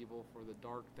dark evil, for the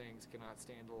dark things cannot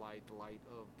stand the light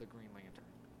of the Green Lantern.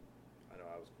 I know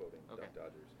I was quoting Okay. Duck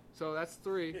Dodgers. So that's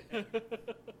 3.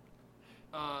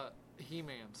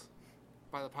 He-Man's.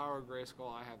 By the power of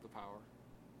Grayskull, I have the power.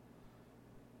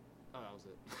 Oh, that was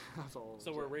it. That's all.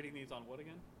 So we're rating these on what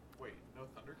again? Wait, no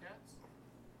Thundercats?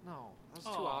 No, that's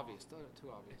Aw. too obvious. Too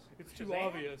obvious. It's too Shazam?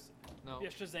 obvious. No, Yeah,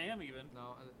 Shazam even.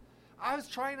 no. I was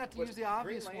trying not to use the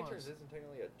obvious Green Lanterns ones. isn't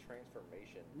technically a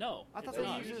transformation. No, I thought it's they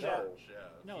not. used it-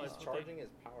 No, No, he's it's what they- charging his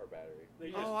power battery. They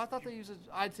Oh, just- I thought they used it.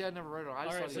 I'd say I never read it. I All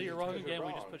just right, thought so they you're used wrong it. again. We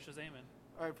wrong. just put Shazam in.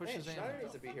 All right, put Man, Shazam. Schneider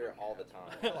needs to be here all the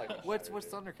time. I like what What's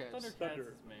Schneider do. Thundercats? Thundercats Thunder,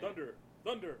 is me.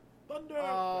 thunder.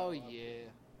 Oh yeah.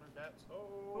 Thundercats? Oh.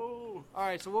 Oh, All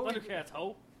right, so what we Thundercats,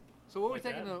 ho! so what we Like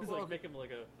taking that? the He's like make him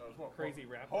like a That was what- crazy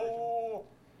rap version. Oh!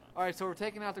 all right, so we're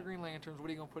taking out the Green Lanterns. What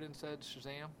are you gonna put instead?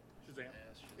 Shazam. Shazam.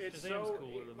 Yes, It's Shazam's so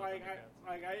cooler than the like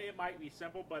Thundercats. it might be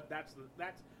simple, but that's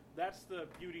the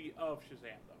beauty of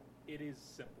Shazam, though. It is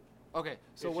simple. Okay,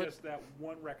 so it's what? just that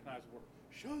one recognizable word.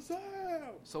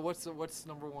 Shazam! So what's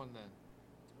number 1 then?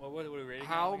 Well, what are we rating?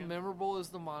 How on again? memorable is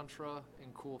the mantra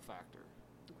and cool factor?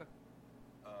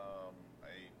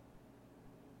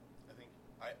 I think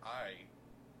I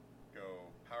go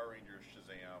Power Rangers,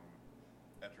 Shazam,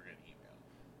 Etrigan, He-Man.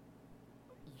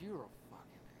 You're a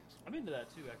fucking asshole. I'm into that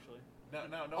too, actually.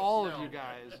 No. All no. of you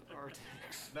guys are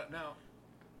dicks. Now,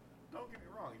 don't get me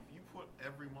wrong. If you put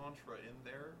every mantra in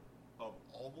there, of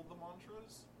all of the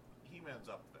mantras, He-Man's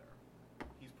up there.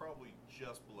 He's probably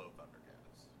just below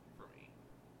Thundercats for me.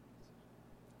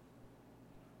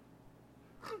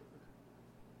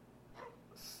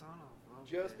 Son of a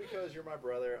Just bitch. because you're my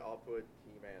brother, I'll put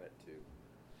He-Man at 2.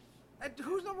 And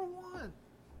who's number 1?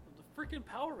 The freaking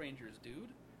Power Rangers, dude.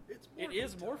 It's It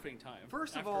is morphing time.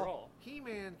 First of after all,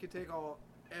 He-Man could take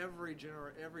every gen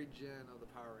of the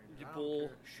Power Rangers. You I don't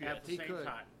bullshit. care. At the He same could.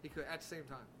 time. He could at the same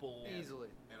time. Bull. Easily.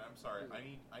 And I'm sorry, I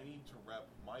need to rep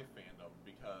my fandom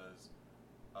because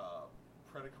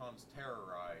Predacon's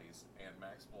Terrorize and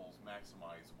Maxwell's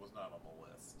Maximize was not on the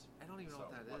list. I don't even know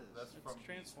what that is. That's It's from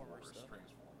Transformers Beast Wars, stuff.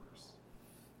 Transformers.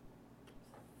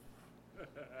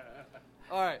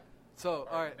 All right. So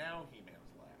all right. Now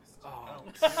He-Man's last. Oh. I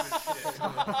don't give a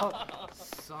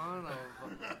shit. Son of.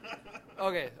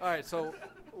 Okay. All right. So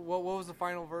what was the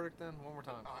final verdict then? One more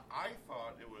time. I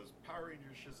thought it was Power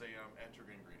Rangers, Shazam,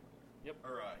 Etrigan, Green Lantern. Yep.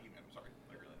 Or He-Man, sorry.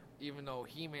 Not Green Lantern. Even though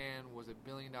He-Man was $1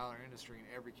 billion industry and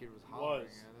every kid was hollering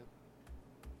Was. at it.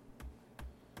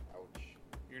 Ouch.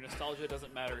 Your nostalgia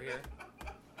doesn't matter here.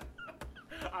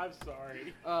 I'm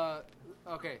sorry.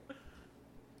 Okay.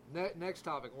 Next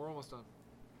topic. We're almost done.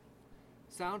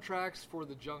 Soundtracks for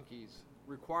the junkies.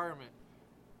 Requirement.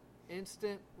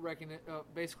 Instant recognition.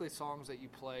 Basically, songs that you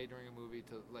play during a movie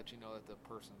to let you know that the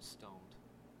person's stoned.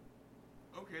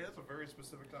 Okay, that's a very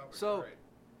specific topic. So- All right.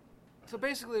 So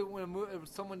basically, when if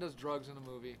someone does drugs in a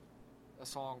movie, a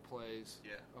song plays.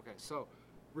 Yeah. Okay. So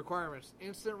requirements: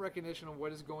 instant recognition of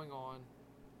what is going on.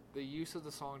 The use of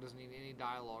the song doesn't need any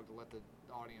dialogue to let the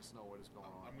audience know what is going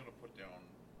on. I'm going to put down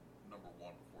number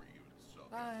 1 before you even so.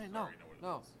 No,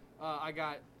 no. I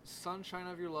got "Sunshine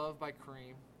of Your Love" by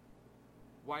Cream,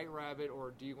 "White Rabbit" or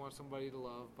 "Do You Want Somebody to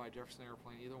Love" by Jefferson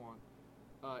Airplane. Either one.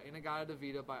 "Inagata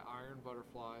Vita" by Iron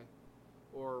Butterfly,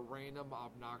 or random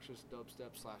obnoxious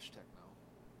dubstep / techno,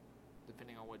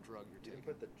 depending on what drug you're You taking.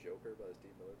 didn't put the Joker by the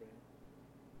Steve Miller Band?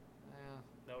 Yeah.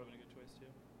 That would have been a good choice too.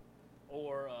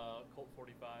 Or Colt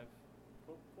 45.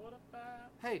 What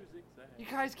about Hey, music that you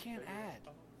guys can't add.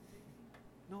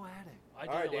 No adding. I did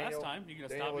All right, it last Daniel. time. You gonna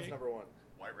Daniel, stop what's me? number 1?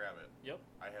 White Rabbit. Yep.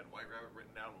 I had White Rabbit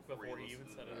written down before Before you you even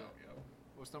listed said it. out. Yep.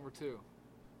 What's number 2?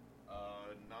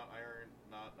 Not Iron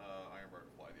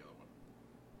Butterfly.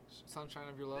 Sunshine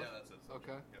of Your Love? Yeah, that's it.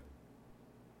 Okay. Yep.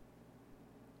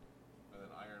 And then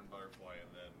Iron Butterfly,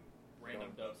 and then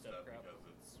Random dubstep crap. because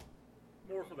it's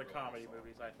More for the really comedy song.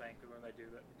 movies, I think, when they do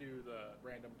the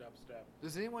random dubstep.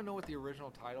 Does anyone know what the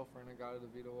original title for Inagata de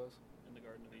Vita was? In the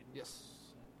Garden of Eden. Yes.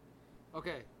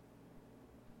 Okay.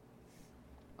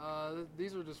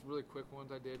 These are just really quick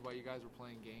ones I did while you guys were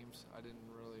playing games. I didn't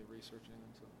really research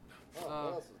anything. So.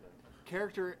 What else is there?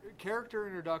 Character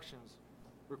introductions.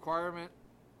 Requirement,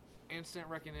 instant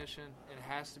recognition, and it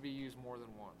has to be used more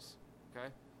than once. Okay?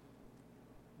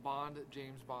 Bond,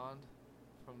 James Bond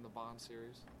from the Bond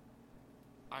series.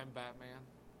 I'm Batman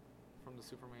from the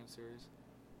Superman series.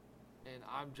 And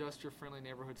I'm just your friendly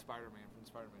neighborhood Spider-Man from the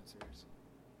Spider-Man series.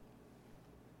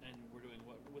 And we're doing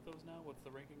what with those now? What's the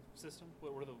ranking system?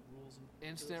 What are the rules?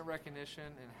 Instant recognition,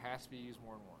 and it has to be used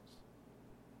more than once.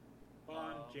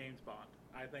 Bond, James Bond.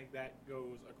 I think that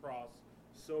goes across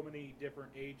so many different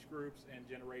age groups and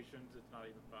generations. It's not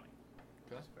even funny.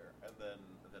 Okay. That's fair. And then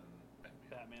Batman.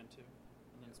 Batman 2,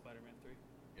 and then Spider-Man 3.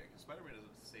 Yeah, because Spider-Man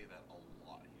doesn't say that a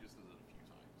lot. He just says it a few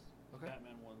times. Okay.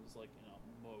 Batman 1's like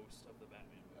most of the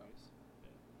Batman movies.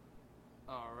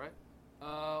 Yeah. All right.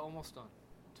 Almost done.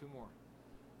 Two more.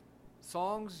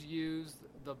 Songs used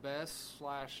the best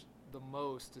 / the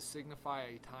most to signify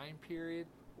a time period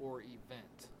or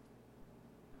event.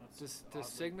 That's To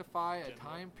oddly signify a general.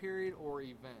 time period or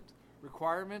event.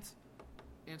 Requirements,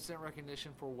 instant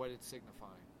recognition for what it's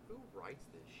signifying. Who writes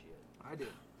this shit? I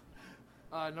did.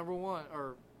 Number one,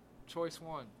 or choice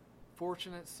one,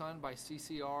 Fortunate Son by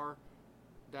CCR.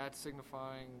 That's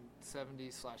signifying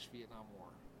 70s / Vietnam War.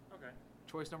 Okay.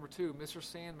 Choice number two, Mr.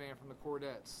 Sandman from the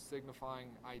Chordettes,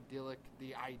 signifying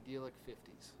the idyllic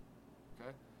 50s.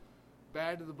 Okay.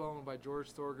 Bad to the Bone by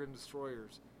George Thorogood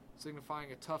Destroyers,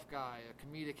 signifying a tough guy, a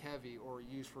comedic heavy, or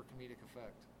used for comedic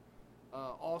effect.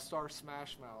 All-Star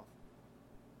Smash Mouth,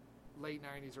 late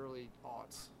 90s, early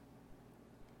aughts.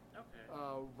 Okay.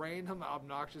 Random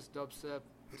obnoxious dubstep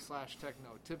 /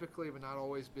 techno, typically but not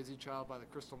always Busy Child by the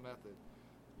Crystal Method,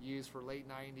 used for late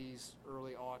 90s,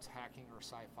 early aughts hacking or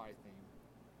sci-fi theme.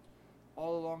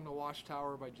 All Along the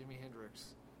Watchtower by Jimi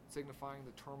Hendrix, signifying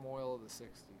the turmoil of the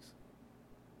 60s.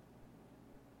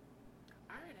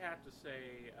 I'd have to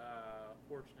say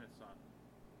Fortunate Son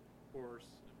for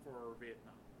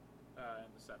Vietnam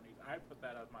in the 70s. I'd put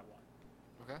that as my one.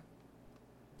 Okay?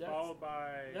 Followed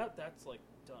by... That's like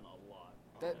done a lot.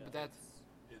 But that's...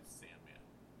 It's Sandman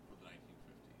for the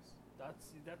 1950s.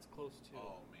 That's close to.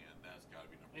 Oh man, that's got to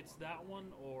be number It's one. that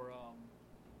one or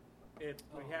If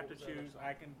we have to what was that choose, other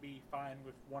I can be fine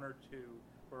with one or two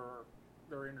for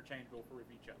they're interchangeable for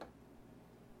each other.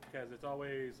 Because it's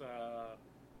always,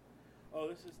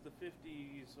 this is the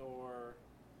 50s,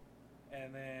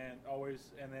 and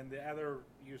then the other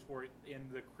use for it in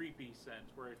the creepy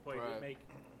sense, where it's played to Right.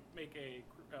 make a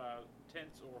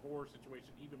tense or horror situation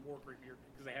even more creepier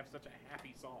because they have such a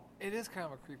happy song. It is kind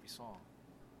of a creepy song.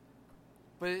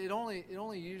 But it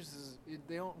only uses...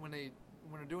 they don't... When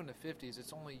they're doing the 50s,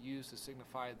 it's only used to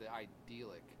signify the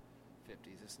idyllic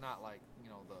 50s. It's not like,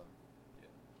 the... Yeah.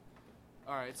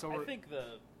 All right, so I we're... think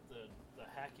the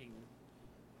hacking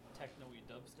techno-y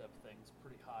dubstep thing's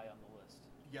pretty high on the list.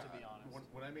 Yeah, to be honest.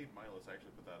 when I made my list, I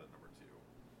actually put that at number 2.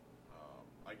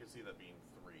 I could see that being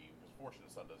 3 because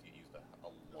Fortunate Son does get used a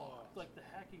lot. Like the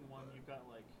hacking one, you've got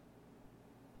like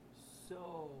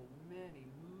so many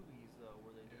movies though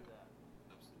where they do Yeah. that,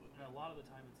 Absolutely. and a lot of the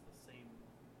time it's the same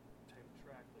type of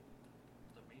track, like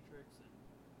The Matrix and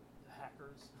The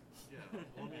Hackers. Yeah,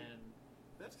 well, I mean, and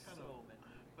that's kind so of, many.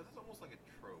 but that's almost like a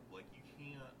trope. Like you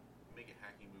can't make a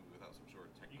hacking movie without some sort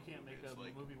of techno. You can't make movie. a It's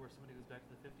like, movie where somebody goes back to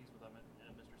the 50s without Mr.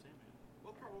 Sandman.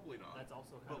 Well, probably not. That's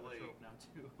also but kind of a like, trope now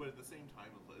too. But at the same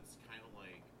time, it's kind of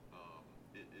like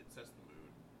it sets the mood.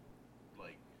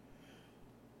 Like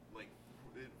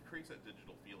it creates that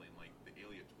digital feeling. Like the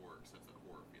Aleatoric sets that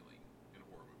horror feeling in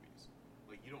horror movies.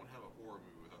 Like you don't have a horror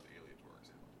movie without the Aleatoric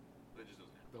sound. That just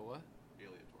doesn't happen. The what?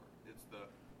 Aleator. It's the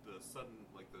sudden,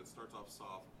 like the starts off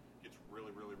soft, gets really,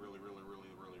 really, really, really,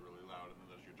 really, really, really loud, and then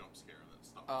there's your jump scare, and then it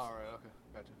stops. Oh, all right, okay.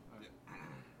 Gotcha. All right,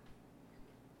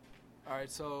 Yeah. all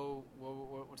right so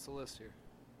what's the list here?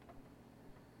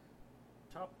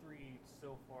 Top 3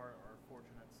 so far are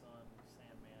Fortunate Son,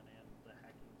 Sandman, and the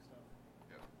hacking stuff.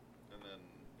 Yeah. And then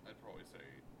I'd probably say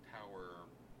Tower,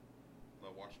 the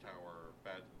Watchtower,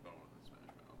 Bad to the Bone, and then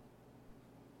Smash Mouth.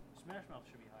 Smash Mouth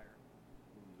should be higher,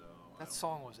 No. That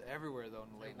song was everywhere, though,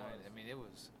 in the late It 90s. was. I mean, it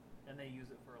was... and they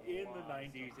use it for a In lot the of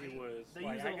 90s, stuff. it was They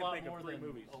like use I it a can lot think more of 3 than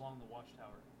movies. Along the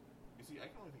Watchtower. You see, I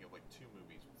can only think of like 2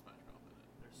 movies with Smash Mouth in it.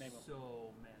 There's Name 'em.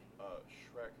 so many.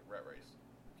 Shrek, Rat Race.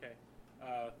 Okay.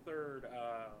 Third,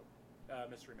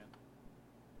 Mystery Men.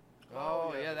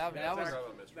 Oh, yeah, that That's was Trail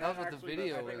of Mystery that was Man. what the actually-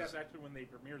 video I think was. that's actually when they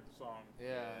premiered the song.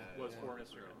 Yeah, was yeah. for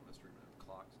Mystery Trail Man. of Mystery Man.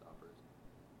 Clock stoppers.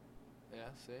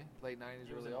 Yeah, see, late '90s,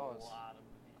 It was early in aughts. a lot of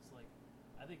movies. Like,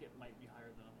 I think it might be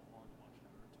higher than Along the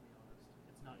Watchtower, to be honest.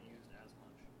 It's not used as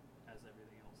much as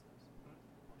everything else is.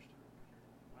 Watchtower,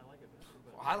 I like it better.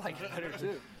 But I like it better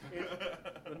too.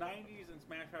 The 90s and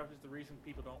Smash Mouth is the reason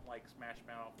people don't like Smash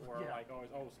Mouth or Yeah. like always,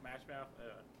 oh, Smash Mouth.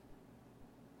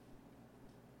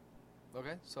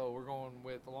 Okay, so we're going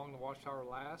with Along the Watchtower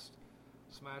last,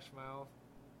 Smash Mouth,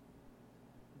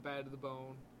 Bad to the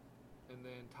Bone, and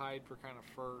then tied for kind of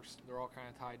first. They're all kind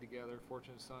of tied together.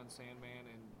 Fortunate Son, Sandman,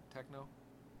 and Techno.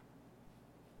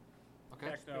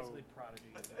 Okay. Techno. basically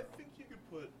Prodigy. I think you could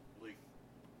put like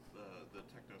the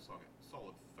techno song at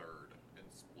solid third and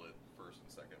split first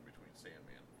and second between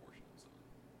Sandman and Fortunate Son.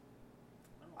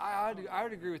 I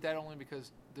would agree with that only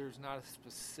because there's not a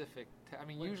specific. I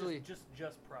mean, Like, usually. just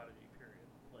Prodigy. Period.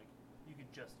 Like, you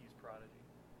could just use Prodigy,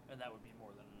 and that would be more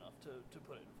than enough to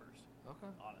put it in first.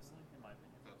 Okay. Honestly, in my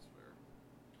opinion. That's fair.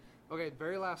 Okay,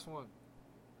 very last one.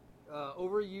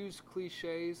 Overused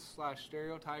cliches /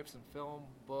 stereotypes in film,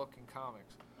 book, and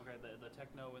comics. Okay, the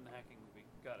techno in the hacking movie.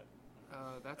 Got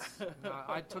it. That's not,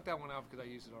 I took that one out because I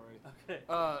used it already.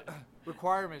 Okay.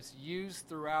 Requirements used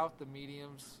throughout the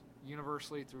mediums,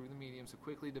 universally through the mediums, to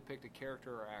quickly depict a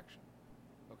character or action.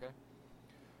 Okay.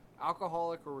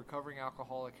 Alcoholic or recovering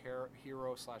alcoholic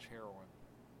hero / heroine.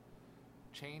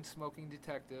 Chain smoking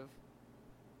detective.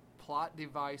 Plot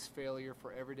device failure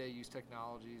for everyday use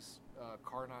technologies.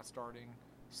 Car not starting,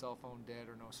 cell phone dead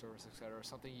or no service, etc.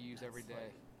 Something you use every That's day.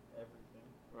 like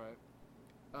everything.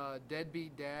 Right.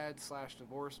 Deadbeat dad /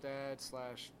 divorced dad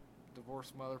 /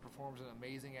 divorced mother performs an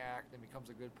amazing act and becomes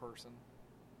a good person.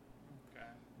 Okay.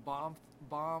 Bomb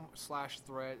 /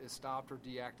 threat is stopped or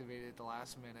deactivated at the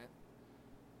last minute.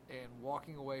 And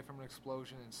walking away from an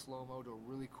explosion in slow mo to a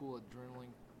really cool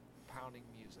adrenaline pounding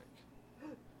music.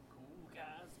 Cool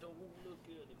guys don't look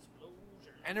at explosions.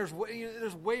 And there's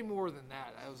way more than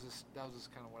that. That was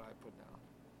just kind of what I put down.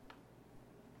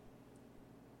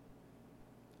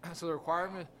 So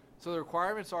the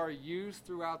requirements are used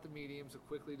throughout the mediums to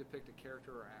quickly depict a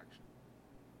character or action.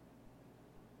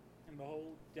 And the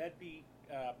whole deadbeat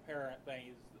parent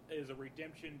thing is a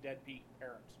redemption deadbeat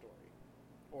parent story.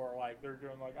 Or like they're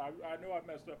doing like, I know I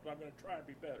messed up, but I'm going to try and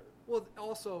be better. Well,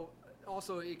 also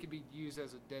it could be used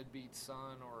as a deadbeat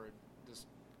son or just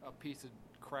a piece of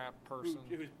crap person.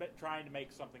 Who's trying to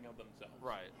make something of themselves.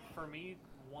 Right. For me,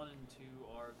 1 and 2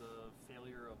 are the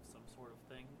failure of some sort of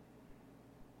thing.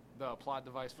 The plot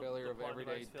device failure The of plot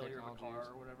everyday device failure of a technologies.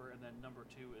 car or whatever, and then number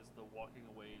 2 is the walking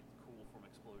away cool from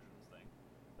explosions thing.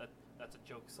 That's a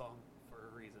joke song for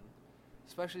a reason.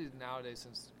 Especially nowadays,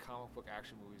 since comic book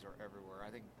action movies are everywhere. I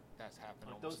think that's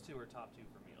happened. Like almost. those 2 are top 2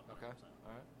 for me. 100%. Okay.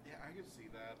 All right. Yeah, I could see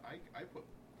that. I put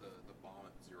the bomb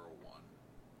at 0-1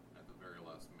 at the very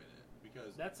last minute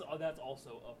because That's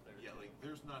also up there. yeah, too. like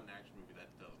there's not an action movie that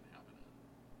doesn't happen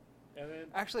in. And then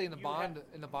Actually, in the you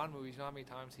Bond movies, you know how many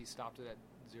times he stopped it at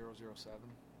 007?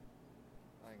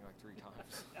 I think like 3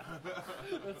 times.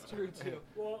 That's true too.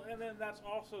 Well, and then that's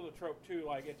also the trope too.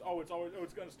 Like it's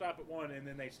going to stop at 1, and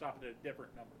then they stop at a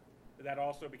different number. That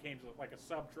also became like a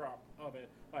sub-trop of it.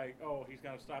 Like, oh, he's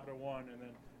going to stop at 1, and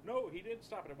then no, he didn't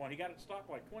stop at 1. He got it stopped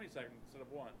like 20 seconds instead of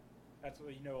 1. That's what,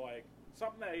 like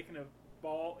something that he can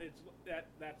evolve. It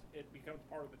becomes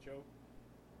part of the joke.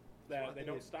 That Well, I they think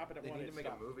don't stop it at They 1. need to make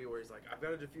a movie where he's like, I've got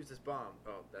to defuse this bomb.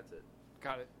 Oh, that's it.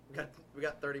 Got it. We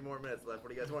got 30 more minutes left. What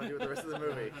do you guys want to do with the rest of the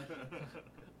movie?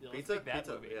 Yeah, let's Pizza? make that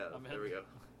Pizza. movie. Yeah, I'm there we in.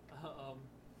 go.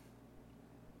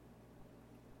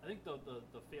 I think the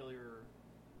failure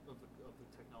of the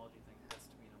technology thing has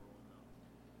to be number 1 though.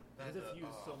 Because it's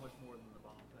used so much more than the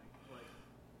bomb thing. Like,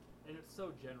 and it's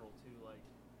so general too. Like,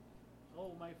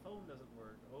 oh, my phone doesn't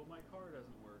work. Oh, my car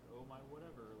doesn't work. Oh, my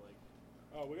whatever. Like,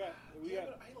 Oh, we got.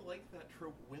 But I like that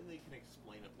trope when they can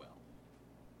explain it well.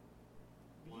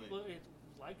 it's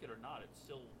like it or not, it's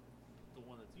still the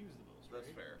one that's used the most. That's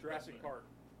right? fair. Jurassic That's fair. Park.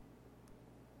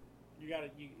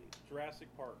 Jurassic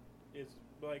Park is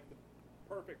like the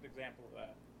perfect example of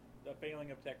that. The failing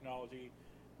of technology.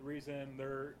 The reason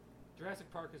they're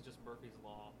Jurassic Park is just Murphy's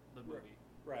Law, the Right. movie.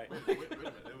 right. Wait a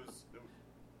minute.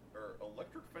 Are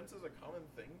electric fences a common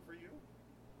thing for you?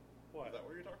 What? Is that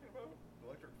what you're talking about?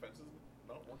 Electric fences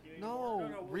not working anymore?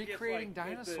 No, it's recreating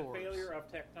It's the dinosaurs. failure of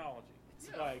technology.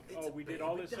 Yeah, Like, it's oh, a we did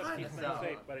all baby this stuff to keep things dinosaur.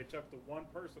 safe, but it took the one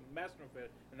person messing with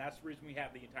it, and that's the reason we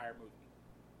have the entire movie.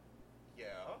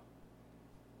 Yeah.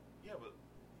 Yeah, but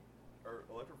are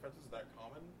electric fences that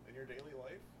common in your daily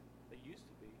life? They used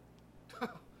to be.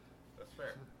 That's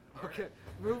fair. Okay,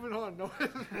 moving on. No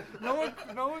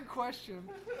one questioned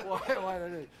why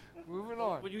that is. Moving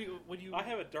on. Would you? I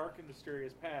have a dark and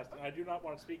mysterious past, and I do not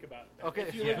want to speak about it. Okay.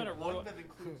 If you live in a One rural, that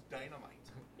includes dynamite.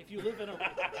 if you live in a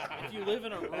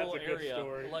That's rural a good area,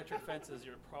 story. electric fences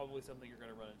are probably something you're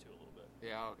going to run into a little bit.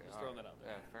 Yeah. Okay. Just all throwing right. that out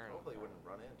there. Yeah. Fair enough. Hopefully, you wouldn't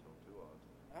run into them too often.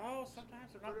 Oh, sometimes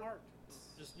they're not marked.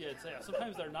 Just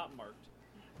sometimes they're not marked.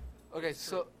 Okay.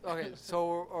 So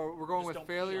we're going Just with don't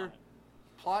pee failure. on it.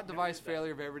 Plot Never device did that.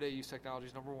 failure of everyday use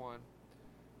technologies, number one.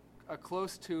 A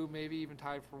close to, maybe even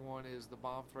tied for one, is the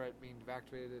bomb threat being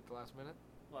evacuated at the last minute.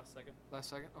 Last second. Last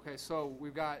second. Okay, so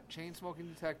we've got chain smoking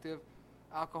detective,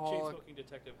 Chain alcoholic, smoking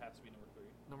detective has to be number 3.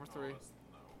 number 3.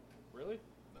 No. Really?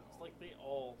 No. It's like they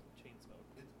all chain smoke.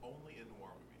 It's only in noir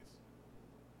movies.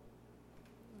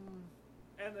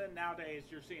 And then nowadays,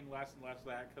 you're seeing less and less of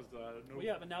that because the. Well,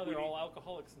 yeah, but now they're all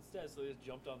alcoholics instead, so they just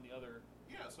jumped on the other.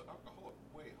 Yeah, so alcoholic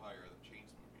way higher than chain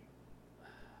smoking.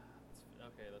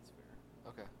 Okay, that's fair.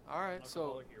 Okay, all right. So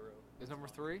Alcoholic hero. is number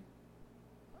 3? Okay.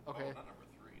 Oh, not number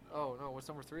 3. No. Oh no, what's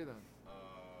number 3 then?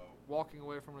 Walking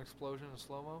away from an explosion in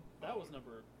slow mo. That's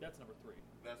number 3.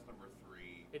 That's number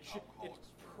 3. It should. It's Alcoholics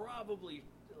were- probably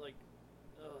like.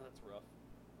 Oh, that's rough.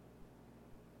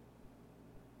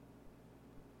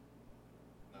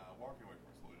 Nah, walking away from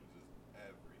explosions is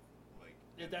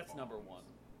Yeah, that's number 1.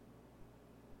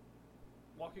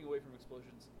 Walking away from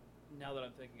explosions. Now that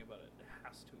I'm thinking about it, it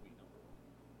has to be number 1.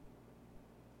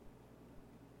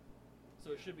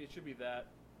 So it should be that,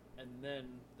 and then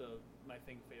my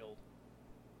thing failed,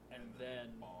 and then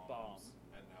bombs.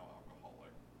 And now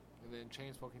alcoholic. And then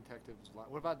chain smoking detective is what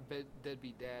about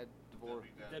deadbeat dad divorce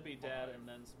Deadbeat dad, 5, and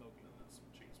then smoking. And then some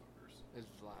chain smokers. is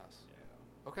last.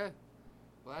 Yeah. Okay,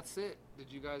 well that's it.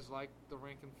 Did you guys like the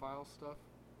rank and file stuff?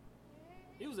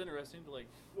 It was interesting to like.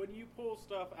 When you pull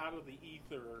stuff out of the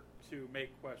ether to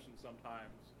make questions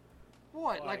sometimes.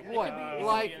 What? Like It what? could be- it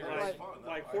Like could be like fun, though.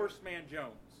 Like Horseman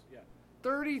Jones. Yeah.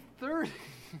 30-30.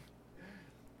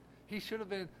 He should have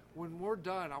been. When we're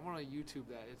done, I want to YouTube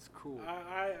that. It's cool.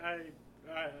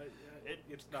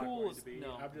 It's not cool going as- to be.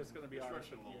 no. I'm just going to be honest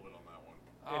Stretching a with little you. bit on that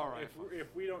one. All right.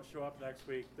 If we don't show up next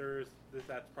week,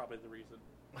 that's probably the reason.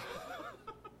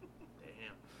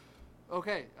 Damn.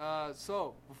 Okay,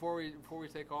 so before we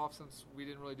take off, since we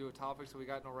didn't really do a topic, so we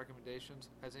got no recommendations.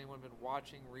 Has anyone been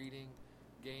watching, reading,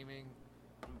 gaming?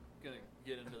 I'm gonna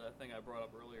get into that thing I brought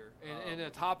up earlier. And a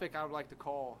topic I would like to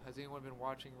call: has anyone been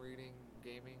watching, reading,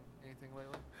 gaming, anything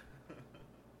lately?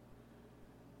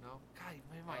 No. God, you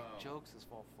made my jokes just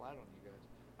fall flat on you guys.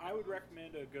 I would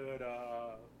recommend a good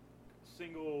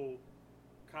single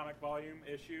comic volume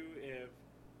issue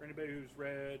for anybody who's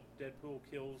read Deadpool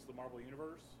Kills the Marvel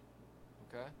Universe.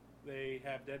 Okay. They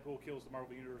have Deadpool Kills the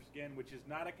Marvel Universe again, which is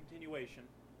not a continuation,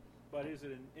 but is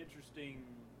an interesting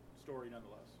story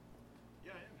nonetheless.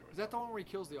 Yeah, I enjoyed Is that the one where he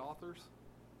kills the authors?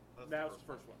 That's the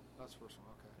first one. That's the first one.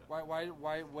 Okay. Yeah.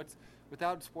 Why? What's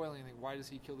without spoiling anything? Why does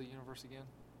he kill the universe again?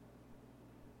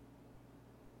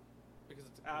 Because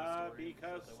it's a cool story.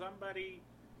 Because That one. somebody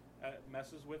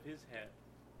messes with his head.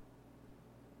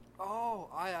 Oh,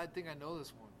 I think I know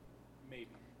this one. Maybe.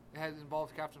 It has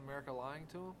involved Captain America lying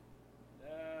to him.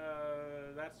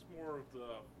 That's more of the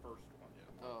first one.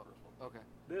 Yeah, Oh, the first one. okay.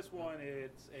 This one,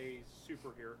 it's a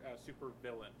superhero, super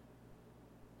villain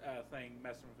thing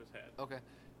messing with his head. Okay.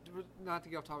 Not to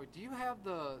get off topic. Do you have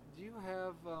the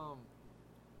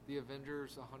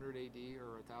Avengers 100 AD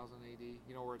or 1000 AD?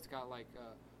 You know where it's got like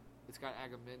it's got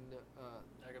Agamemnon.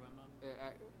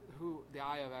 Agamemnon. Who the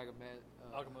Eye of Agamemnon?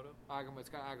 Agamotto. It's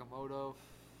got Agamotto.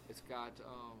 It's got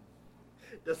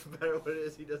Doesn't matter what it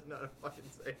is, he doesn't know how to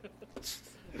fucking say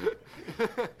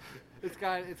it.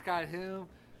 it's got him,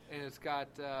 and it's got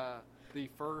the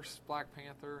first Black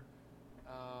Panther,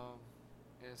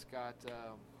 and it's got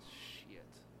shit.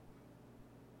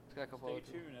 It's got a couple. Stay other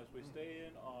tuned as we stay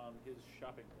in on his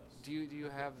shopping list. Do you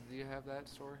have that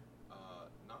story?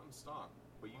 Not in stock,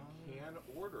 but you can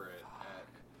order it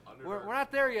at Underdark. We're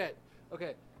not there yet.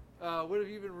 Okay. What have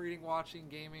you been reading, watching,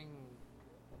 gaming?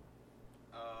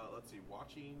 Let's see.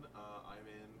 Watching, I'm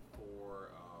in for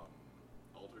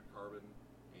Altered Carbon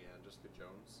and Jessica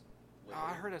Jones. Oh,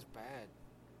 I heard that's bad.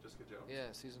 Jessica Jones. Yeah,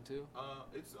 season 2.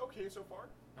 It's okay so far.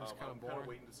 That's kinda I'm kind boring. of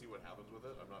waiting to see what happens with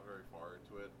it. I'm not very far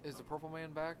into it. Is the Purple Man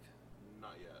back?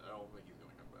 Not yet. I don't think he's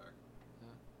gonna come back.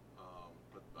 Yeah.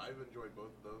 But I've enjoyed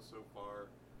both of those so far.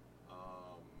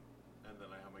 And then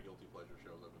I have my guilty pleasure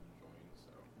shows I've been enjoying.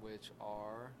 So Which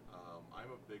are? I'm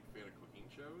a big fan of cooking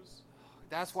shows.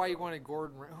 That's why you wanted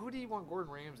Gordon. Who do you want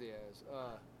Gordon Ramsay as?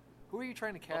 Who are you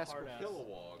trying to cast? hard ass.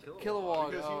 Kilowog.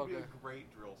 Kilowog. Because Oh, he'd be okay. a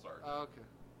great drill sergeant. Okay.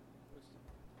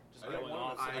 Just I didn't going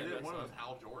want off. him as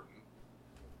Hal Jordan.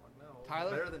 Fuck no.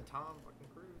 Tyler? Better than Tom fucking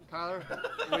Cruise. Tyler,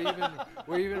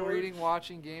 were you even reading,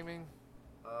 watching, gaming?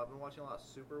 I've been watching a lot of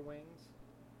Super Wings.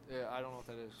 Yeah, I don't know what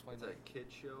that is. Explain It's that. a kid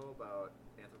show about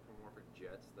anthropomorphic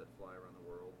jets that fly around the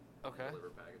world. and Okay. Deliver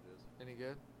packages. Any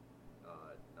good?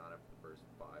 Not after the first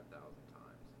 5,000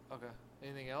 times. Okay.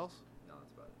 Anything else? No,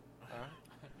 that's about it. All right.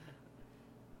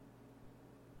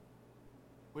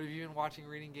 What have you been watching,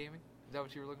 reading, gaming? Is that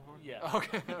what you were looking for? Yeah.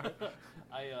 Okay.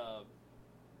 I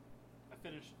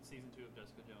finished season 2 of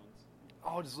Jessica Jones.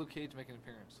 Oh, does Luke Cage make an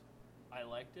appearance? I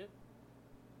liked it.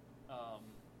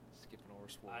 Skipping over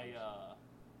spoilers.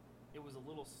 It was a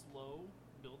little slow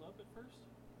build up at first,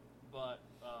 but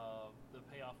the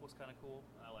payoff was kind of cool.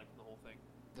 I liked the whole thing.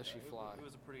 Does she It- fly? It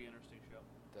was a pretty interesting show.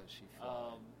 Does she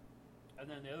fly? And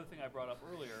then the other thing I brought up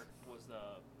earlier was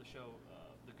the show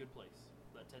The Good Place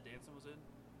that Ted Danson was in.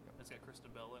 It's got Kristen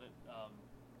Bell in it.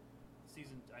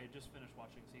 I just finished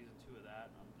watching season 2 of that,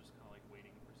 and I'm just kind of like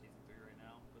waiting for season 3 right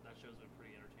now. But that show's been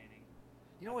pretty entertaining.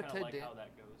 You know I what kinda Ted like Dan- how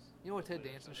that goes. You know what Ted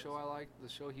Later Danson episodes. show I liked? The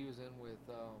show he was in with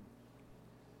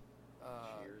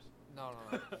Cheers.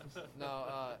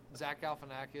 No. Zach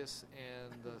Galifianakis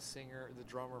and the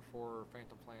drummer for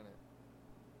Phantom Planet.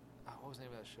 Oh, what was the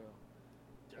name of that show?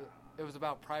 It was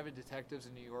about private detectives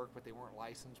in New York, but they weren't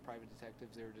licensed private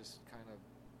detectives. They were just kind of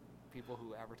people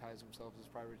who advertised themselves as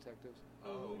private detectives.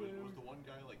 Oh, was the one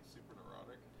guy like super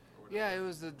neurotic? Or whatever? Yeah, it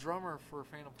was the drummer for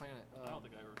Phantom Planet. I don't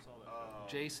think I ever saw that show.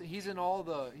 Jason. He's in all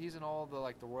the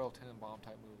like the Royal Tenenbaum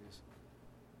type movies.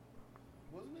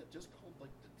 Wasn't it just called like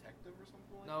Detective or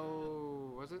something like that?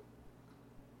 No, was it?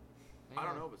 I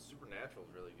don't know, but Supernatural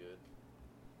is really good.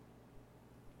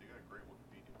 You got a great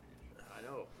Wikipedia page. I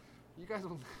know. You guys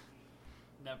will.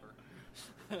 Never.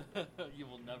 You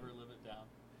will never live it down.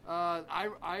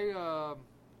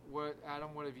 What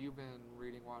Adam? What have you been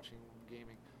reading, watching,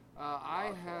 gaming? I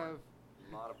Lot of porn. have.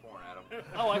 A lot of porn, Adam.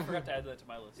 Oh, I forgot to add that to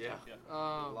my list. Yeah. Too. A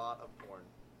lot of porn.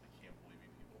 I can't believe you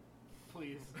people.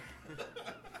 Please.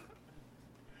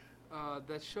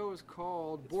 That show is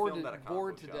called It's Bored filmed to, at a comic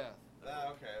Bored book to shop. Death.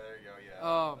 Okay, there you go.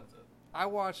 Yeah, that's it. I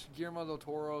watched Guillermo del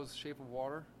Toro's Shape of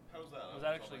Water. How's that? Was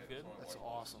that actually good? That's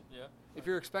awesome. Yeah. If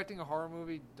you're expecting a horror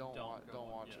movie, don't Don't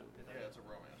watch yeah. it. Yeah, it's a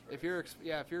romance. Right?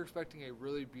 If you're expecting a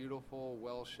really beautiful,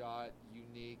 well shot,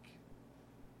 unique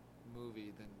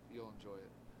movie, then you'll enjoy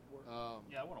it.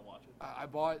 Yeah, I want to watch it.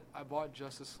 I bought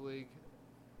Justice League.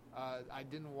 I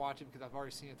didn't watch it because I've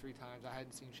already seen it 3 times. I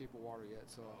hadn't seen Shape of Water yet,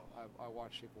 so I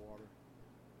watched Shape of Water.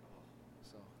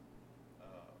 So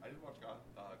I did watch Gotham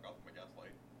by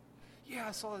Gaslight. yeah,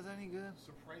 I saw. Is that any good?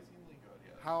 Surprisingly good,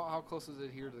 yeah. How close is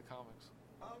it here to the comics?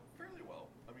 Fairly well.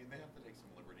 I mean, they have to take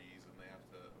some liberties, and they have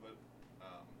to, but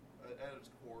at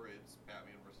its core, it's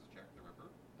Batman versus Jack the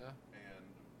Ripper. Yeah. And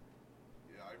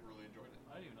yeah, I really enjoyed it.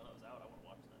 I didn't even know that was out. I want to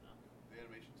watch that now. The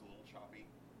animation's a little choppy,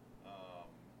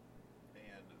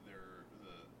 and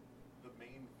the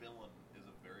main villain is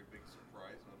a very big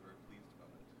surprise, and I was very pleased about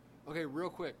it. Okay,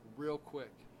 real quick.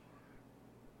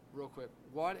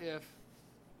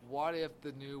 What if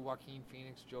the new Joaquin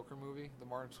Phoenix Joker movie, the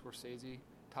Martin Scorsese,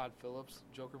 Todd Phillips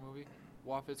Joker movie,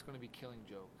 what if it's going to be Killing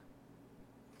Joke?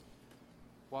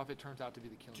 What if it turns out to be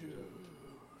the Killing Joke?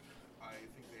 I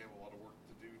think they have a lot of work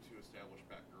to do to establish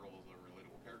Batgirl as a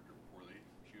relatable character before they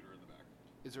shoot her in the back.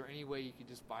 Is there any way you could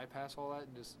just bypass all that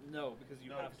and just? No, because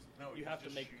you have he's to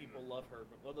just make shooting people her. love her,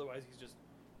 but otherwise he's just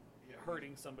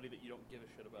hurting somebody that you don't give a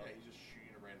shit about. Yeah, he's just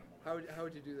shooting a random woman. How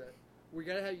would you do that? You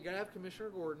gotta have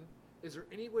Commissioner Gordon. Is there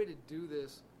any way to do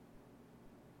this?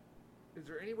 Is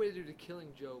there any way to do the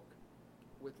Killing Joke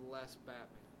with less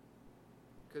Batman?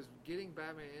 Because getting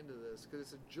Batman into this, because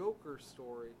it's a Joker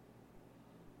story.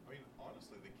 I mean,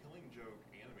 honestly, the Killing Joke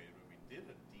animated movie did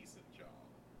a decent job.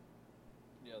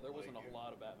 Yeah, there wasn't Like, a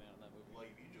lot of Batman in that movie.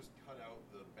 Like, you just cut out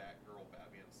the Batgirl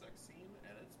Batman sex scene,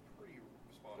 and it's pretty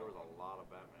spot There was on. a lot of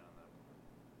Batman in that movie.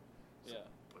 Yeah.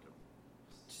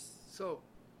 So,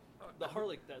 The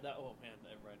Harley oh man,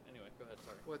 never mind. Anyway, go ahead.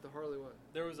 Sorry. what the Harley? What?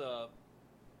 There was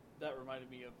that reminded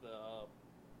me of the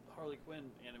Harley Quinn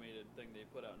animated thing they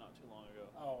put out not too long ago.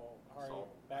 Oh,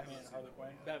 Batman and Harley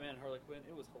Quinn. Batman and Harley Quinn.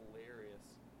 It was hilarious.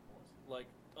 Like,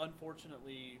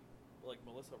 unfortunately, like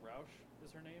Melissa Rauch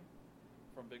is her name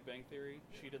from Big Bang Theory.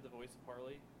 She did the voice of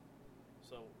Harley,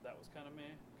 so that was kind of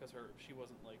meh because she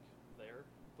wasn't like there.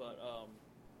 But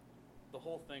the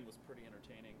whole thing was pretty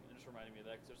entertaining. It just reminded me of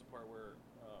that because there's a part where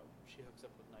she hooks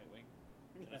up with Nightwing,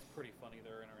 and it's pretty funny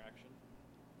their interaction.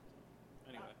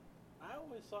 Anyway. I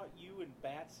always thought you and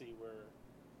Batsy were.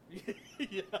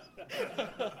 Yeah.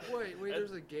 Wait,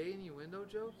 there's a gay innuendo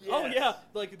joke? Oh yeah,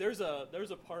 like there's a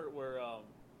part where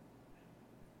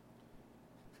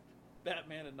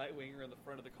Batman and Nightwing are in the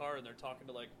front of the car and they're talking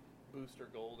to like Booster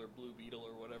Gold or Blue Beetle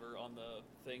or whatever on the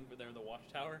thing, but they're in the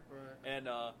watchtower, Right. and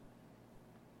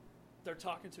they're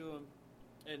talking to him,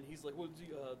 and he's like, "What's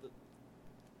the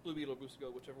Blue Beetle or Booster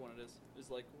Gold, whichever one it is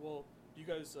like, well, you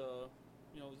guys,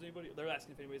 is anybody?" They're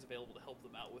asking if anybody's available to help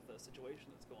them out with a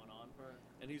situation that's going on, Right.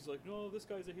 and he's like, "No, this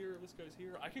guy's here, this guy's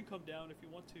here. I can come down if you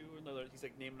want to." And he's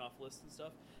like naming off lists and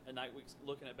stuff, and Nightwing's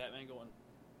looking at Batman, going,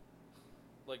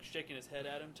 like shaking his head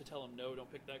at him to tell him, "No,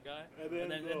 don't pick that guy."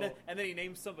 And then he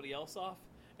names somebody else off,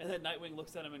 and then Nightwing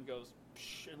looks at him and goes,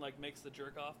 Psh, and like makes the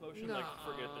jerk off motion, like,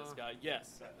 "Forget this guy."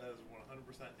 Yes. That is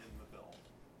 100% in the film.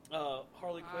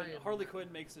 Harley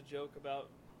Quinn makes a joke about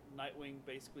Nightwing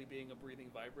basically being a breathing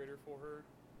vibrator for her.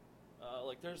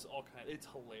 Like, there's all kind. It's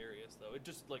hilarious though. It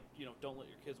just like don't let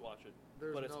your kids watch it.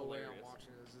 There's but it's no way hilarious. I'm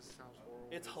watching this. This sounds horrible.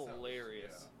 It's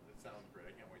hilarious. Yeah, it sounds great.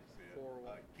 I can't wait to see it.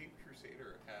 Horrible. Cape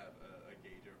Crusader had a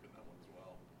gay joke in that one as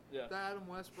well. Yeah. The Adam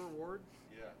West reward.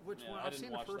 Yeah. Which Yeah, one? I I've didn't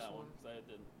seen the watch first that one. because I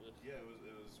didn't. Yeah, it was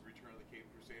Return of the Cape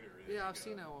Crusader. Yeah, I've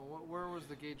seen that one. Where was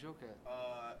the gay joke at?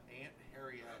 Aunt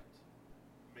Harriet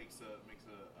makes a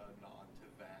nod to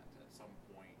that at some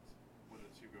point when the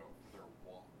two go for their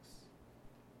walks.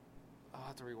 I'll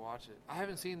have to rewatch it. I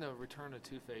haven't seen the Return of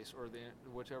Two-Face or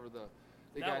whichever the.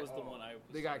 They That got, was the one I. Was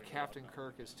They got starting to Captain watch.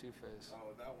 Kirk as Two-Face.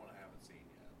 Oh, that one I haven't seen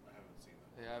yet. I haven't seen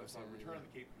that. Yeah, I haven't seen it Return either.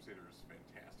 of the Cape Crusader is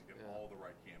fantastic in Yeah. all the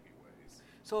right campy ways.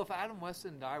 So if Adam West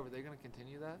didn't die, were they going to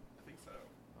continue that? I think so.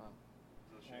 Wow.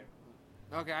 It's a shame.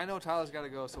 Okay, I know Tyler's got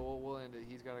to go, so we'll end it.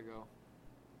 He's got to go.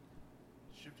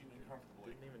 Shifting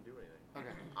uncomfortably. Didn't even do anything.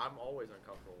 Okay. I'm always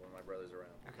uncomfortable when my brother's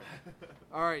around. Okay.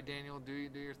 All right, Daniel, do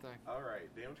your thing. All right,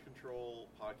 Damage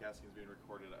Control podcasting is being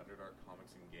recorded at Underdark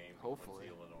Comics and Games Hopefully.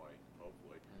 in Quincy, Illinois.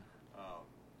 Hopefully.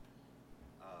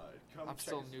 Come I'm check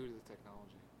still us- new to the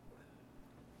technology.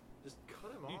 Just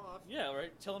cut him You- off. Yeah,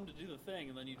 right. Tell him to do the thing,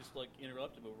 and then you just like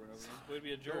interrupt him over and over again. Way to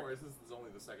be a No jerk. worries, this is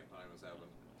only the second time it's happened.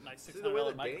 Nice See the way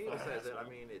 $600 that Daniel microphone. says it. I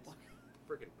mean, it's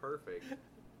freaking perfect.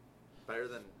 Better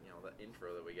than the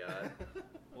intro that we got.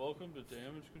 Welcome to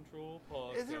Damage Control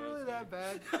Podcast. Is it really that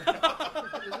bad? Is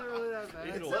it really that bad?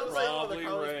 It'll sounds like one of the probably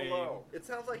comments rain. below. It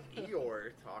sounds like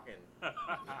Eeyore talking.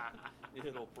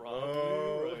 It'll probably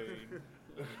Oh. rain.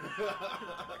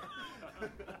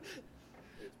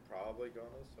 It's probably gonna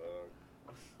suck.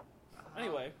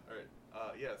 Anyway. All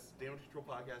right, yes, Damage Control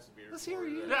podcast is being Let's hear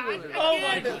recorded. you at- do it. Oh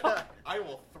my god. I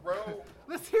will throw.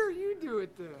 Let's hear you do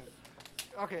it then.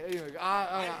 Okay, anyway,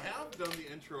 I have done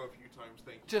the intro a few times.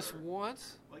 Thank you. just sir.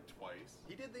 once. Like twice.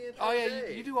 He did the intro Oh yeah,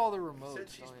 today. you do all the He remotes. said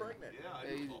she's don't you? pregnant. Yeah, I Yeah,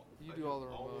 do you I do all the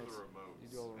all of remotes. the remotes. You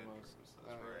do all the intros, remotes.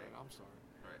 That's right. I'm sorry.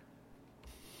 All right.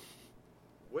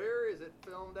 Where is it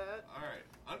filmed at? All right.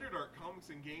 Underdark Comics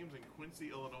and Games in Quincy,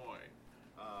 Illinois.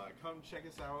 Come check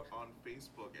us out on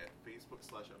Facebook at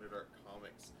Facebook/Underdark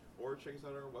Comics, or check us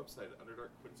out on our website at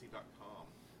underdarkquincy.com.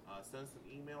 Send us an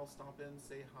email, stop in,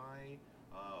 say hi,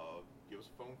 give us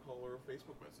a phone call or a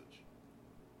Facebook message.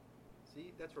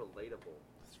 See, that's relatable.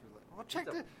 Well, check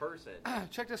He's a person.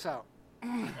 check this out.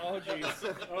 Oh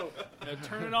jeez. Oh, now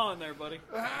turn it on there, buddy.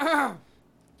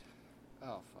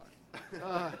 Oh fuck.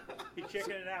 He's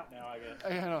checking it out now, I guess. I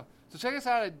know. So check us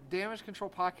out at Damage Control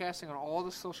Podcasting on all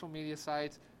the social media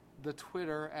sites, the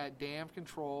Twitter at Dam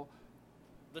Control,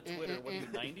 The Twitter, what is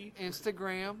it, 90?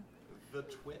 Instagram, The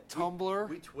Twit. Tumblr,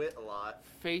 We twit a lot.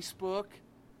 Facebook,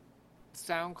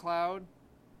 SoundCloud,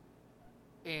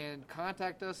 and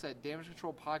contact us at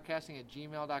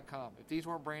damagecontrolpodcasting@gmail.com. If these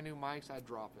weren't brand new mics, I'd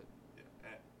drop it.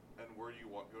 Yeah, and where do you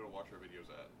go to watch our videos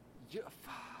at?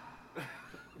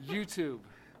 YouTube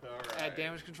All right. at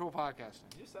Damage Control Podcasting.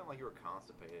 You just sound like you were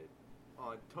constipated.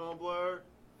 On Tumblr,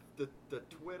 the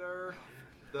Twitter,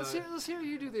 the... Let's hear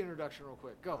you do the introduction real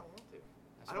quick. I Go. don't want to.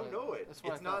 That's I don't what know it. that's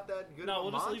what It's I not thought. that good No, of a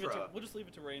we'll just leave it mantra. to we'll just leave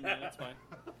it to Rain Man. It's fine.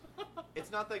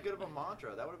 It's not that good of a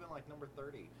mantra. That would have been like number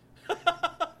 30.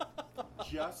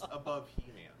 Just above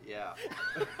He-Man. Yeah.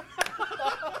 You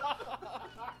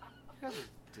guys are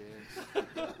dicks.